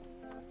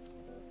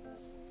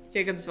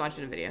 Jacob's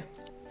watching a video.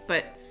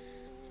 But,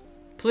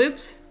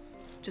 ploops,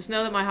 just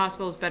know that my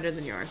hospital is better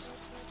than yours.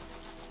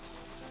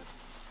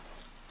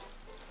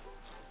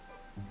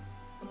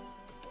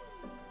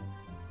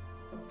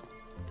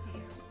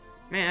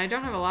 Man, I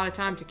don't have a lot of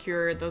time to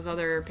cure those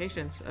other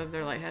patients of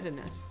their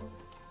lightheadedness.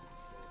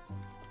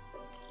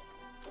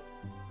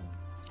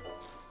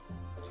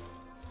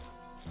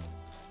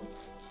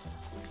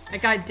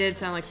 That guy did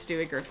sound like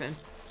Stewie Griffin.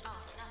 Oh,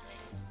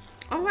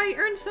 nothing. Oh, I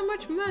earned so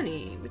much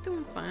money. We're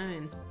doing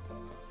fine.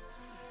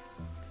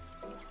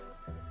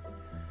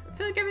 I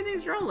feel like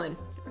everything's rolling.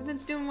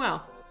 Everything's doing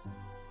well.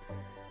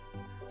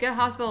 Get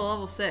hospital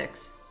level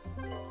 6.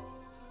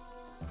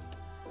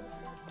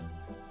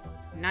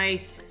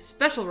 Nice.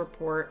 Special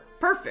report.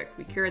 Perfect.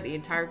 We cured the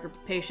entire group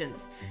of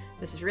patients.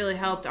 This has really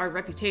helped our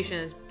reputation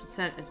as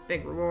sent as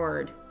big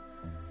reward.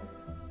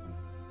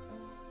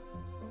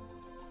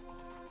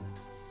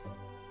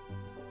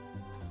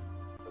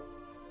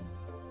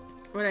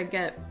 What did I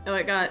get? Oh,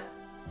 I got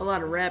a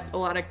lot of rep, a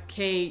lot of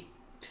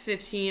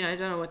K15. I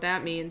don't know what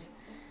that means.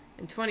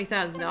 And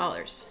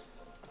 $20,000.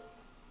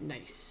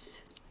 Nice.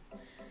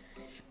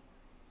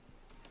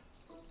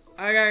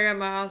 I gotta get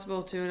my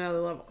hospital to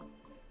another level.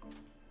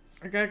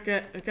 I gotta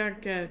get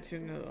it to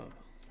another level.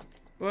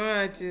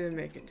 What to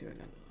make it to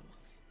another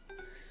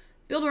level?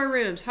 Build more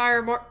rooms.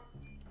 Hire more.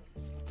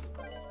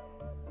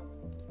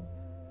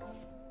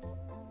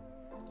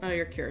 Oh,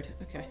 you're cured.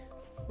 Okay.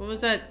 What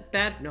was that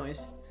bad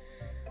noise?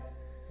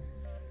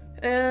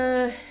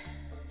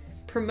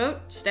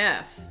 Promote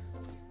staff.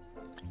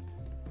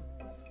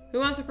 Who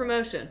wants a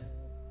promotion?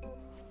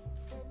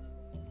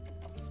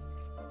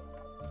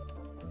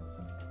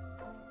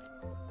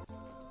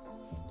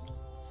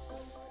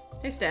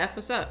 Hey staff,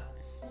 what's up?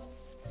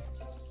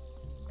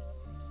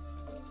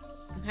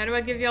 How do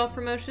I give y'all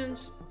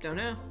promotions? Don't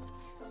know.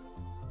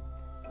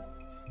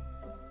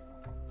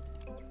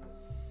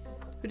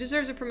 Who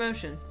deserves a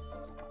promotion?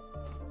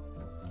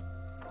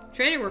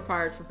 Training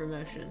required for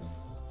promotion.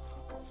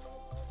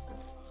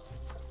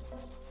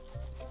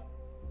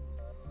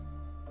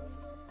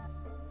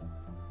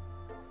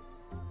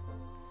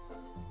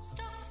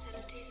 Staff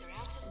facilities are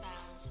out of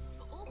bounds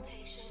for all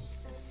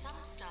patients and some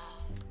staff.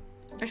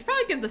 I should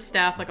probably give the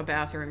staff like a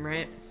bathroom,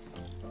 right?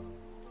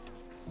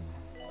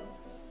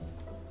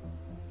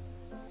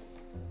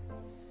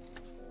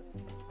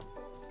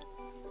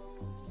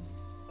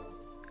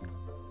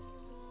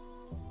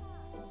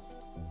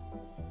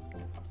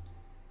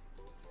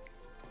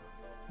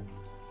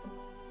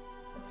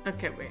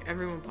 Okay, wait,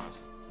 everyone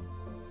pause.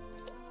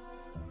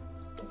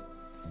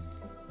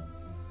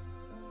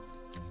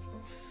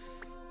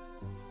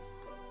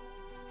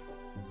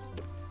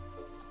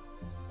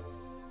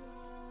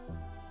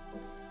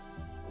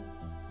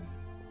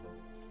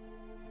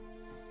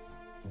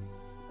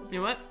 You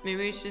know what? Maybe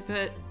we should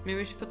put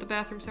the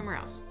bathroom somewhere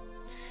else.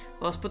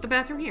 Well, let's put the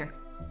bathroom here.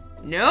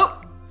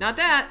 Nope, not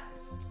that.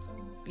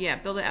 Yeah,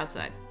 build it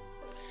outside.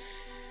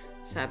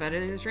 Is that better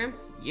in this room?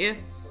 Yeah.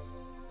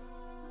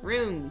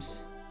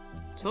 Rooms.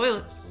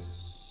 Toilets.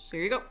 So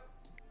here you go.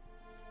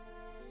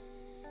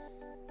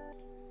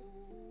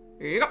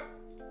 Here you go.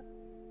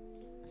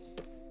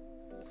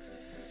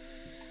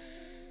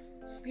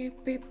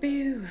 Beep, beep,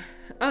 beep.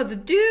 Oh, the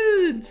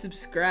dude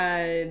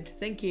subscribed.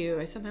 Thank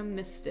you. I somehow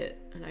missed it,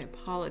 and I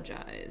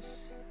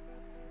apologize.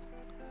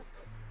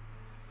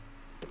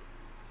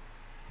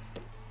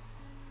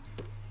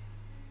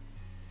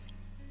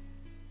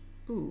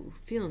 Ooh,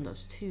 feeling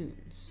those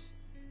tunes.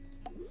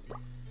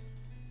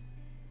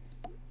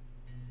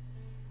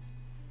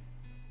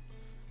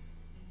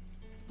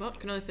 Well,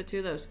 can only fit 2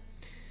 of those.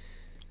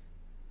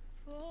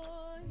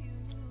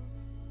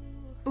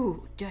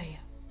 Ooh, damn.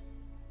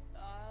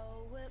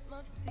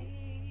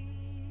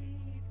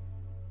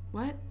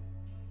 What?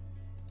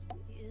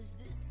 Is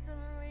this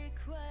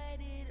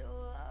unrequited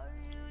or are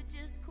you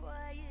just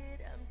quiet?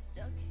 I'm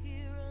stuck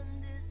here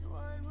on this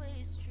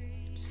one-way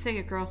street. Sing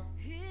it, girl.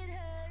 It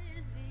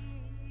has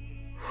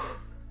been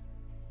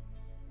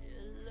a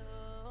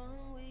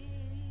long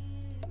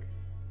week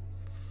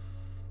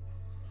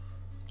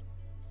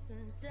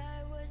since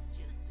I was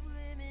just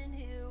swimming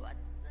here.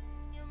 What's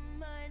on your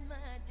mind,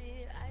 my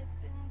dear? I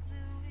think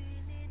that we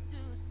need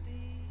to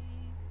speak.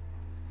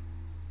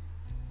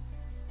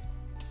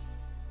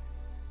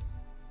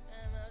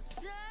 I'm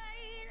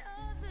outside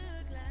of the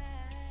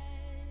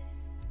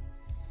glass,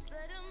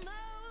 but I'm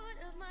out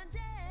of my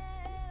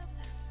depth.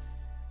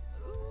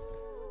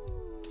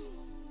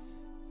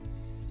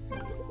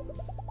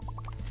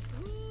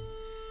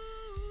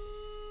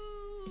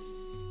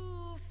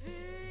 Ooh,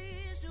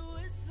 fish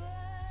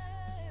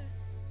whispers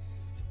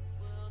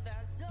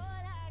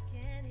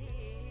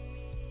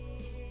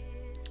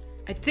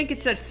I think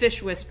it said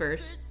Fish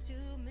Whispers.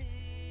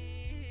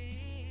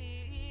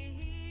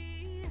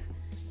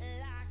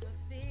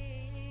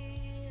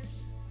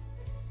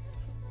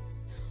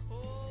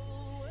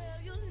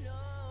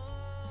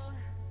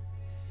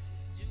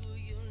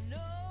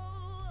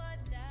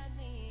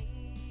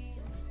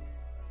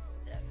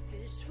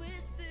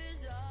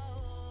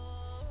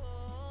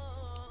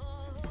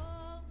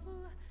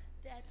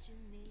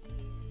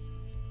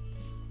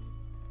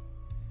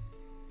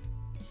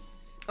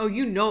 Oh,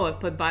 you know I've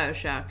played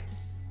BioShock.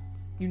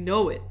 You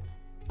know it.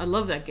 I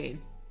love that game.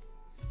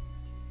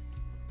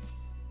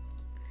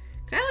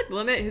 Can I, like,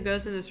 limit who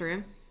goes in this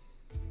room?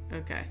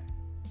 Okay.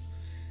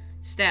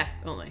 Staff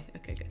only.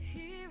 Okay, good.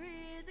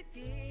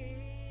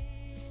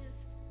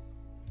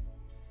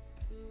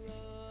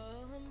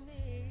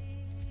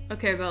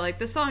 Okay, but, like,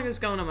 this song is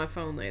going on my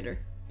phone later.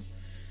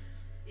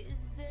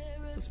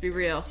 Let's be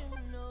real.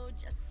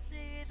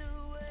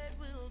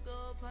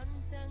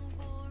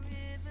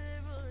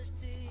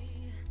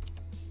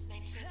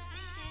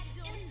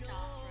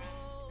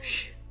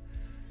 Shh.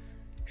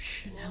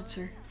 Shh,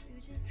 announcer.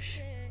 Shh.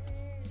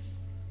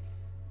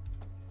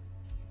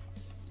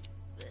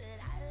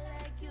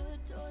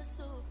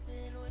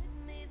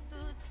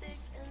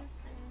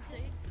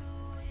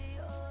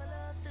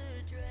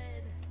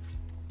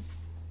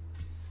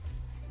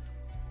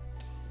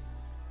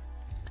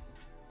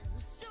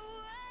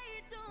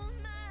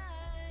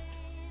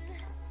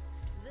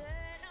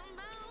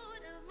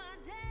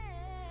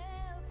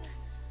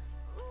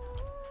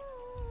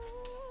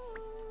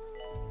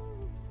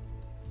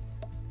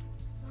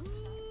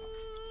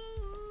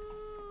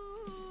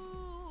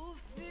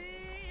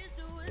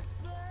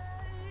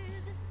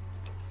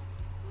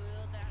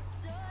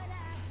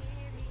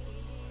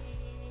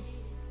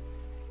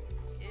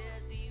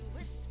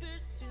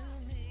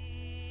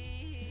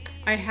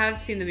 I have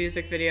seen the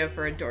music video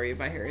for Adore You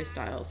by Harry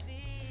Styles.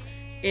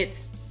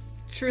 It's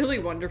truly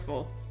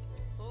wonderful.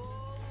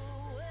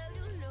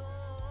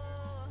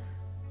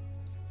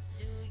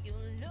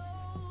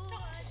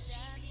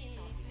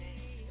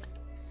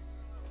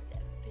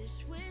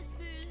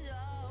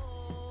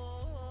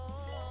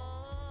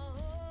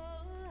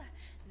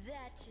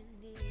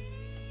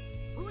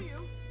 Who are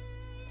you?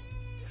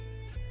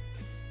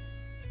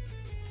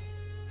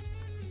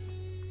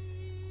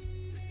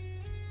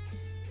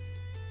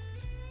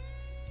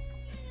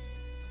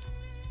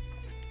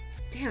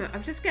 Damn,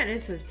 I'm just getting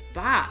into this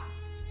bot.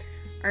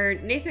 Are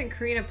Nathan and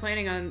Karina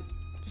planning on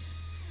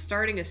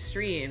starting a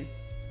stream?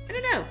 I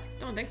don't know.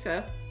 Don't think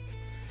so.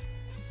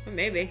 But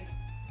maybe.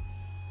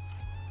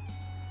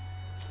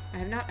 I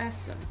have not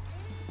asked them.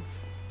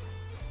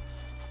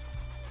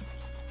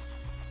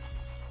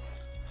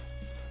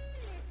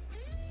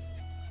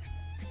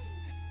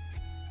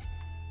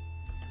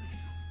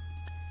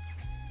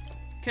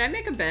 Can I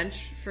make a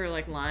bench for,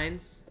 like,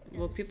 lines?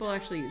 Will people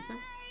actually use them?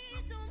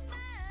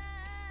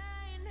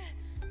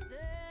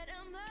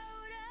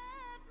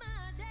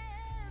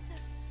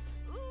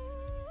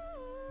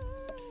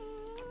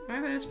 Why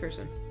about this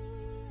person?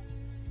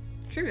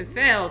 Treatment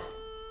failed.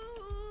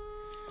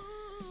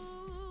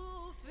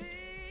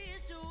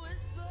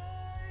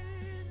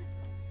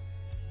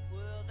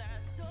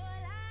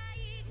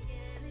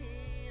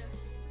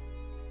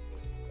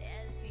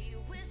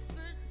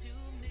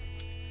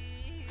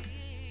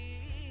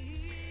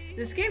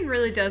 This game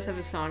really does have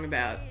a song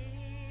about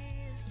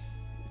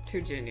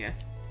Virginia.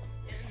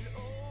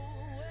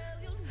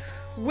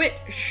 Wit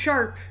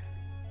Sharp.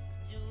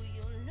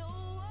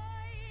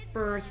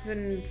 Birth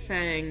and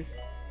Fang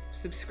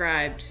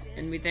subscribed,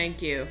 and we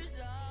thank you.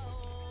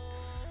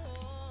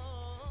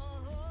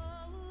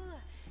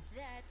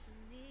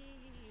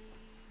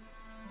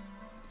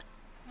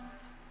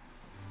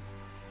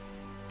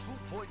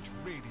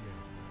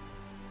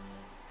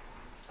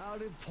 Our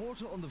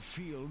reporter on the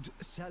field,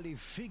 Sally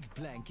Fig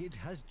Blanket,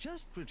 has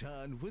just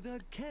returned with her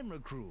camera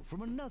crew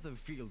from another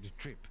field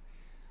trip.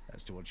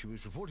 As to what she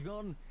was reporting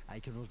on, I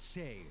cannot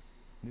say.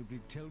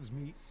 Nobody tells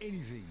me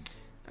anything.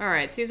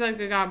 Alright, seems like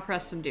we gotta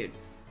impress some dude.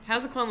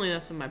 How's the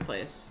cleanliness of my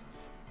place?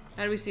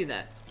 How do we see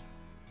that?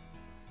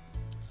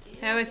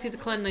 How do I see the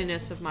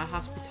cleanliness of my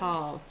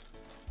hospital?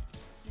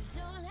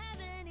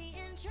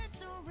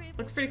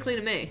 Looks pretty clean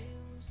to me.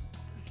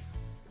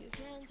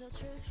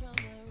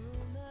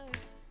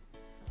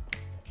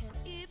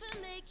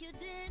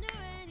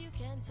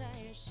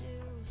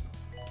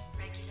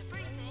 Regular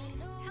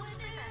breathing helps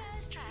prevent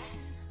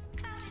stress,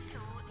 clouded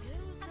thoughts,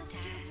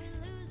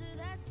 and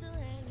death.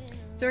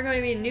 Is there going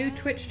to be a new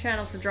Twitch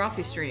channel for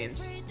Drawfee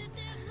streams?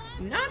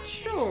 Not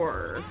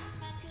sure.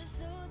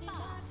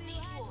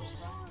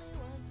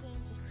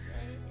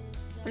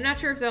 I'm not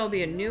sure if there'll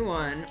be a new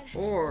one,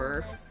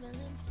 or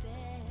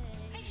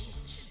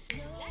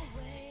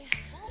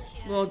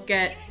we'll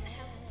get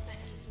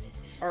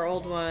our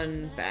old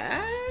one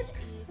back?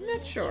 I'm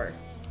not sure.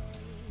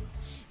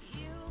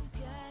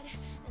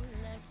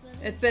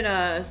 It's been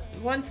a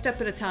one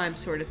step at a time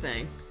sort of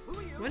thing.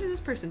 What is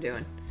this person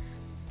doing?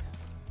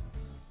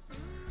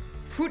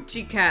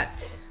 Fuji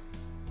Cat.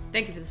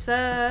 Thank you for the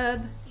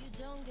sub.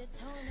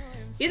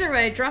 Either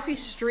way, Druffy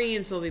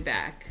Streams will be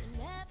back.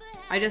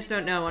 I just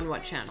don't know on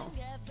what channel.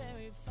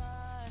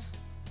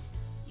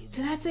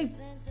 Did that say...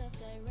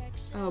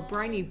 Oh,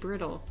 Briny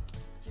Brittle.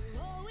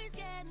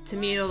 To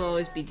me, it'll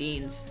always be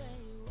Dean's.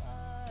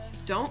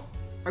 Don't...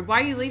 Or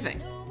why are you leaving?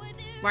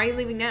 Why are you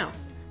leaving now?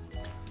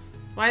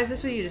 Why is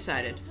this what you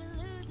decided?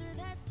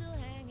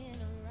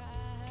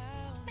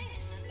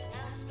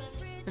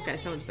 Okay,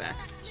 someone's back.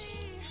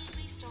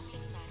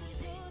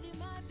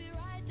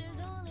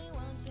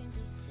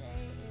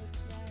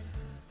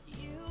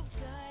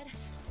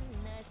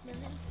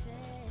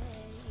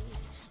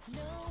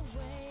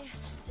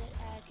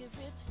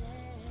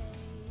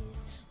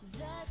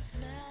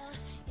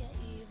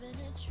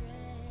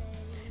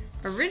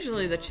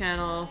 Originally, the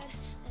channel...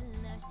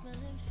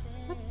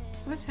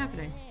 What's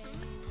happening?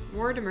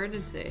 Ward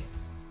emergency.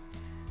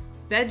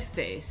 Bed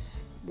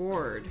face.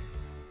 Ward.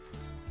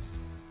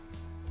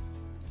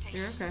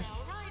 Yeah, okay.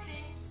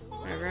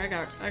 Whatever, I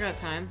got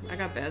time. I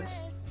got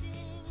beds.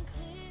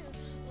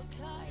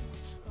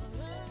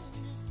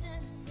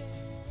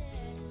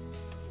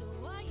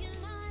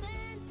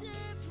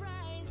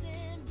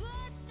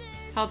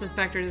 Health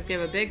inspector just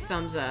gave a big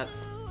thumbs up.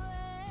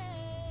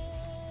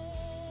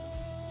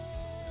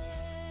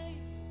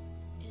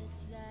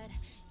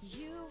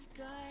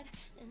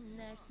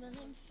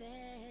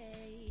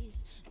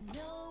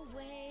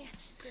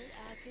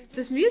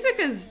 This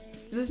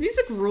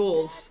music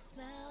rules.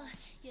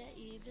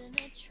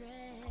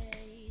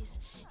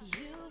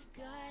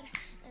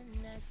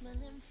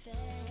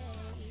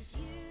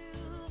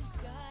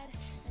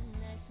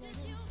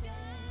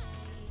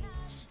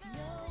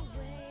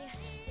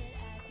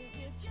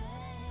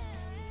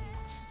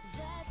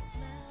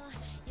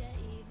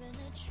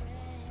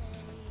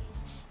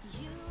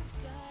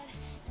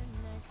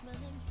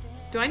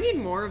 Do I need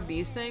more of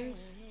these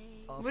things?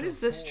 What is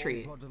this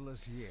treat?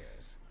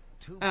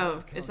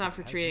 Oh, it's not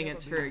for treating,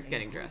 it's for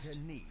getting dressed.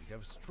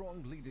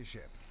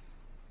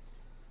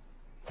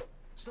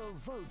 So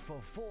vote for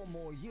 4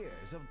 more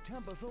years of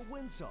Tabitha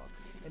Winsock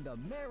in the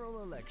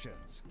mayoral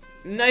elections.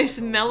 Nice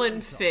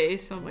melon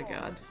face. Oh my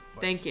god.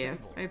 Thank you.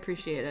 I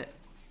appreciate it.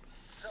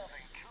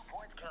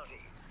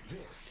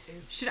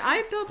 Should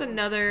I build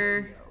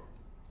another...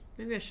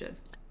 Maybe I should.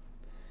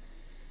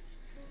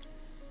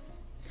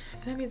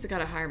 But that means I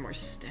gotta hire more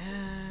staff.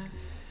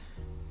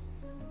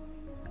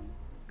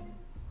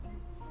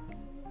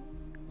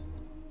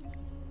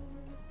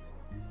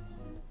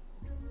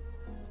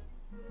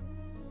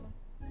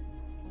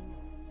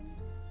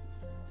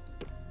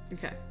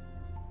 Okay.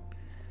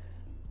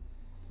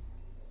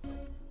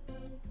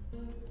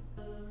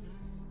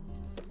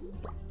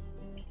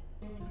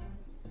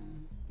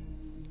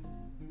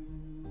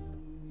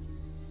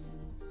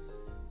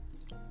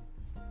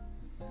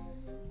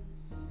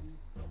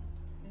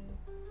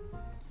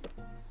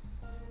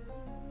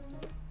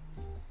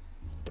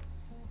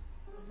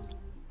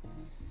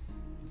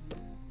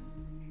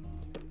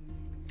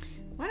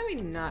 Why do we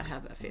not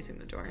have that facing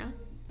the door, huh?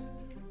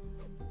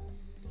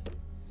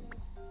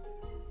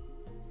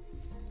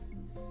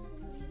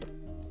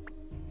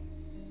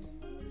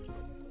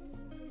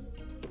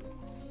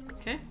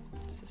 Okay,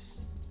 let's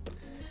just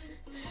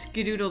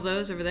skedoodle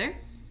those over there.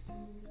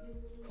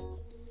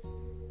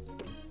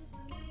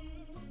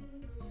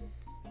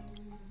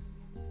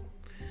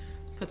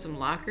 Put some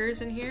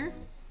lockers in here.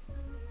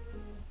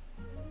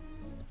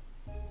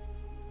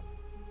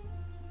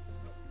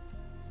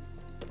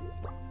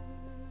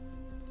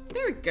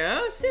 There we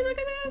go. See, look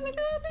at that. Look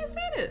how nice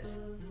that is.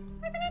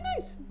 Look at that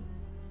nice.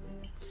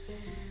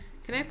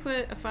 Can I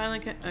put a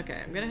filing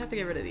okay, I'm gonna have to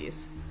get rid of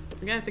these. I'm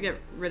gonna have to get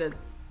rid of...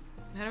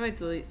 How do I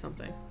delete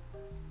something?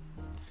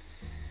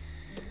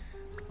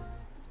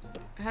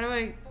 How do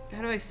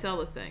I sell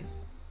the thing?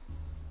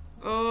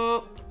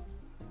 Oh.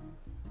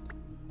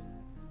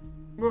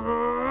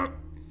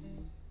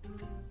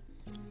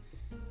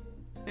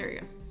 There we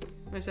go.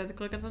 I just have to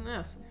click on something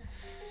else.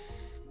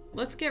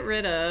 Let's get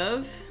rid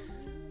of...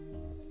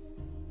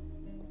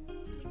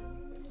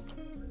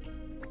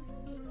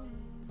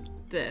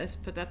 this,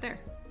 put that there.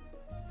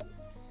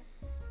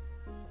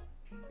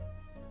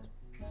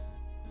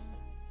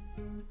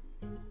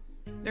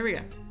 There we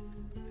go.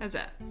 How's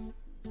that?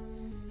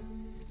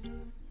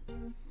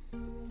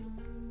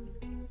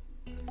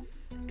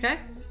 Okay.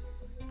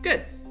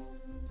 Good.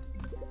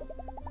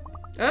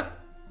 Oh!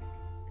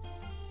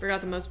 Forgot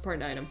the most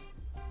important item.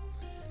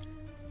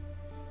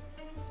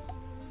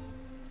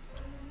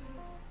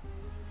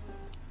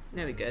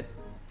 Now we good.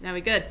 Now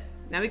we good.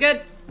 Now we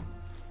good!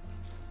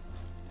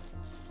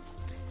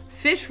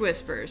 Fish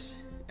Whispers.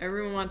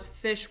 Everyone wants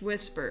Fish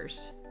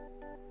Whispers.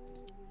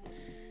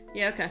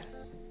 Yeah, okay.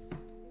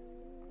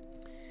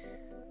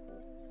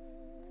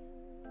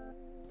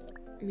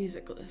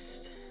 Music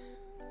list.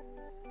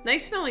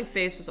 Nice Smelling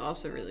Face was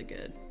also really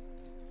good.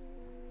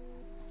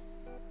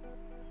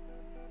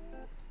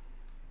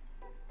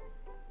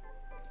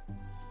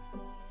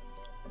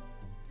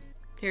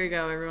 Here we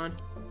go, everyone.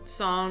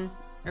 Song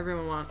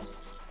everyone wants.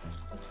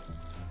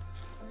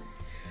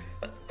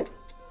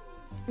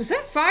 Was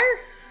that fire?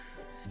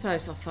 I thought I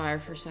saw fire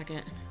for a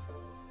second.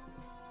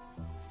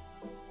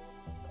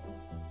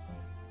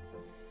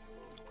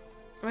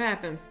 What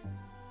happened?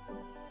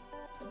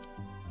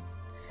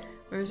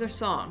 Where's their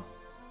song?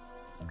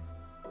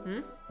 Hmm?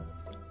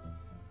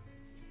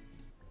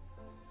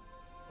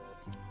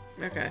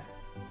 Okay.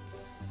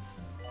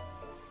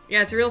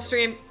 Yeah, it's a real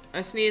stream.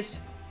 I sneezed.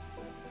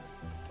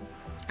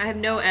 I have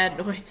no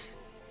adenoids.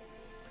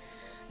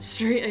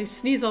 I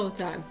sneeze all the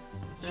time.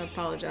 I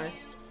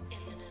apologize.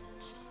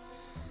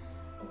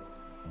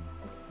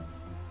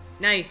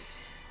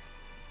 Nice.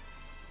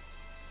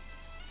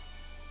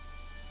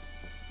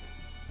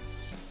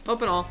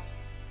 Open all.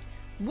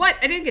 What?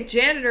 I didn't get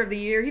janitor of the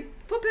year. He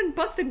flippin'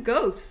 busted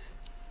ghosts.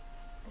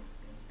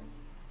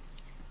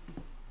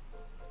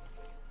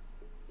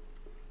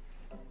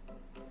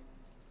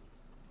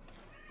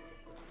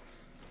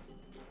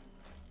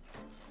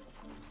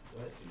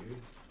 What,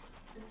 dude?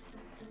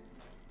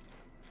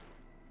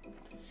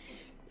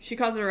 She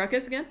causing a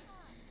ruckus again?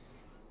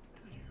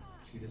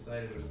 She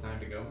decided it was time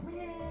to go.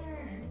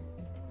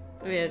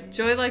 Oh yeah,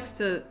 Joy likes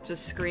to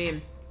just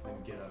scream.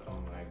 And get up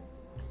on my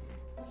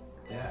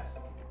desk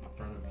in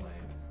front of my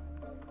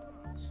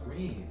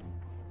screen.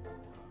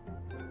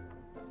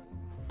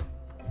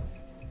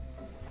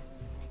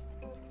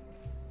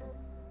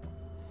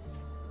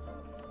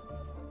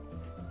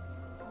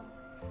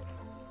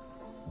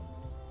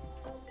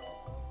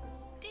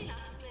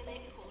 Deluxe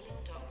clinic calling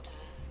doctor.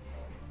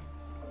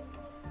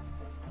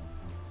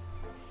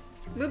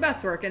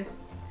 Moveout's working.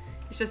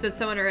 It's just that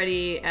someone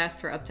already asked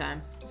for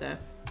uptime, so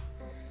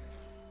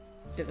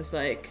it was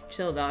like,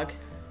 chill, dog.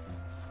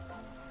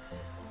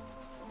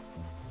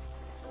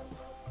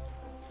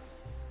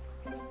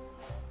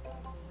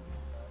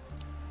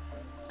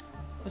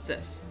 What's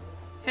this?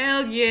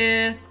 Hell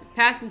yeah!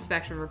 Past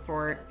inspection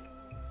report.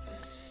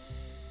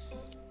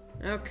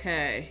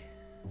 Okay.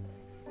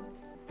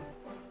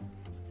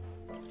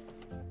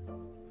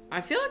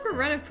 I feel like we're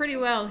running pretty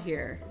well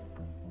here.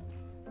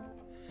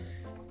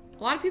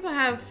 A lot of people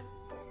have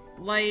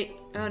light.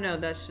 Oh no,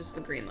 that's just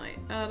the green light.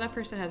 Oh, that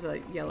person has a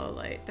yellow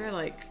light. They're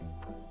like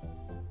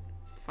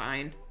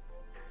fine.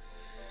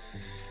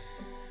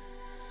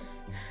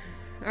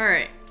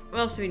 Alright, what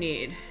else do we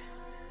need?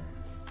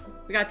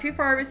 We got 2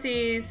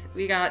 pharmacies,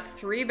 we got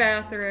 3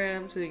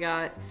 bathrooms, we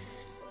got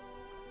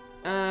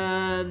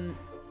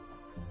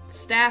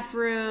staff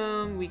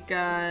room, we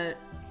got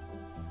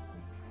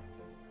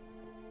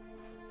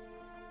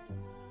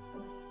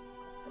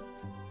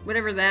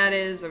whatever that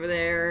is over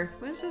there.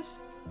 What is this?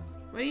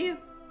 What are you?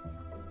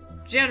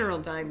 General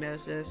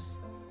diagnosis.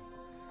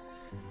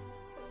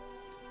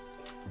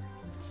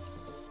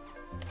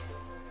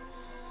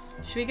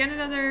 Should we get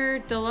another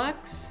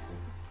deluxe?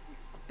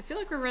 I feel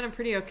like we're running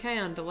pretty okay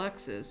on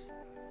deluxes.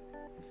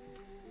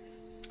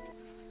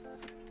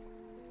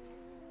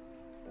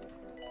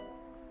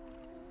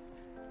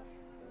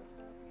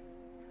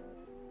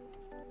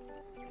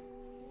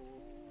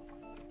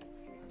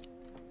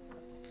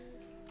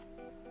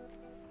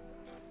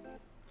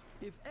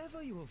 If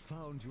ever you have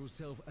found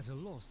yourself at a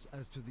loss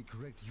as to the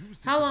correct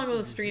use How of long will the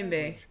English stream be?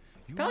 language,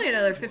 you Probably may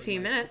another enjoy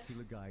 15 my minutes.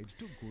 popular guide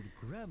to good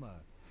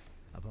grammar.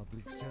 A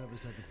public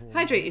service I perform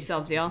Hydrate with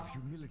yourselves, a sense y'all. of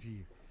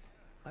humility.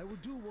 I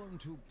would do one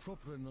to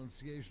proper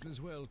enunciation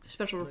as well.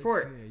 Special but I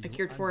report. fear I your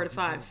cured 4 out of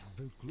 5. underdeveloped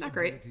vocal Not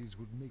great. abilities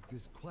would make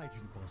this quite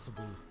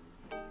impossible.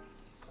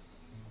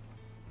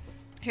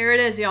 Here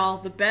it is, y'all.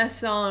 The best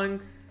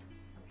song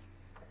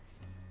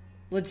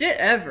legit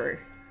ever.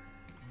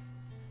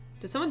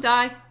 Did someone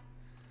die?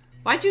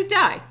 Why'd you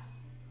die?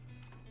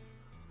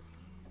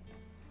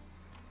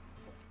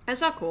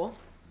 That's not cool.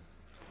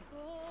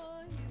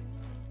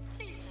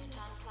 Please don't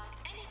unplug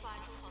any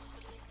vital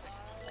hospital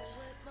equipment.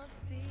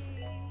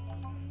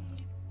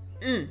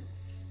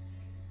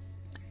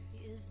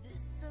 Is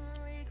this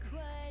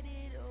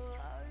unrequited or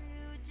are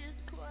you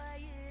just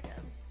quiet?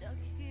 I'm stuck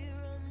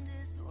here on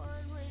this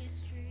one-way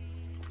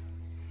street.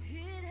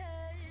 It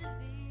has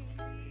been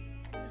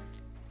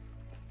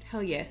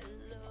Hell yeah.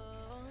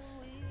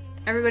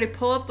 Everybody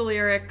pull up the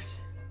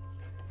lyrics.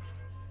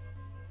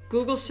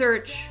 Google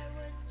search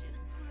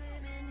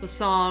the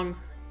song.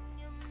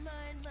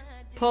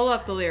 Pull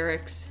up the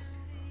lyrics.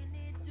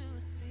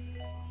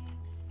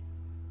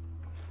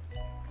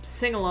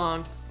 Sing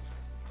along.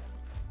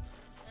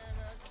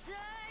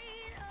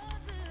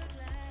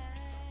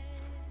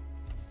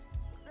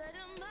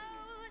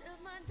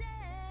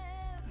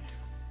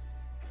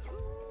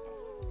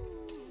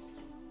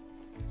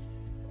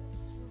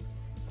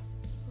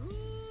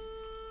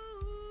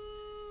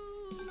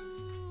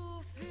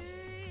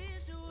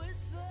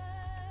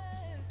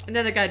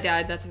 Another guy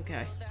died, that's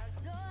okay.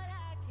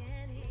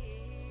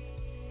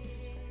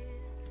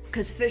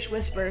 Because fish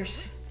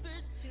whispers.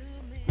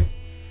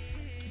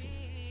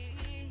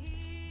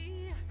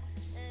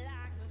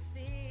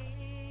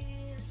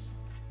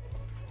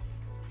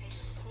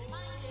 Patients are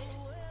reminded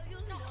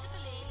not to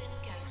believe in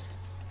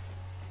ghosts.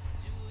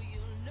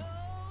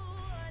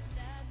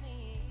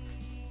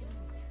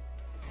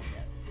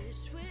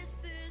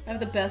 I have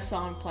the best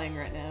song playing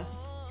right now.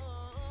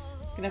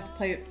 Gonna have to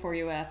play it for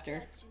you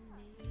after.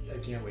 I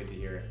can't wait to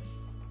hear it.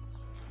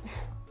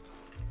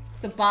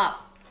 The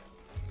bop.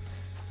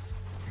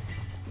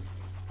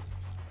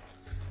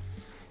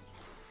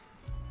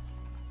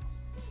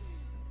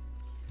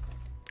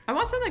 I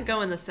want something to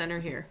go in the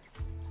center here.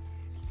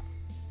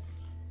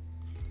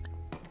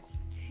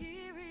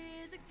 Here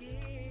is a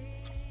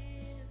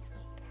gift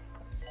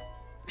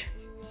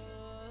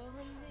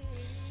from me.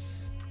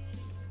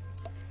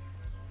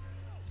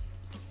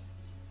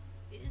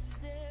 Is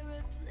there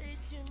a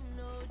place you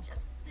know?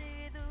 Just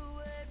say the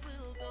word,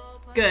 we'll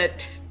go. Good.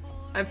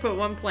 I put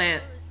one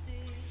plant.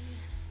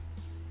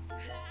 I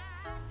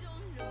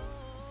don't know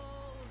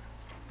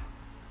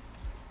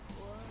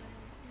what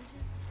you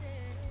just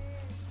said,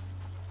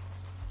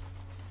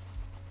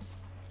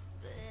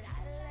 but I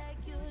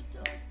like your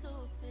door so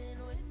thin,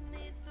 with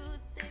me through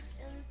thick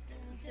and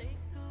thin. Take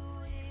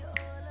away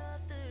all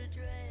of the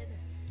dread.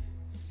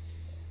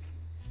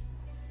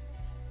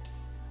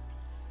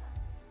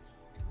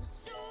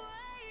 So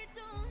I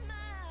don't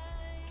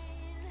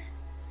mind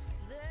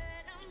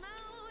that I'm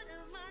out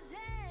of my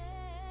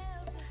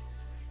depth.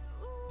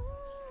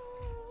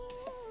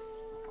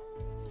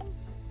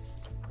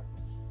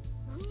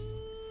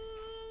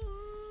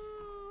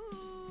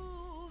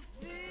 Ooh,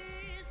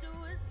 fears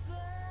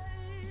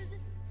whispers.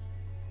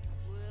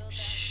 Well,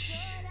 that's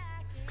what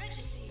I can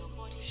Register your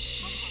body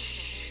for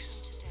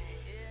donation today.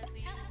 Healthcare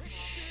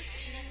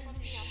beginning from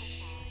the other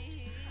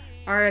side.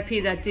 R.I.P.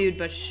 that dude,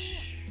 but shh.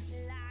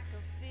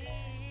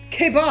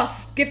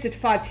 K-Boss gifted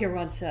 5 tier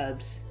 1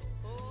 subs.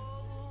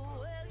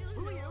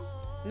 Who are you?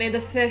 May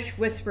the fish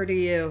whisper to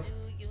you.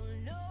 you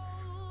know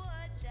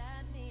what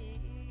I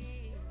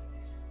mean.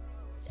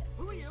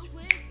 Who are you?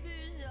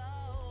 Whispers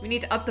all We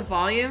need to up the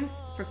volume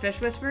for fish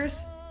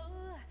whispers.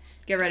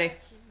 Get ready.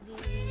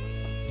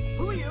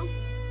 Who are you?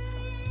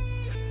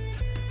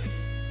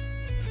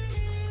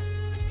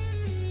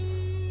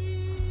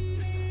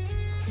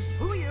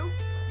 Who are you?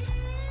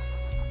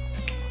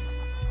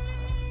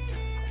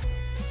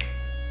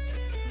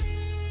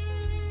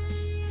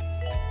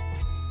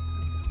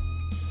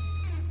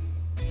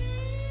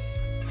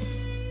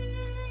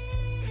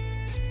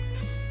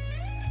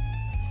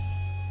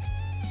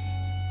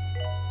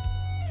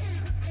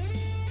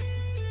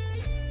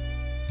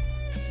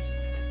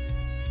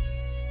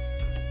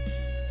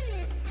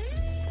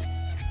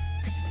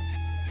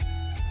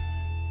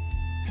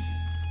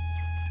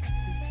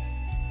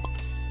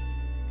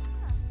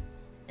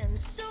 And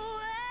so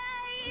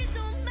I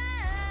don't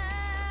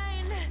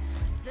mind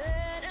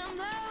that I'm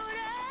out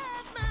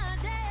of my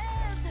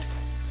depth.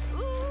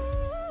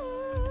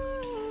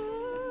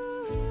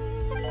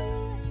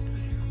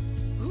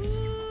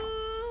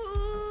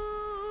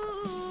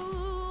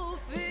 Ooh,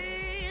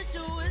 fish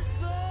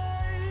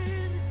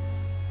whispers.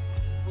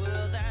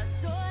 Well,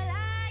 that's all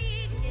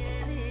I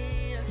can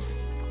hear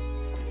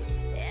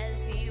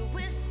as he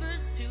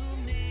whispers to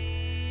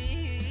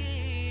me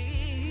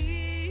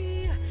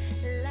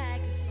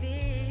like a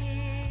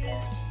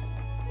fish.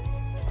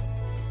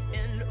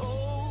 And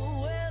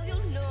oh, well,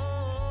 you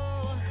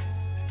know,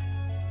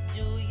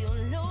 do you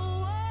know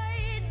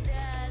what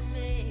that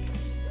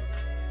means?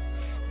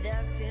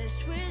 That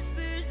fish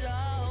whispers all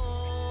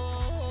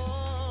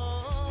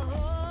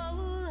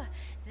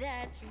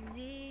that you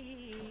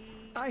need.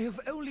 I have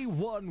only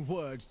one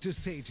word to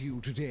say to you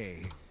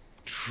today.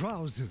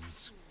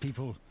 Trousers,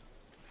 people.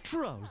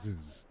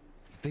 Trousers.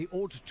 They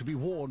ought to be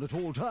worn at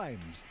all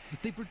times.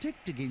 They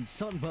protect against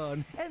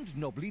sunburn and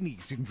knobbly knee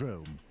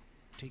syndrome.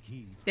 Take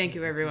heed. Thank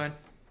you, everyone.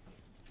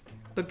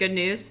 But good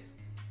news,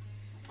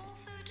 All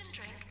food and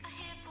drink are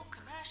here for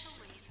commercial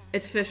reasons.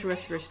 it's Fish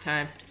Whispers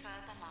time.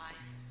 Further life.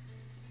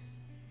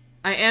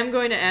 I am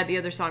going to add the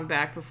other song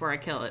back before I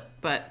kill it,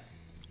 but...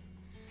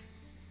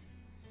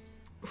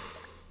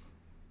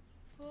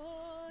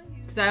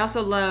 Because I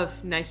also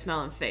love Nice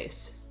Smelling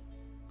Face.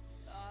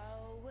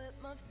 I'll wet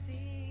my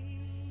feet.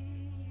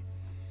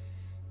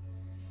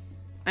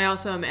 I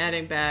also am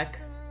adding back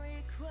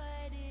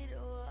Unrequited,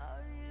 or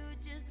are you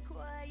just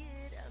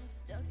quiet? I'm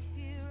stuck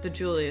here the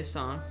Julia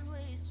song. on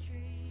one-way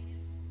street.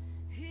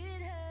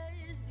 It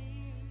has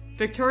been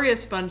Victoria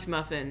Sponge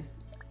Muffin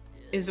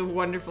is a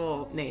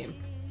wonderful name.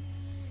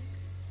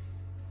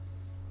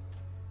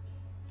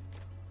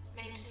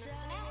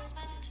 Maintenance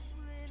announcement.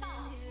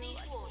 Plants need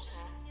water.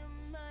 your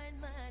mind,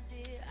 my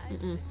dear. I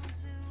Mm-mm. really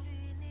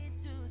need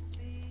to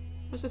speak.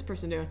 What's this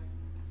person doing?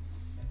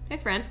 Hey,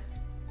 friend.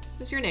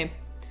 What's your name?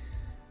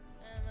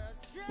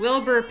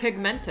 Wilbur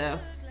Pigmento.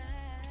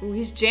 Ooh,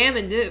 he's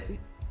jamming to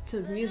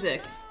the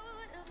music.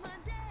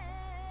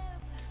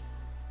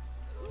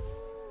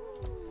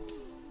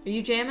 Are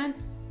you jamming?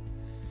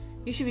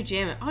 You should be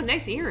jamming. Oh,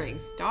 nice earring,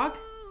 dog.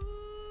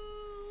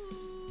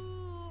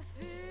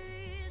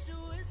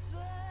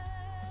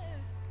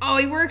 Oh,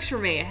 he works for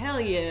me. Hell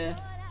yeah.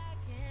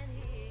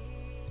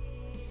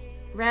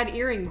 Rad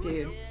earring,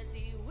 dude.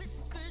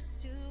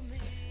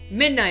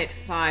 Midnight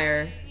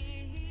Fire.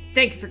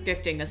 Thank you for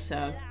gifting a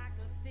sub.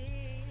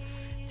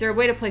 Is there a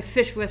way to play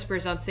Fish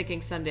Whispers on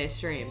Sinking Sunday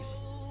streams?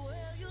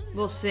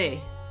 We'll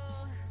see.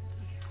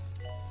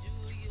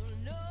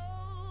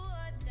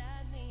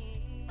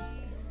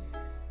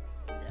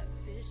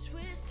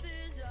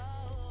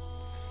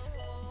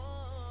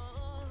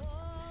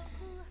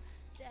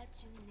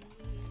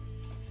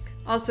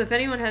 Also, if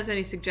anyone has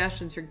any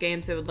suggestions for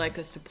games they would like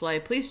us to play,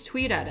 please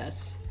tweet at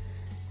us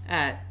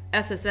at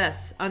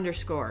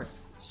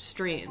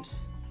SSS_streams.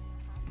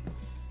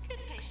 Good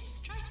patients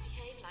try to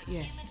behave like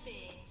Yeah. human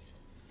beings.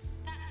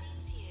 That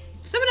means you.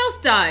 Someone else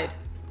died.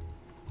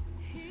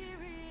 Here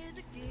is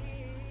a gift.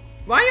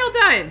 Why are y'all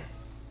dying?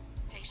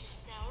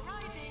 Patients now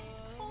arriving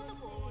for the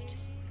ward.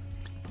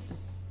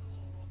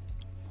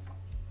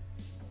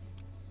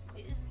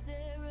 Is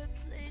there a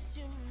place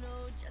you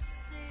know? Just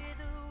say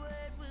the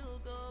word, we'll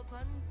go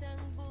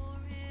Pantangbo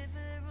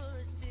River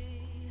or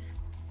sea.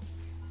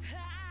 I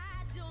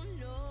don't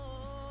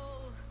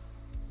know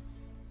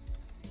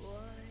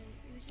what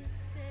you just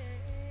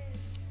said,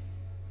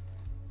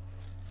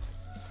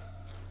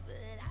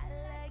 but I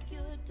like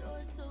your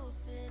dorsal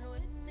fin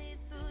with me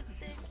through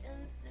thick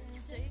and thin.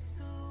 Take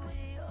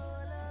away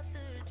all of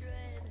the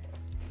dread.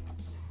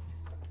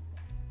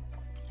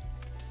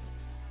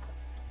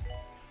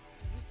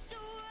 So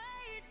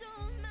I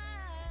don't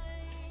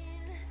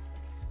mind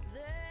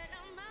that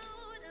I'm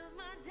out of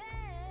my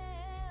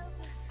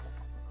depth.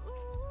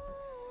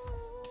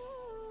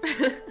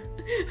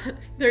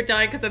 They're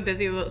dying because I'm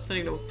busy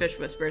listening to Fish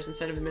Whispers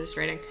instead of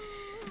administrating.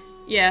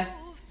 Yeah.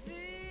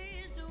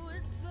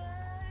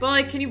 But,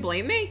 like, can you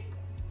blame me?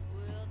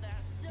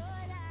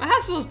 My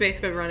hospital's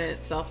basically running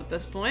itself at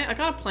this point. I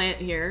got a plant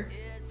here.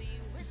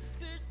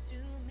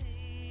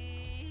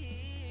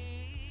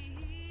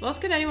 What else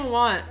could anyone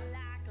want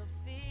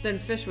than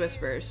Fish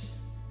Whispers?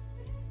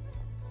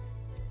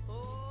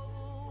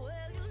 Oh,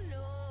 well, you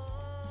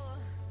know.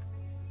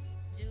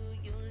 Do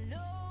you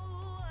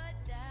know what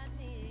that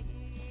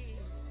means?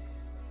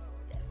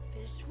 That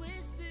fish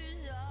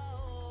whispers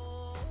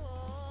all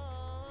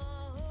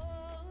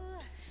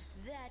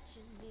that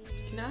you need.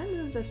 Can I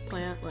move this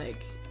plant,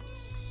 like,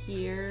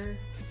 here?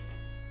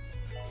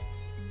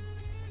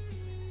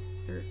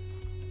 Or...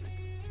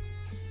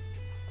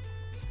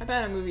 How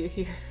about I move you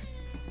here?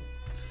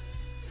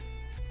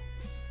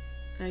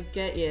 I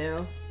get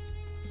you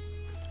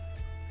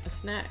a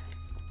snack.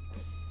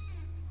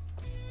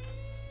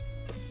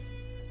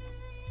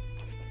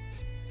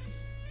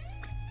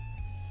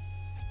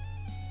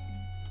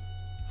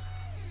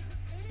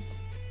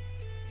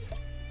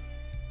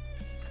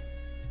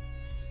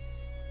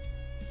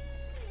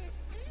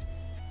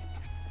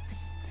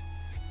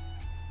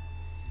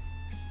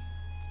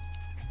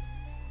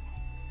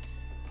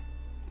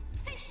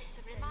 Patients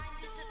are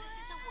reminded that this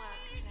is a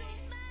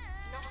workplace,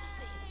 not a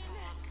theme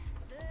park.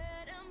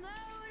 That I'm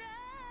out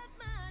of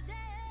my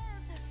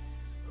depth.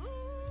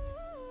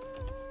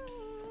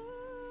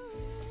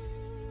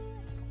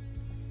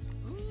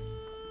 Ooh,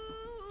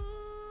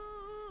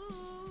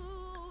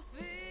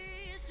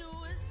 fish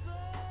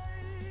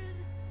whispers.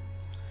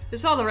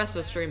 This is all the rest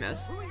of the stream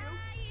is.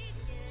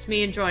 It's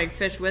me enjoying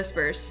Fish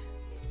Whispers.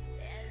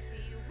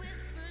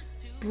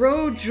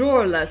 Bro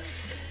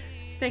Jorless.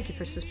 Thank you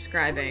for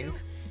subscribing.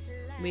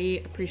 We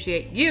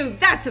appreciate you.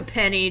 That's a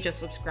penny. Just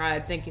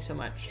subscribe. Thank you so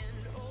much.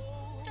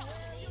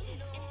 Doctor needed in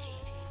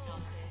GP's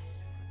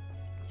office.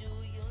 Do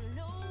you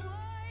know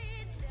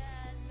what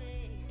that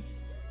means?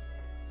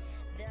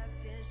 That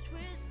fish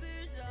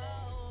whispers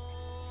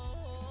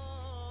all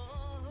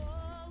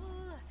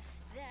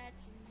that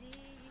you need.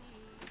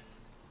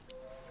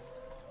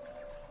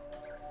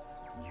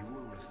 You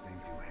were listening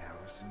to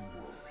Harrison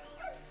Wolf.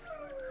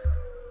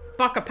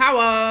 Baka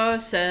Power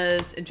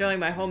says, enjoying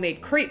my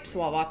homemade crepes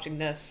while watching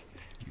this.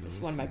 This is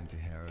one of my.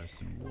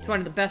 It's one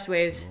of the best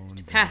ways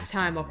to pass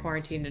time while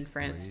quarantined in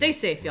France. Stay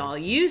safe, y'all.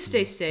 You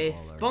stay safe.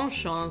 Bon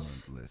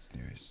chance.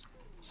 Listeners,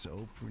 so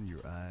open your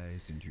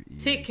eyes and your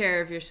ears. Take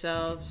care of Ready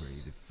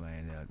yourselves. to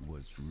find out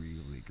what's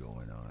really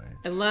going on.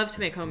 I love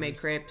to make homemade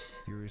crepes.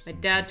 Here are My some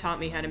dad taught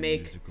me how to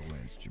make musical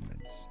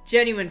instruments.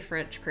 genuine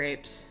French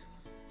crepes.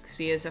 Because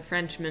he is a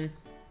Frenchman.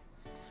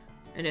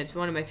 And it's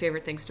one of my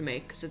favorite things to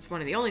make. Because it's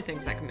one of the only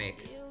things I can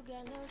make. You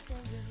got no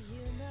sense of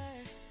humor.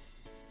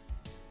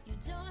 You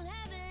don't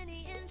have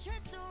any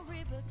interest or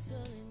read books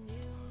or the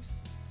news.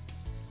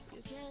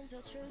 You can't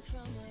tell truth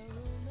from a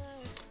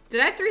rumor.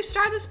 Did I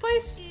 3-star this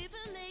place?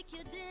 Even make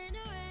your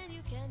dinner and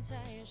you can't tie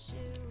your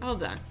shoes.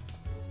 Hold on.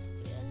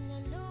 And I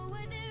know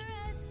what they're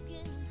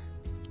asking.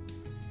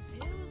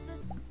 Who's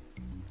this?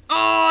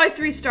 Oh, I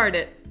 3-starred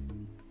it.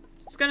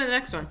 Let's go to the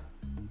next one.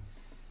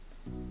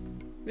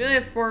 We only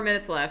have 4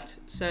 minutes left,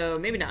 so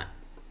maybe not.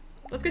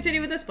 Let's continue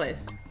with this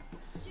place.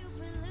 Stupid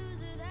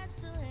loser that's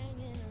still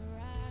hanging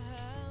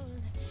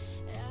around.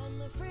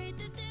 I'm afraid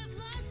that they're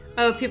flies.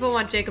 Oh, people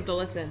want Jacob to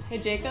listen. Hey,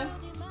 Jacob.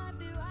 They might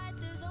be right.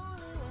 There's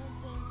only one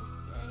thing to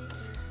say.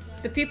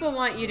 It's The people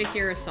want you to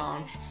hear a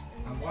song.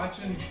 I'm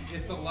watching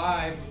It's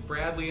Alive with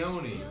Brad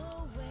Leone. no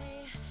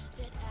way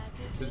that I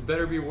could This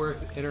better be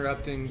worth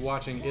interrupting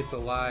watching It's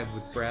Alive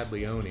with Brad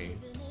Leone.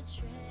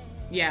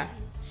 Yeah.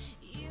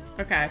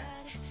 Okay.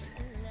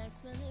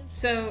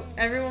 So,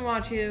 everyone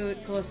wants you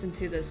to listen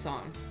to this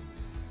song.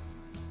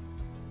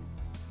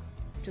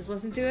 Just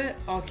listen to it.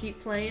 I'll keep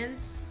playing.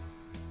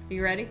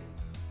 You ready?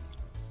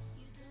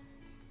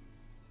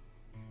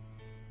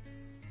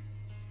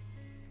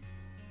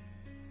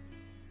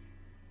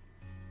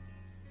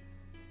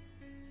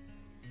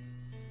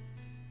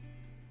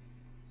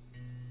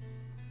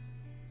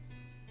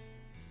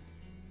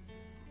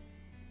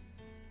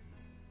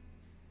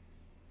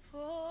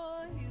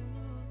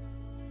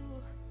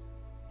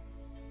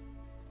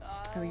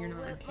 Oh, you're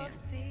not on cam.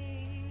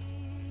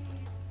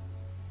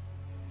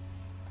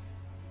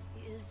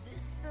 Is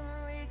this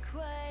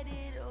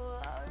unrequited or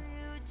are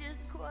you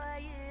just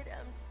quiet?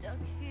 I'm stuck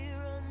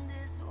here on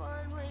this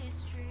one-way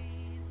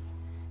street.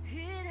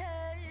 It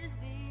has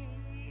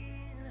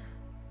been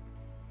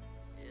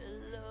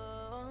a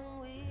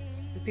long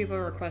week The people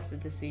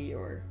requested to see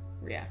your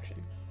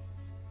reaction.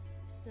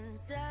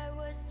 since I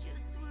was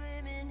just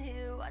swimming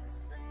here.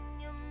 What's on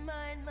your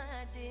mind,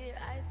 my dear?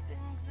 I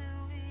think that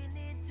we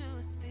need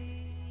to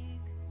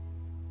speak.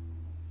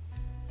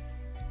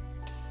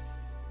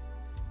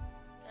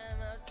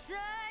 I'm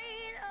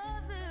outside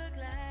of the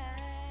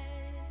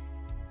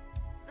glass,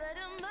 but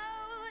I'm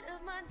out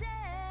of my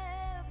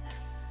depth.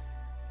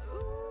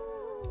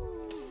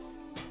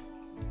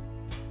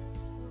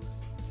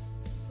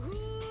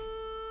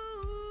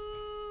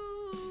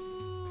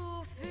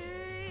 Ooh,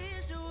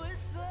 fish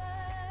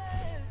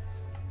whispers.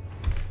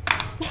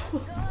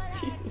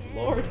 Jesus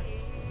Lord.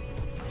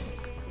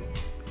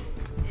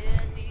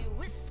 As he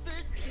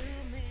whispers to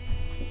me,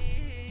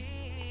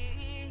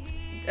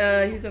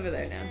 He's over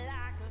there now.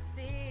 like a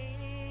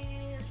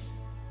fish.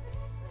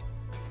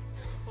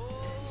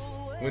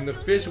 Oh, When the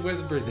fish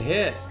whispers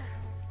hit.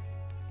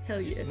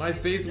 Hell yeah. My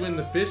face when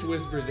the fish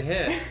whispers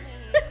hit.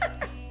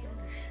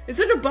 Is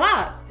it a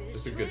bop?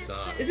 It's a good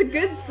song. It's a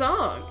good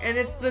song, and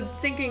it's the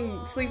Sinking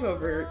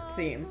Sleepover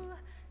theme.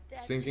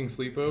 Sinking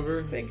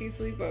Sleepover? Sinking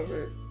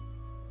Sleepover.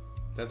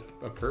 That's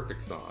a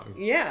perfect song.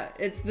 Yeah,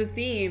 it's the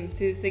theme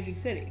to Sinking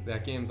City.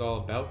 That game's all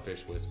about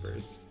fish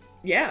whispers.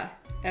 Yeah,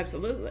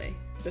 absolutely.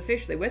 The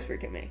fish they whisper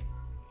to me.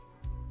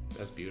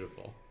 That's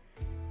beautiful.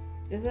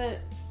 Isn't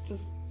it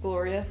just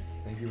glorious?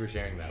 Thank you for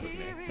sharing that with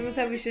me. Someone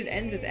said we should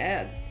end with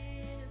ads.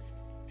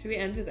 Should we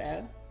end with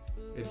ads?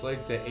 It's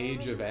like the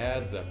age of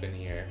ads up in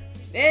here.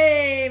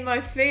 Hey,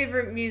 my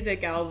favorite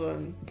music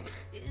album.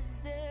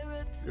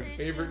 Your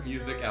favorite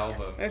music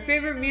album. My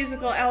favorite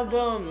musical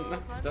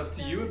album. It's up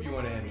to you if you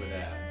want to end with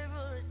ads.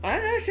 I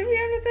don't know, should we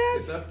end with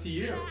It's ads? up to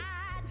you.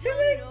 Should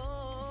we?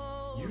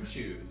 You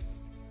choose.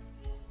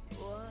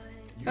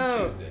 You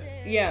Oh, choose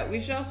it. yeah, we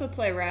should also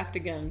play Raft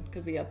again,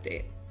 because the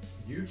update.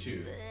 You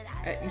choose.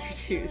 You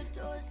choose.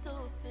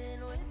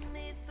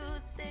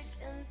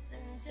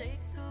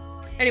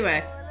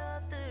 Anyway,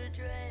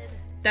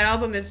 that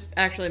album is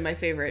actually my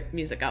favorite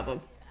music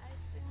album.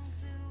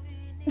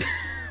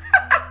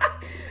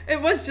 It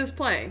was just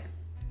playing.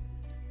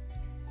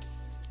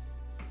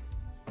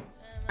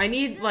 I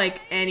need,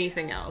 like,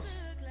 anything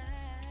else.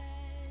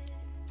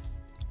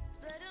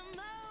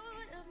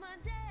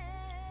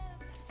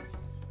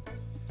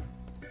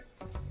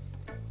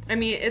 I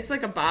mean, it's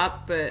like a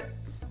bop, but...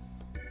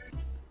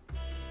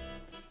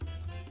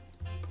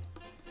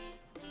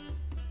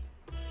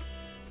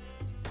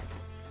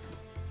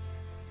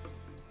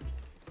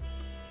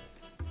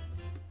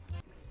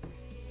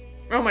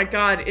 Oh my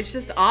god, it's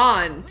just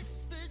on.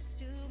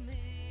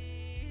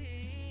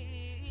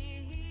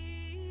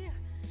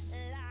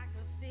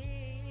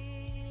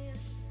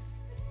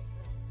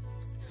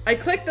 I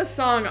clicked the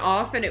song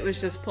off and it was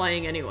just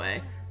playing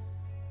anyway.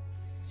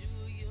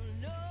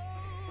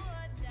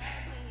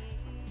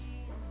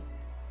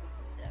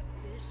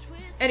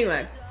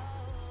 Anyway,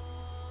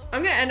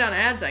 I'm gonna end on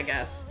ads, I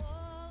guess.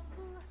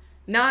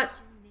 Not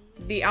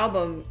the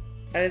album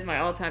that is my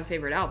all-time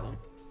favorite album,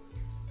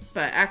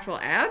 but actual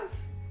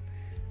ads?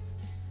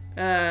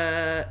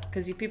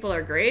 Because you people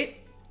are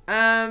great.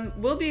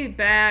 We'll be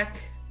back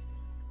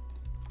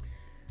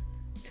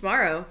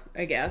tomorrow,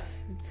 I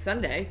guess. It's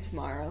Sunday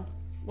tomorrow.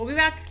 We'll be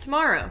back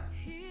tomorrow.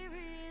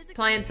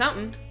 Playing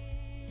something.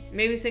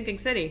 Maybe Sinking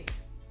City.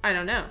 I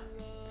don't know.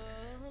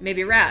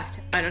 Maybe Raft.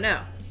 I don't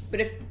know.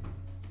 But if...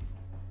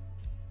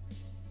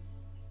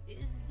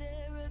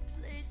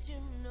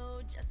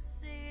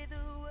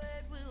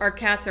 Our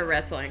cats are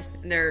wrestling,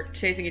 and they're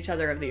chasing each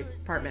other of the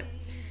apartment.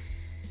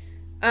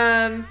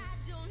 I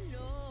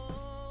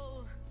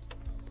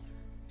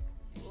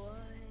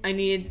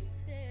need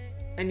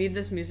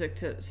this music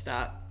to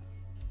stop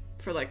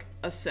for like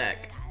a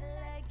sec.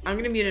 I'm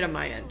gonna mute it on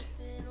my end.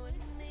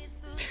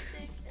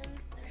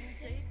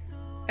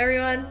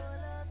 Everyone,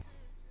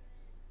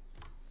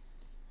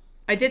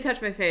 I did touch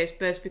my face,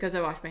 but it's because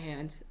I washed my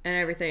hands, and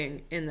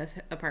everything in this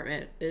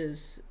apartment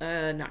is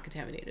not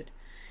contaminated.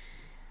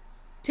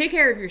 Take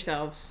care of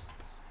yourselves.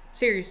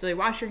 Seriously,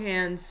 wash your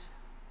hands.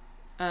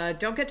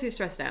 Don't get too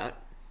stressed out.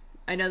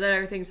 I know that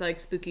everything's like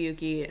spooky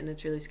ooky and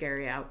it's really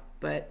scary out,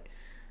 but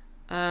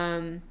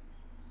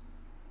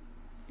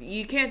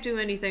you can't do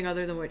anything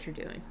other than what you're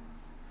doing.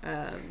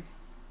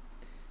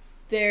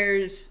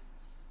 There's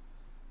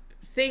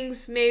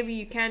things maybe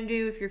you can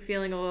do if you're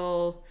feeling a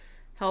little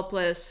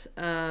helpless.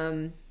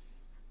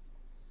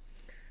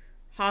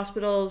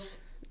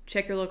 Hospitals,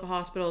 check your local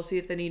hospital, see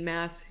if they need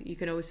masks. You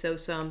can always sew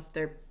some.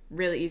 They're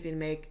really easy to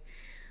make.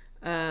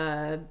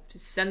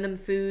 Send them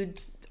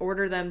food,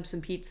 order them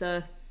some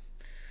pizza.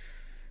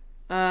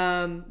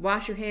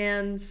 Wash your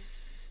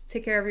hands,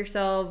 take care of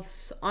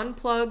yourselves,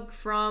 unplug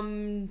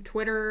from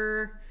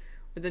Twitter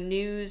or the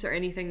news or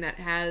anything that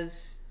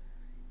has,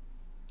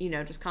 you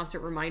know, just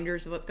constant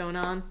reminders of what's going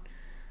on.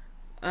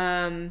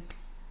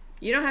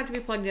 You don't have to be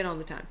plugged in all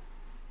the time.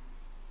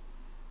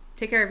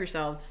 Take care of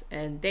yourselves,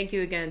 and thank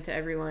you again to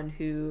everyone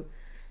who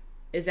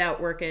is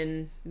out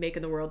working,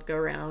 making the world go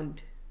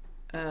round,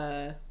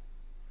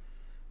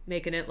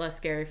 making it less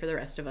scary for the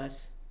rest of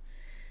us.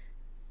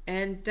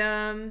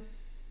 And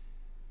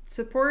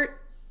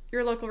support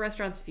your local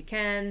restaurants if you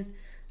can.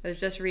 I was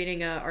just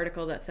reading an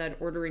article that said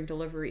ordering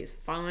delivery is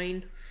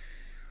fine.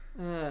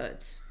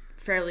 It's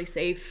fairly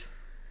safe,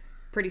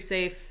 pretty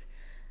safe.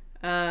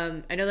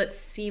 I know that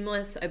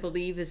Seamless, I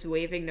believe, is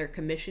waiving their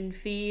commission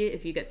fee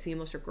if you get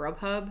Seamless or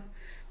Grubhub.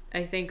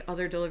 I think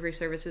other delivery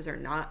services are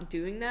not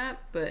doing that,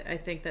 but I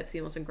think that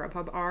Seamless and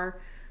Grubhub are.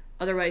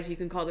 Otherwise, you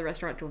can call the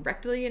restaurant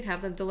directly and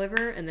have them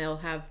deliver, and they'll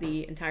have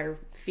the entire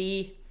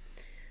fee.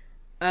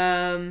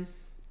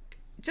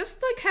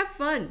 Just, like, have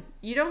fun.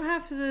 You don't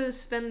have to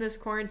spend this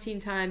quarantine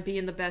time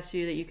being the best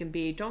you that you can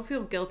be. Don't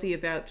feel guilty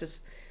about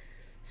just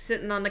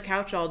sitting on the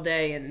couch all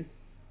day and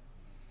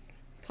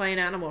playing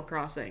Animal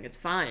Crossing. It's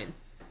fine.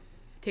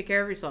 Take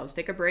care of yourselves.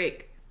 Take a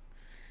break.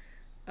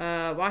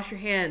 Wash your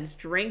hands.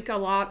 Drink a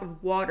lot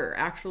of water.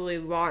 Actually,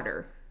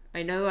 water.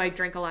 I know I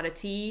drink a lot of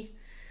tea.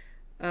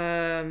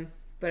 But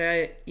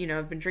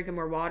I've been drinking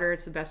more water.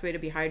 It's the best way to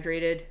be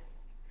hydrated.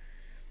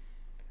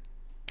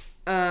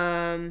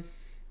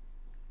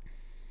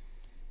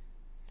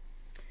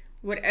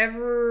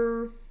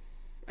 Whatever,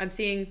 I'm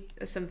seeing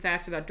some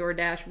facts about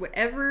DoorDash.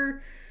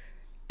 Whatever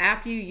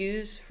app you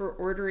use for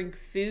ordering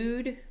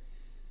food,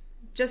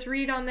 just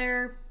read on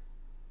their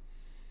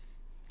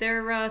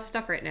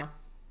stuff right now.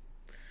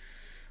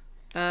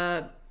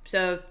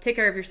 So take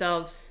care of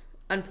yourselves.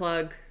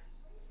 Unplug.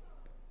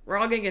 We're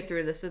all gonna get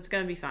through this. It's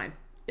gonna be fine.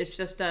 It's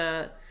just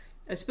a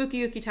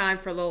spooky ooky time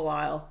for a little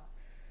while,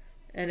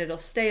 and it'll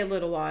stay a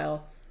little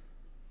while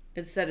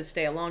instead of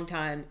stay a long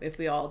time if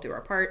we all do our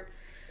part.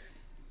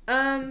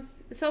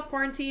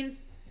 Self-quarantine,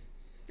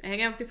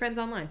 hang out with your friends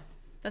online.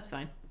 That's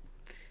fine.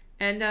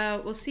 And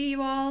we'll see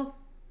you all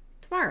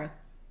tomorrow.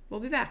 We'll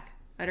be back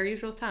at our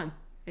usual time,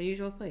 our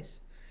usual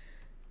place.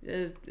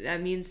 That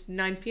means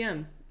 9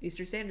 p.m.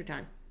 Eastern Standard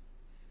Time.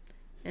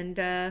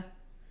 And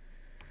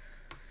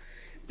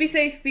be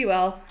safe, be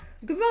well.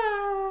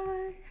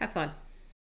 Goodbye. Have fun.